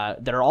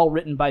 That are all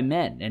written by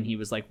men? And he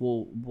was like,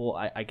 well,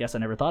 I guess I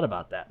never thought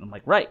about that. And I'm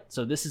like, right.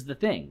 So this is the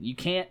thing.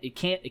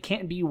 It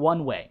can't be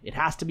one way. It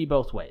has to be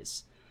both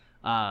ways.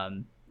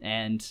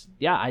 And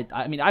yeah,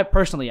 I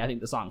personally, I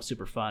think the song's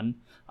super fun.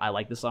 I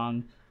like the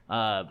song.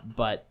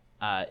 But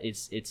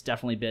it's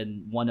definitely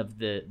been one of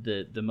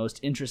the most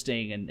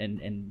interesting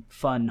and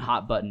fun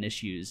hot button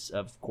issues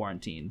of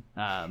quarantine.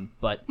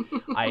 But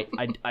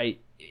I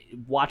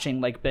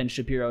watching Ben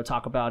Shapiro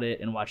talk about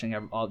it and watching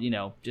all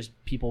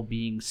just people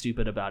being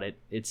stupid about it,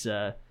 it's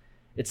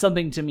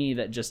something to me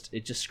that just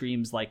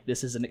screams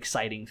this is an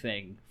exciting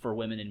thing for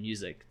women in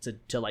music to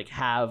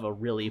have a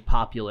really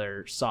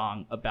popular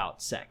song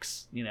about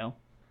sex,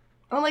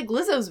 Oh,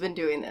 Lizzo's been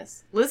doing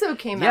this. Lizzo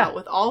came out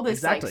with all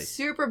this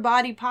super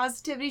body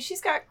positivity. She's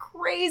got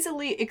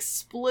crazily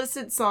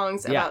explicit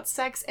songs about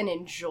sex and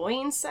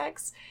enjoying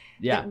sex.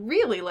 Yeah. That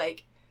really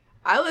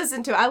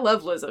I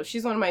love Lizzo.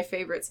 She's one of my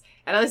favorites.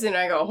 And I listen and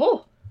I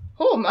go,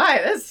 oh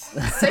my, that's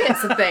saying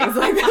some things.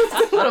 Like,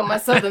 that's a little, my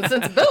Southern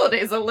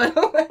sensibilities a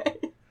little.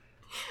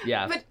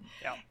 Yeah. But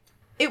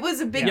it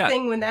was a big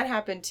thing when that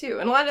happened too.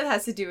 And a lot of it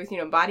has to do with,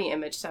 body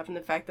image stuff and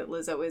the fact that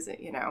Lizzo is,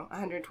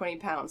 120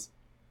 pounds.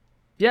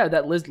 Yeah,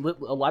 that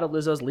a lot of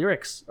Lizzo's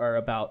lyrics are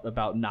about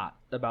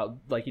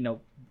like,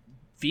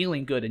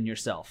 feeling good in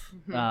yourself.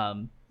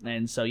 Mm-hmm.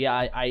 And so, yeah,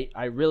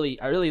 I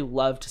really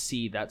love to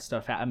see that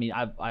stuff. I mean,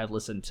 I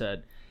listened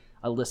to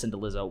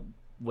Lizzo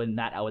when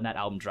that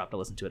album dropped. I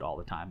listened to it all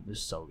the time. It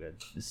was so good.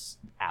 It's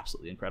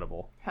absolutely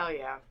incredible. Hell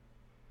yeah.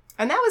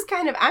 And that was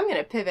kind of, I'm going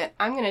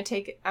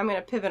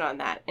to pivot on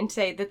that and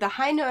say that the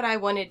high note I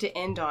wanted to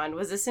end on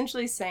was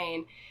essentially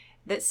saying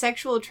that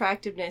sexual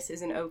attractiveness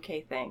is an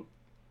okay thing.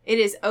 It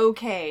is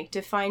okay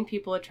to find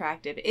people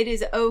attractive. It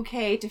is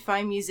okay to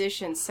find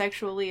musicians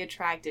sexually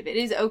attractive. It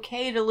is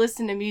okay to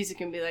listen to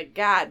music and be like,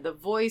 God, the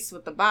voice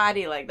with the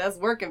body, like, that's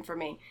working for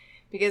me.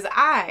 Because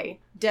I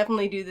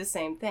definitely do the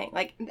same thing.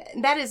 Like,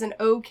 that is an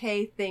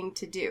okay thing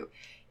to do.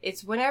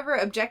 It's whenever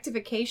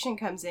objectification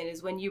comes in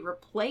is when you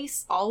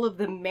replace all of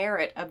the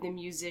merit of the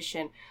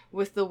musician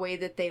with the way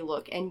that they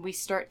look. And we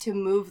start to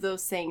move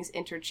those things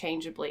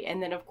interchangeably.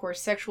 And then, of course,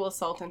 sexual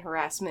assault and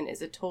harassment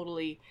is a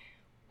totally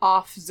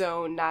off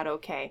zone, not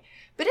okay.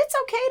 But it's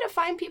okay to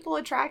find people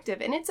attractive,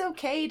 and it's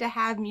okay to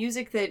have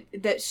music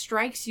that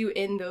strikes you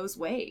in those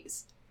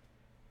ways.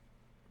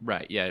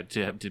 Right, yeah,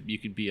 you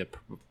could be a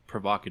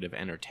provocative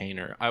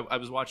entertainer. I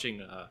was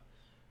watching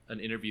an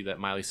interview that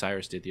Miley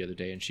Cyrus did the other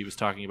day, and she was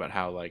talking about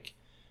how, like,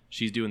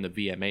 she's doing the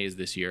VMAs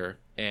this year,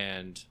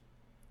 and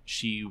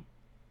she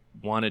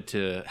wanted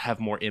to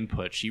have more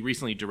input. She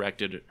recently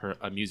directed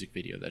a music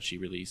video that she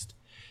released,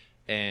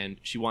 and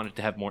she wanted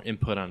to have more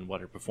input on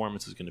what her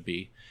performance was going to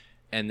be.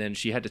 And then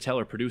she had to tell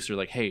her producer,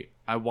 like, hey,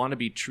 I want to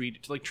be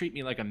treat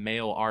me like a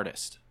male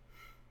artist.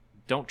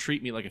 Don't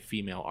treat me like a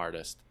female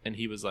artist. And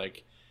he was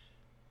like,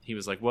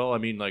 well, I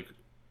mean, like,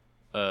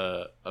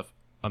 a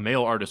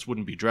male artist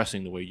wouldn't be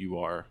dressing the way you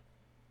are.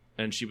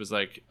 And she was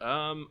like,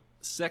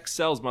 sex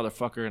sells,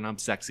 motherfucker, and I'm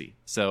sexy.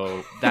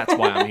 So that's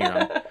why I'm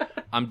here.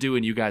 I'm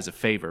doing you guys a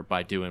favor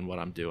by doing what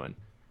I'm doing.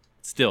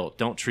 Still,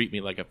 don't treat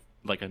me like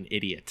an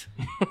idiot.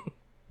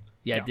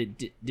 Yeah,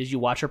 did you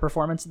watch her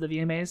performance at the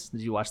VMAs? Did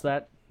you watch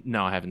that?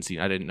 No, I haven't seen.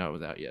 I didn't know it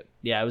was out yet.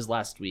 Yeah, it was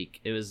last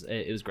week. It was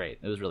great.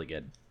 It was really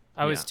good.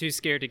 I was too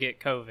scared to get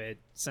COVID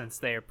since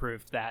they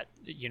approved that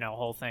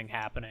whole thing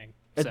happening.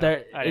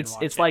 So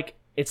it's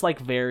like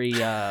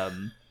very all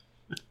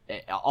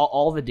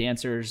the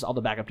dancers, all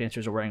the backup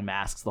dancers are wearing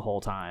masks the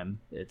whole time.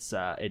 It's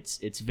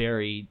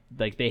very,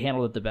 like, they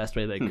handled it the best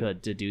way they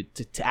could to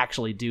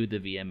actually do the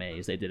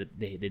VMAs. They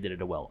did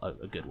it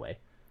a good way.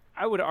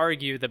 I would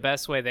argue the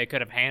best way they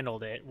could have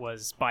handled it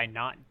was by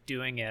not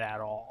doing it at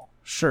all.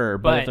 Sure,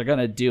 but if they're going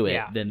to do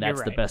it, then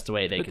that's the best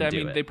way they can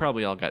do it. They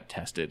probably all got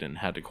tested and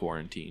had to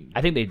quarantine.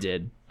 I think they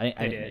did. I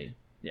think did.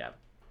 Yeah.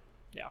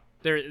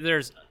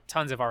 There's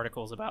tons of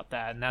articles about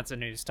that, and that's a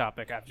news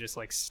topic I've just,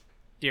 like,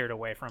 steered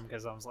away from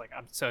because I was like,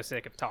 I'm so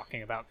sick of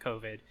talking about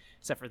COVID,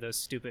 except for those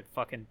stupid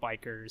fucking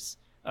bikers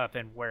up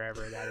in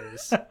wherever that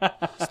is.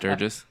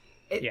 Sturgis?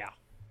 Yeah.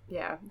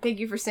 Yeah, thank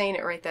you for saying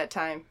it right that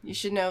time. You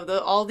should know,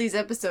 all these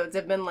episodes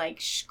have been, like,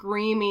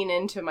 screaming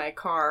into my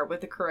car with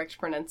the correct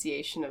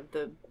pronunciation of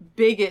the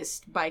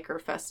biggest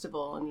biker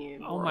festival in the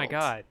world. Oh my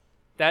god.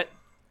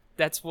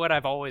 That's what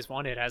I've always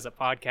wanted as a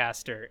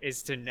podcaster,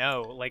 is to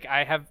know. Like,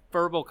 I have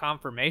verbal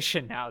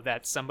confirmation now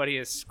that somebody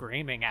is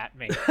screaming at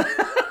me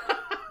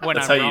when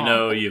That's I'm how wrong. You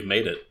know you've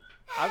made it.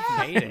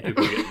 I've made it.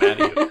 People get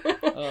mad at you.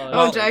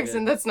 Oh,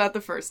 Jackson, that's not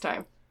the first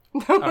time.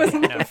 No,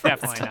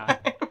 definitely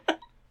not.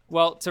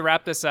 Well, to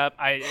wrap this up,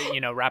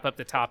 wrap up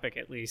the topic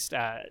at least.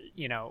 I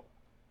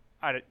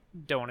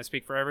don't want to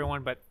speak for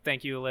everyone, but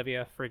thank you,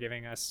 Olivia, for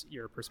giving us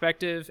your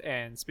perspective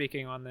and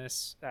speaking on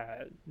this.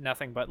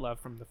 Nothing but love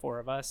from the four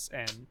of us,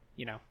 and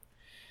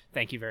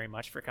thank you very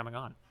much for coming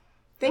on.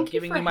 Thank you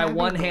giving for you my having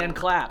one me. hand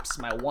claps.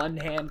 My one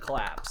hand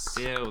claps.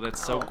 Ew,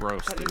 that's so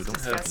gross, that dude. is Don't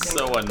disgusting. That's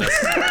so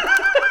unnecessary.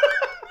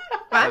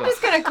 Well, I'm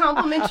just going to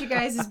compliment you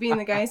guys as being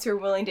the guys who are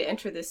willing to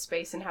enter this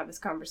space and have this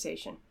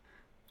conversation.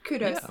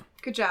 Kudos. Yeah.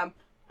 Good job.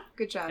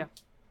 Good job. Yeah.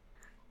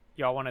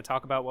 Y'all want to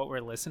talk about what we're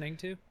listening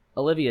to?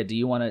 Olivia, do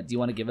you want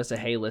to give us a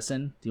hey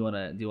listen? Do you want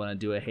to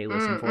do a hey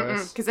listen for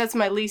us? Because that's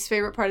my least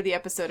favorite part of the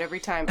episode every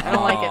time. I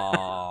don't like it.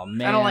 Oh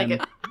man, I don't like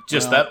it.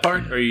 Just that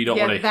part, or you don't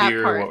want to that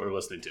hear part. what we're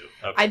listening to?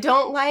 Okay. I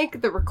don't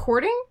like the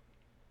recording,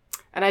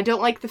 and I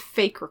don't like the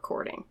fake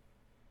recording.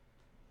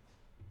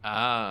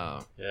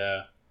 Oh.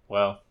 Yeah.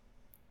 Well.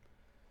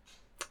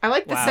 I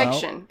like the Wow.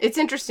 section. It's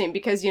interesting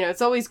because,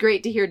 it's always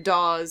great to hear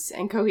Dawes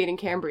and Coheed and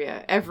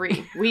Cambria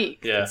every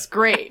week. Yeah. It's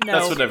great.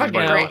 That's what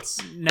everybody fucking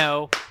wants.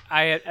 No,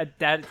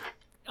 that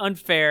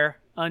unfair.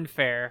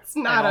 It's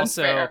not and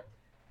also, unfair.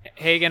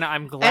 Hagen,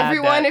 I'm glad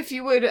Everyone, that, if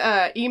you would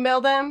email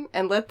them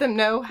and let them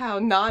know how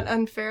not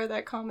unfair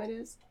that comment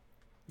is.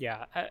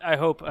 Yeah, I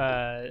hope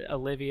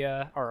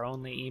Olivia, our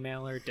only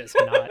emailer, does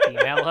not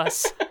email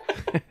us.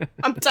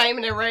 I'm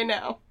timing it right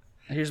now.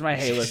 Here's my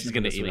hey listen. She's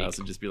gonna email us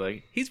and just be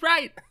like, "He's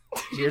right."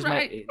 Here's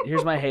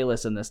my hey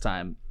listen this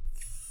time.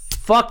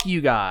 Fuck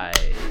you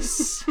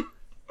guys.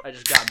 I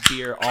just got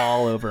beer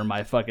all over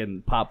my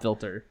fucking pop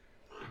filter.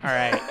 All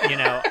right,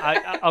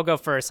 I'll go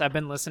first. I've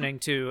been listening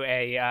to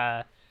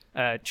a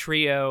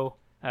trio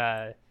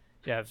of,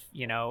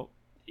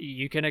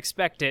 you can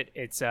expect it.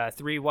 It's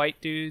 3 white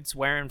dudes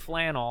wearing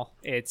flannel.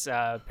 It's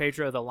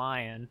Pedro the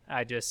Lion.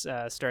 I just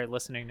started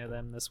listening to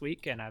them this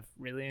week, and I've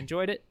really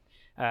enjoyed it.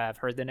 I've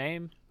heard the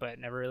name, but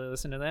never really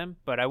listened to them.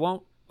 But I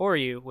won't bore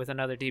you with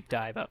another deep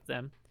dive of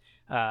them.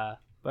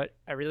 But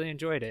I really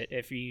enjoyed it.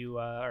 If you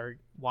are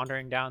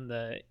wandering down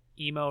the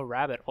emo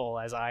rabbit hole,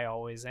 as I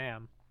always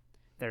am,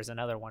 there's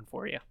another one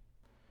for you.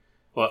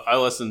 Well, I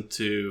listened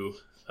to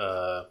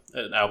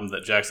an album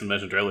that Jackson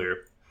mentioned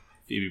earlier,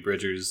 Phoebe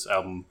Bridgers'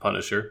 album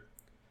Punisher,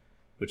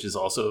 which is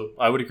also,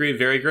 I would agree,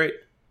 very great.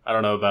 I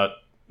don't know about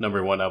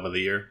number 1 album of the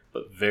year,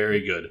 but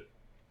very good.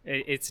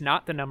 It's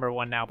not the number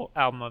 1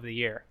 album of the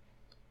year.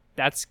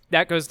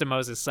 That goes to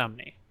Moses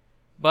Sumney.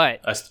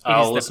 But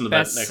I'll listen the to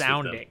that best next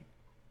sounding.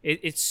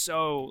 It's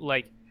so,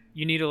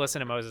 you need to listen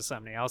to Moses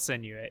Sumney. I'll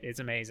send you it. It's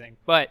amazing.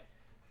 But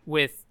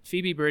with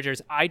Phoebe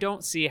Bridgers, I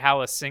don't see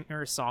how a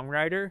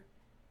singer-songwriter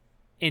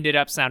ended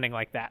up sounding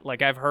like that.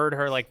 I've heard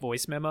her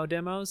voice memo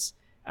demos,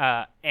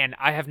 and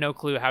I have no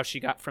clue how she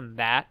got from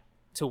that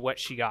to what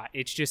she got.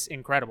 It's just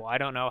incredible. I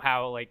don't know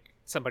how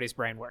somebody's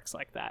brain works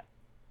like that.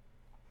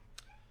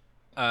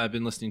 I've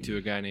been listening to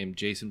a guy named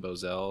Jason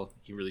Bozell.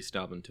 He released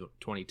an album in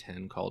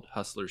 2010 called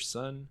Hustler's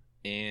Son,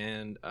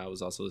 and I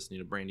was also listening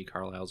to Brandi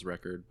Carlile's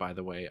record, By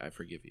the Way, I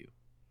Forgive You.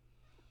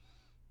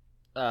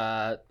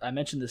 I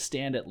mentioned the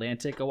Stand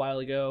Atlantic a while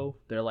ago.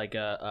 They're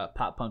a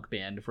pop punk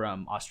band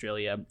from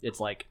Australia.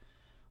 It's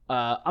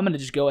I'm gonna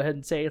just go ahead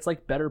and say it's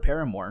better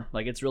Paramore.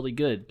 It's really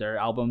good. Their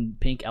album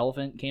Pink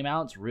Elephant came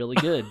out. It's really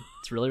good.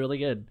 It's really, really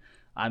good.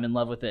 I'm in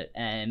love with it.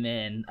 And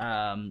then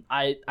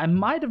I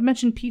might have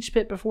mentioned Peach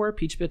Pit before.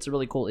 Peach Pit's a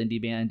really cool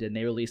indie band, and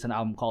they released an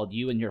album called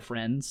You and Your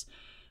Friends.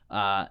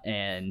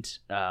 And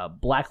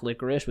Black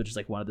Licorice, which is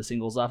one of the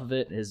singles off of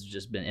it, has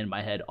just been in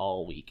my head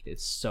all week.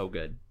 It's so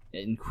good.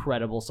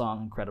 Incredible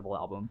song, incredible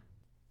album.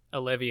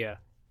 Olivia,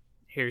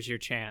 here's your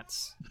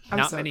chance. I'm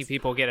Not so many excited.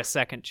 people get a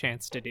second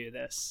chance to do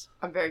this.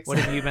 I'm very What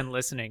excited. have you been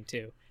listening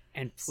to?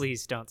 And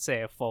please don't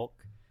say a folk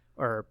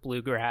or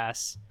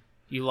bluegrass.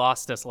 You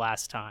lost us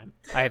last time.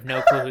 I have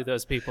no clue who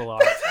those people are.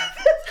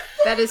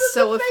 That is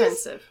so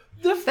offensive.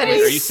 That Are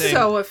is you saying-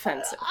 so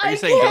offensive. Are you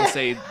saying don't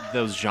say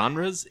those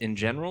genres in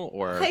general,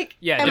 or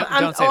Yeah,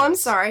 don't say I'm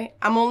those. sorry.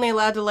 I'm only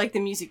allowed to like the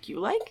music you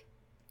like.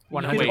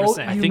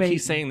 100%. I You think may-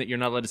 he's saying that you're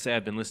not allowed to say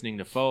I've been listening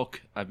to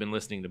folk, I've been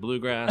listening to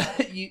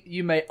bluegrass.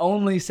 you may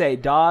only say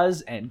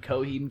Dawes and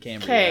Coheed and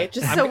Cambria. Okay,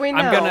 just so we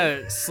know. I'm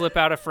gonna slip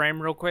out of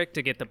frame real quick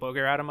to get the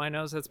booger out of my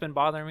nose that's been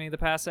bothering me the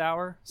past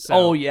hour. So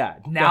Oh yeah,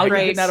 now you're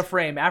Great. getting out of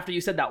frame. After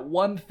you said that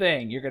one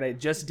thing, you're gonna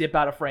just dip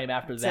out of frame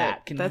after that.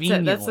 That's it.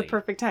 Conveniently. That's the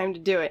perfect time to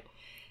do it.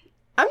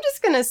 I'm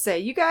just gonna say,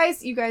 you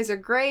guys are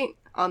great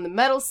on the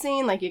metal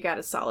scene. You got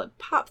a solid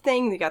pop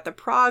thing, you got the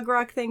prog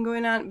rock thing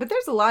going on, but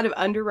there's a lot of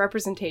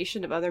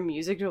underrepresentation of other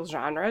musical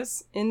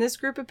genres in this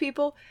group of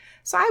people.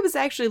 So I was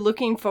actually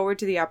looking forward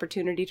to the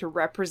opportunity to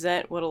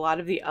represent what a lot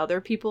of the other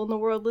people in the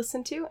world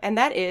listen to, and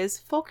that is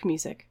folk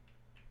music.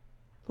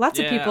 Lots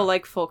of people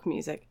like folk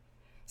music.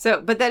 So,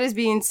 but that is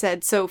being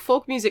said, so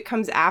folk music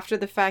comes after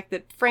the fact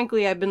that,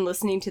 frankly, I've been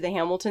listening to the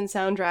Hamilton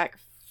soundtrack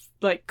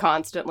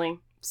constantly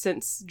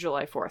since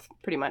July 4th,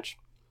 pretty much.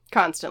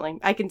 Constantly.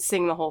 I can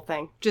sing the whole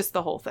thing. Just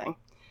the whole thing.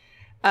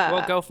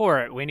 well, go for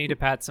it. We need to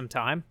pad some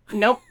time.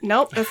 Nope,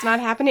 that's not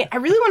happening. I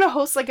really want to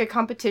host a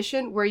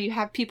competition where you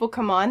have people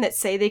come on that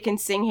say they can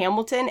sing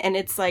Hamilton, and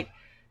it's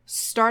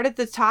start at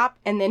the top,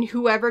 and then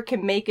whoever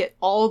can make it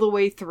all the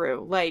way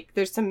through.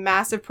 There's some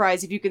massive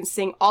prize if you can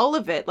sing all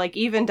of it,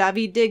 even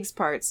Daveed Diggs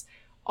parts,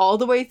 all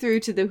the way through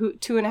to the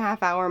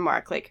 2.5 hour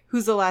mark.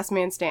 Who's the last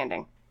man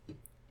standing?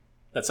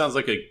 That sounds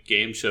like a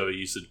game show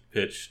you should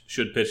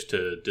pitch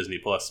to Disney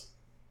Plus.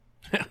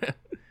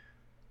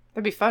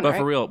 That'd be fun, But right?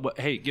 for real,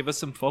 hey, give us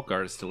some folk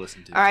artists to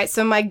listen to. All right,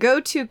 so my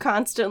go-to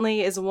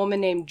constantly is a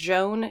woman named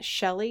Joan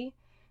Shelley.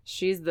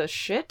 She's the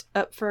shit,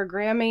 up for a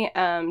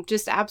Grammy.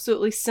 Just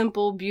absolutely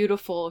simple,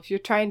 beautiful. If you're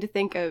trying to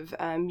think of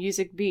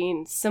music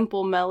being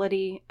simple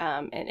melody,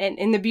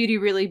 and the beauty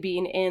really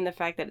being in the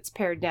fact that it's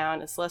pared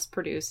down, it's less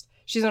produced.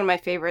 She's one of my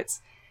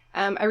favorites.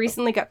 I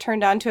recently got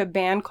turned on to a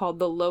band called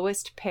The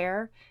Lowest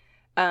Pair.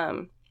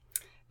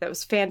 That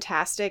was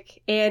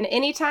fantastic. And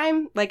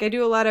anytime, I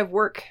do a lot of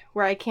work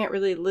where I can't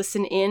really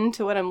listen in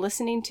to what I'm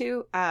listening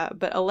to,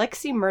 but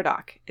Alexi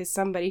Murdoch is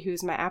somebody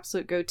who's my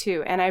absolute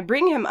go-to. And I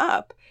bring him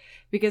up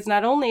because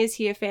not only is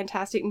he a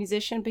fantastic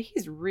musician, but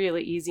he's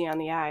really easy on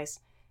the eyes.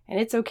 And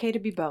it's okay to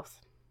be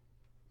both.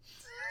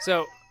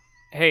 So,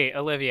 hey,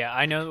 Olivia,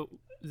 I know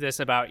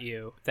this about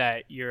you,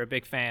 that you're a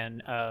big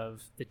fan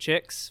of the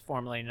Chicks,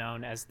 formerly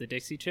known as the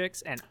Dixie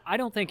Chicks, and I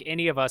don't think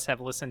any of us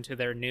have listened to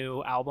their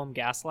new album,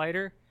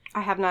 Gaslighter. I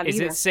have not Is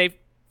either. it safe?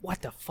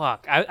 What the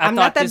fuck? I'm thought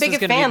not that this big was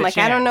a gonna be fan.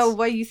 the I don't know chance.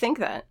 why you think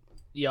that.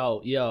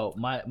 Yo,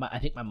 my I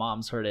think my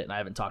mom's heard it and I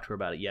haven't talked to her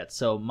about it yet.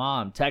 So,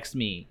 Mom, text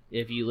me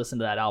if you listen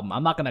to that album.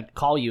 I'm not gonna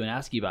call you and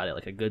ask you about it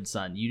like a good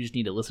son. You just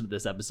need to listen to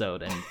this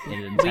episode and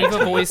leave a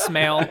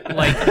voicemail.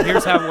 Like,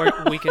 here's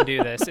how we can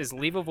do this: is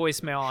leave a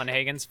voicemail on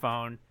Hagen's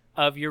phone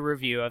of your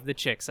review of the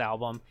Chicks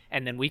album,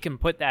 and then we can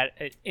put that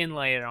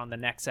inlay it on the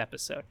next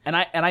episode. And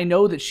I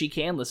know that she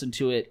can listen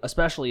to it,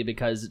 especially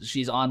because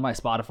she's on my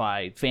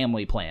Spotify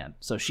family plan,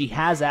 so she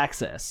has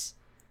access,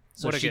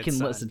 so she can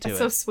listen to it. That's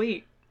so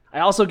sweet. I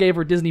also gave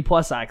her Disney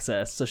Plus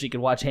access so she could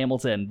watch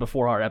Hamilton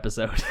before our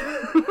episode.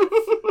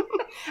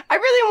 I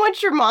really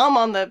want your mom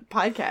on the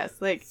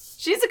podcast. Like,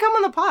 she needs to come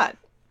on the pod.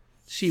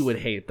 She would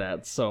hate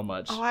that so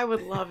much. Oh, I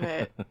would love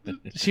it.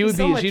 She'd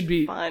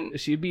be fun.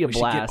 She'd be a we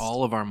blast. should get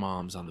all of our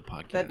moms on the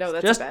podcast.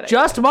 That's a bad idea.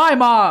 Just my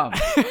mom.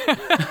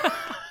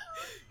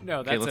 No,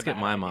 okay, let's get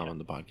my mom on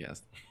the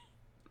podcast.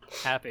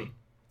 Happy.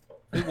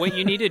 What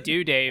you need to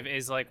do, Dave,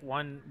 is like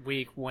 1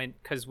 week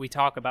because we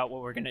talk about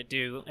what we're going to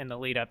do in the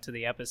lead up to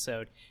the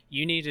episode,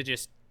 you need to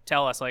just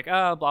tell us like,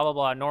 oh, blah, blah,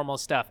 blah, normal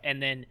stuff.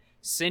 And then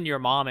send your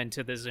mom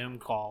into the Zoom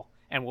call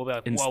and we'll be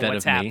like, whoa,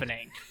 what's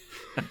happening?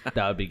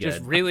 That would be good.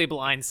 Just really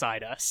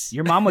blindside us.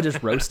 Your mom would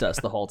just roast us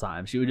the whole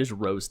time. She would just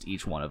roast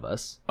each one of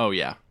us. Oh,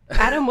 yeah.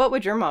 Adam, what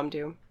would your mom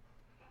do?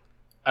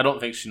 I don't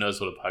think she knows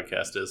what a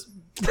podcast is.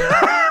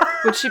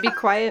 Would she be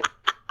quiet?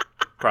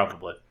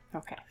 Probably.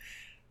 Okay.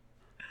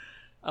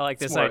 I like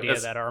this idea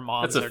that our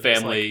moms are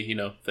family, just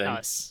like thing.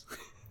 Us.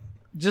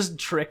 Just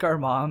trick our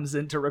moms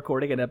into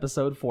recording an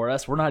episode for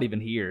us. We're not even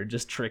here.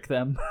 Just trick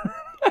them.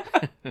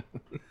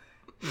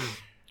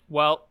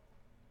 Well,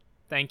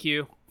 thank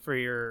you for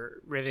your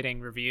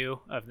riveting review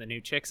of the new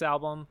Chicks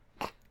album.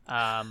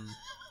 Guys,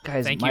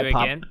 thank you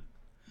again.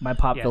 My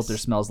pop filter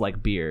smells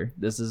like beer.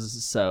 This is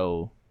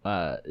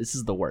this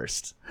is the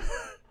worst.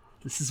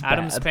 This is bad.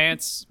 Adam's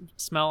pants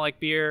smell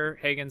like beer.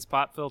 Hagen's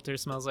pop filter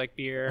smells like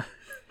beer.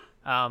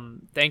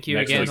 Thank you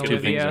again,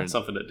 Olivia.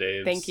 Something at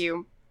Dave's. Thank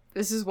you.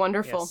 This is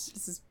wonderful. Yes.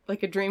 This is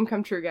like a dream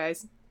come true,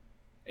 guys.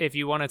 If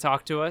you want to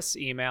talk to us,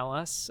 email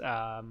us.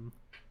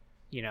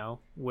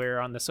 We're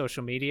on the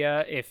social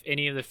media. If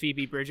any of the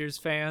Phoebe Bridgers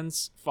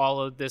fans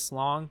followed this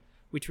long,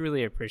 we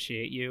truly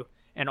appreciate you.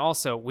 And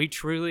also, we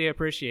truly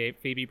appreciate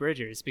Phoebe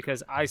Bridgers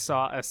because I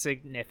saw a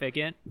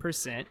significant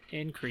 %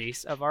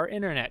 increase of our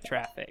internet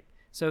traffic.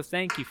 So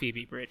thank you,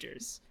 Phoebe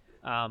Bridgers.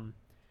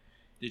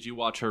 Did you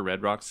watch her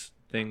Red Rocks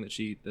thing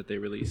that they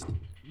released?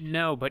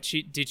 No, but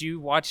did you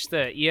watch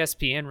the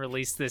ESPN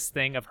release this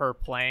thing of her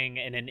playing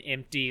in an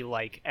empty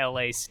like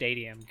LA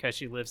stadium because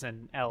she lives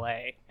in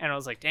LA? And I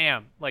was like,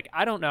 damn, like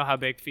I don't know how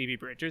big Phoebe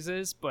Bridgers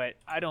is, but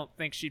I don't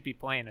think she'd be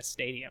playing a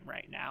stadium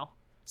right now.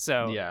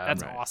 So yeah,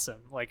 that's awesome.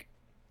 Like,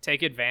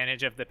 take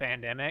advantage of the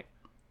pandemic.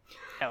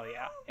 Hell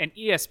yeah. And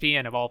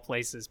ESPN of all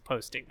places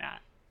posting that.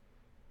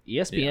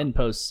 ESPN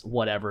posts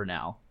whatever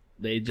now.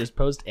 They just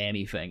post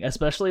anything,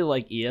 especially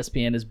like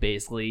ESPN is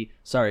basically,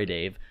 sorry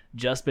Dave,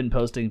 just been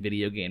posting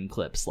video game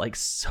clips like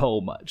so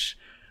much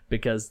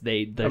because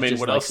there's just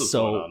what like else is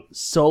going on?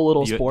 so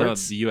little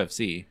sports. The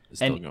UFC is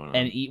still going on.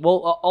 And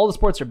all the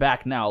sports are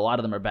back now. A lot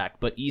of them are back,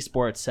 but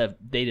esports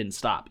they didn't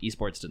stop.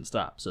 Esports didn't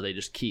stop, so they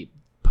just keep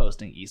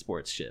posting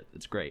esports shit.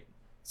 It's great.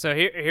 So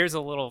here's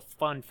a little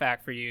fun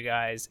fact for you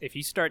guys. If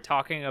you start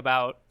talking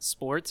about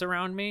sports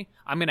around me,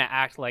 I'm going to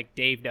act like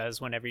Dave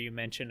does whenever you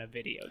mention a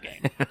video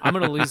game. I'm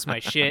going to lose my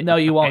shit. No,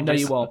 you won't. And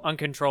you won't.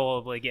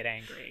 Uncontrollably get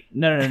angry.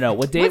 No.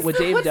 What Dave what's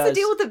does. What's the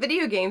deal with the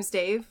video games,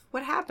 Dave?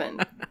 What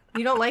happened?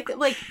 You don't like it?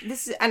 Like,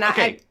 this is... And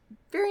I'm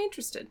very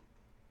interested.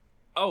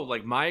 Oh,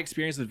 like my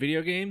experience with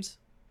video games?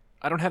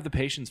 I don't have the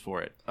patience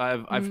for it.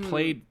 I've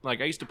played, like,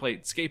 I used to play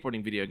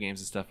skateboarding video games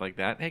and stuff like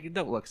that. Hey,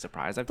 don't look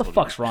surprised. What the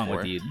fuck's wrong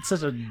with you? It's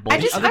such a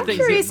bullshit. I'm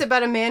curious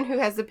about a man who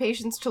has the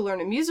patience to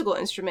learn a musical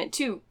instrument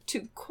to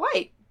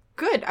quite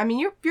good. I mean,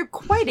 you're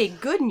quite a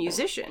good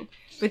musician,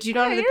 but you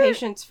don't have the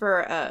patience for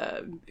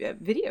a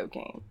video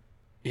game.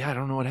 Yeah, I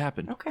don't know what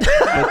happened. Okay.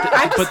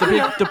 But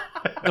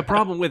the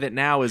problem with it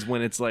now is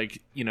when it's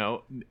like,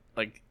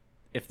 like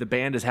if the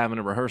band is having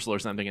a rehearsal or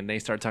something and they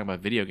start talking about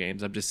video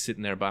games, I'm just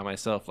sitting there by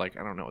myself like,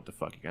 I don't know what the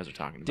fuck you guys are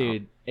talking about.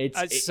 Dude,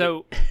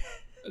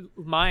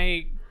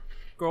 my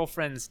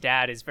girlfriend's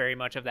dad is very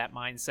much of that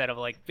mindset of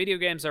like, video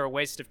games are a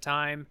waste of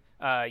time.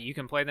 You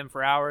can play them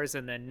for hours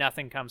and then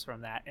nothing comes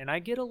from that. And I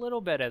get a little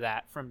bit of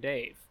that from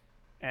Dave.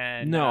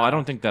 And no, I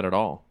don't think that at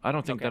all. I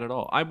don't think that at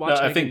all.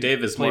 I think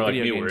Dave is more like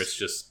me where it's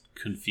just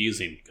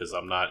confusing because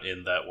I'm not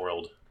in that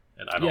world.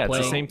 And I don't it's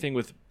the same thing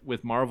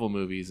with Marvel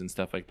movies and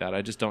stuff like that.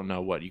 I just don't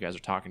know what you guys are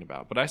talking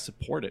about, but I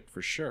support it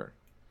for sure.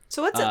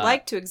 So what's it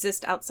like to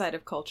exist outside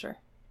of culture?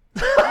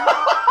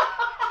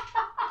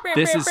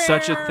 This is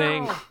such a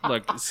thing.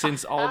 Look,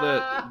 since all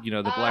the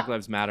the Black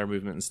Lives Matter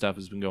movement and stuff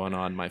has been going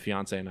on, my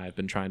fiance and I have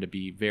been trying to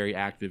be very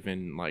active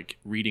in like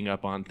reading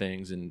up on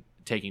things and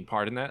taking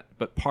part in that.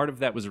 But part of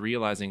that was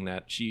realizing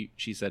that she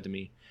said to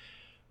me,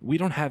 "We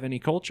don't have any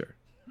culture.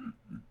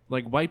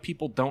 Like white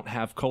people don't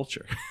have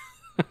culture."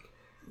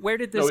 Where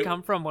did this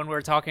come from when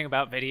we're talking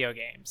about video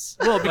games?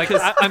 Well,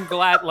 because I'm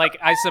glad. Like,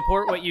 I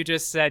support what you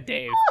just said,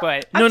 Dave.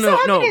 But no,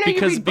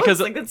 because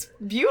like that's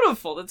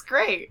beautiful. That's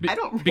great. I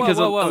don't. Because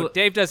whoa.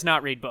 Dave does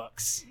not read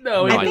books.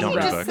 No, I don't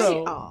read books.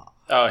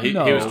 He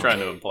was trying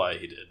to imply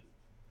he did.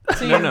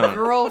 So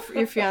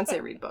your fiance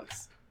read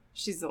books.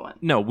 She's the one.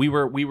 No,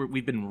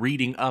 we've been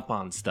reading up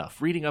on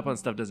stuff. Reading up on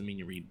stuff doesn't mean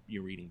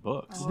you're reading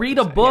books. Read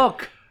a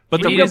book.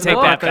 But the reason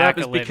take that back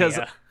is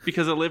Olivia.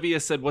 because Olivia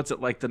said, "What's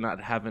it like to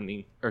not have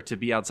any, or to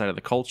be outside of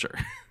the culture?"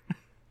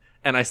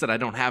 And I said, "I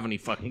don't have any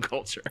fucking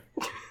culture."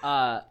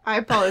 I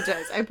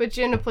apologize. I put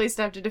you in a place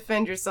to have to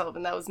defend yourself,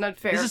 and that was not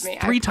fair This of is me.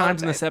 3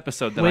 times in this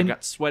episode that I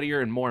got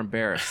sweatier and more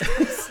embarrassed.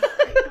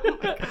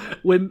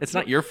 It's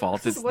not your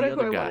fault. It's the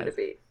other guy.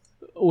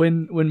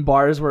 When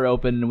bars were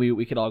open and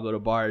we could all go to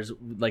bars,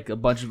 like a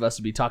bunch of us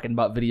would be talking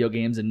about video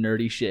games and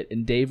nerdy shit,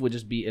 and Dave would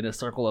just be in a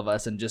circle of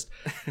us and just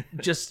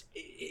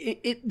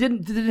it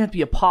didn't have to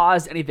be a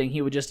pause, anything.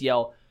 He would just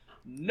yell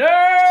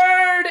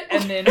nerd,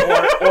 and then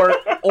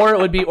or it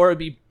would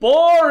be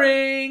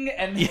boring,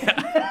 and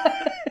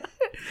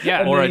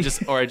yeah. Or I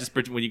just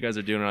when you guys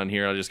are doing it on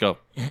here, I'll just go.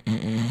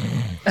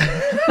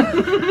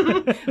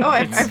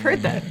 I've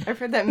heard that. I've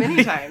heard that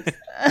many times.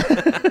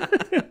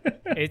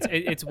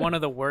 It's one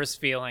of the worst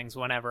feelings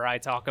whenever I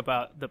talk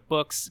about the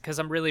books, because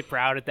I'm really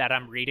proud that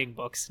I'm reading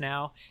books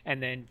now,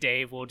 and then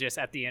Dave will just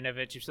at the end of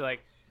it just be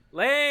like,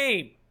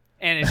 lame,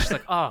 and it's just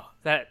like, oh,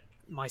 that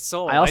my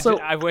soul.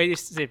 I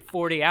wasted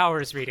 40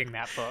 hours reading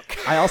that book.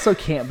 I also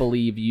can't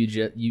believe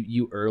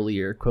you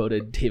earlier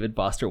quoted David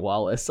Foster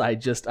Wallace. I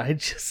just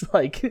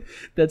like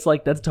that's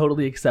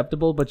totally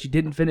acceptable, but you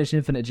didn't finish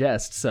Infinite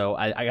Jest, so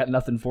I got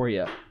nothing for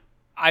you.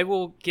 I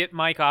will get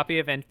my copy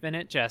of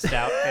Infinite Jest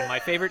out, and my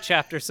favorite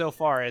chapter so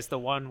far is the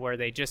one where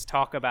they just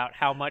talk about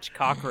how much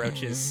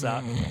cockroaches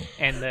suck,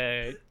 and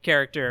the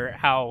character,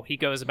 how he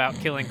goes about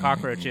killing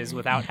cockroaches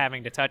without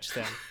having to touch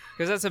them.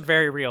 Because that's a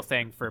very real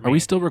thing for me. Are we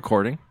still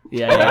recording?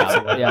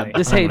 Yeah.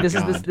 This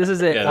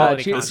is it. Yeah,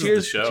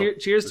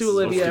 Cheers to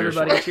Olivia,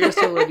 everybody. Cheers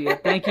to Olivia.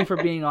 Thank you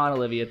for being on,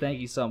 Olivia.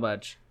 Thank you so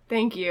much.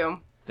 Thank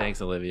you.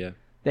 Thanks, Olivia.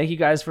 Thank you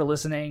guys for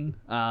listening.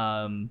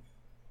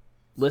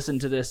 Listen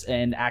to this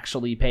and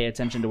actually pay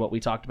attention to what we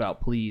talked about,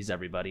 please,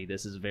 everybody.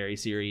 This is very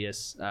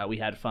serious. We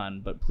had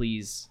fun, but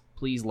please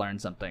learn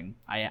something.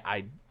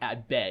 I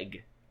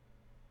beg.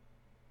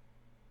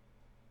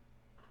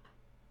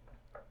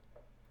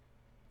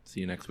 See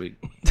you next week.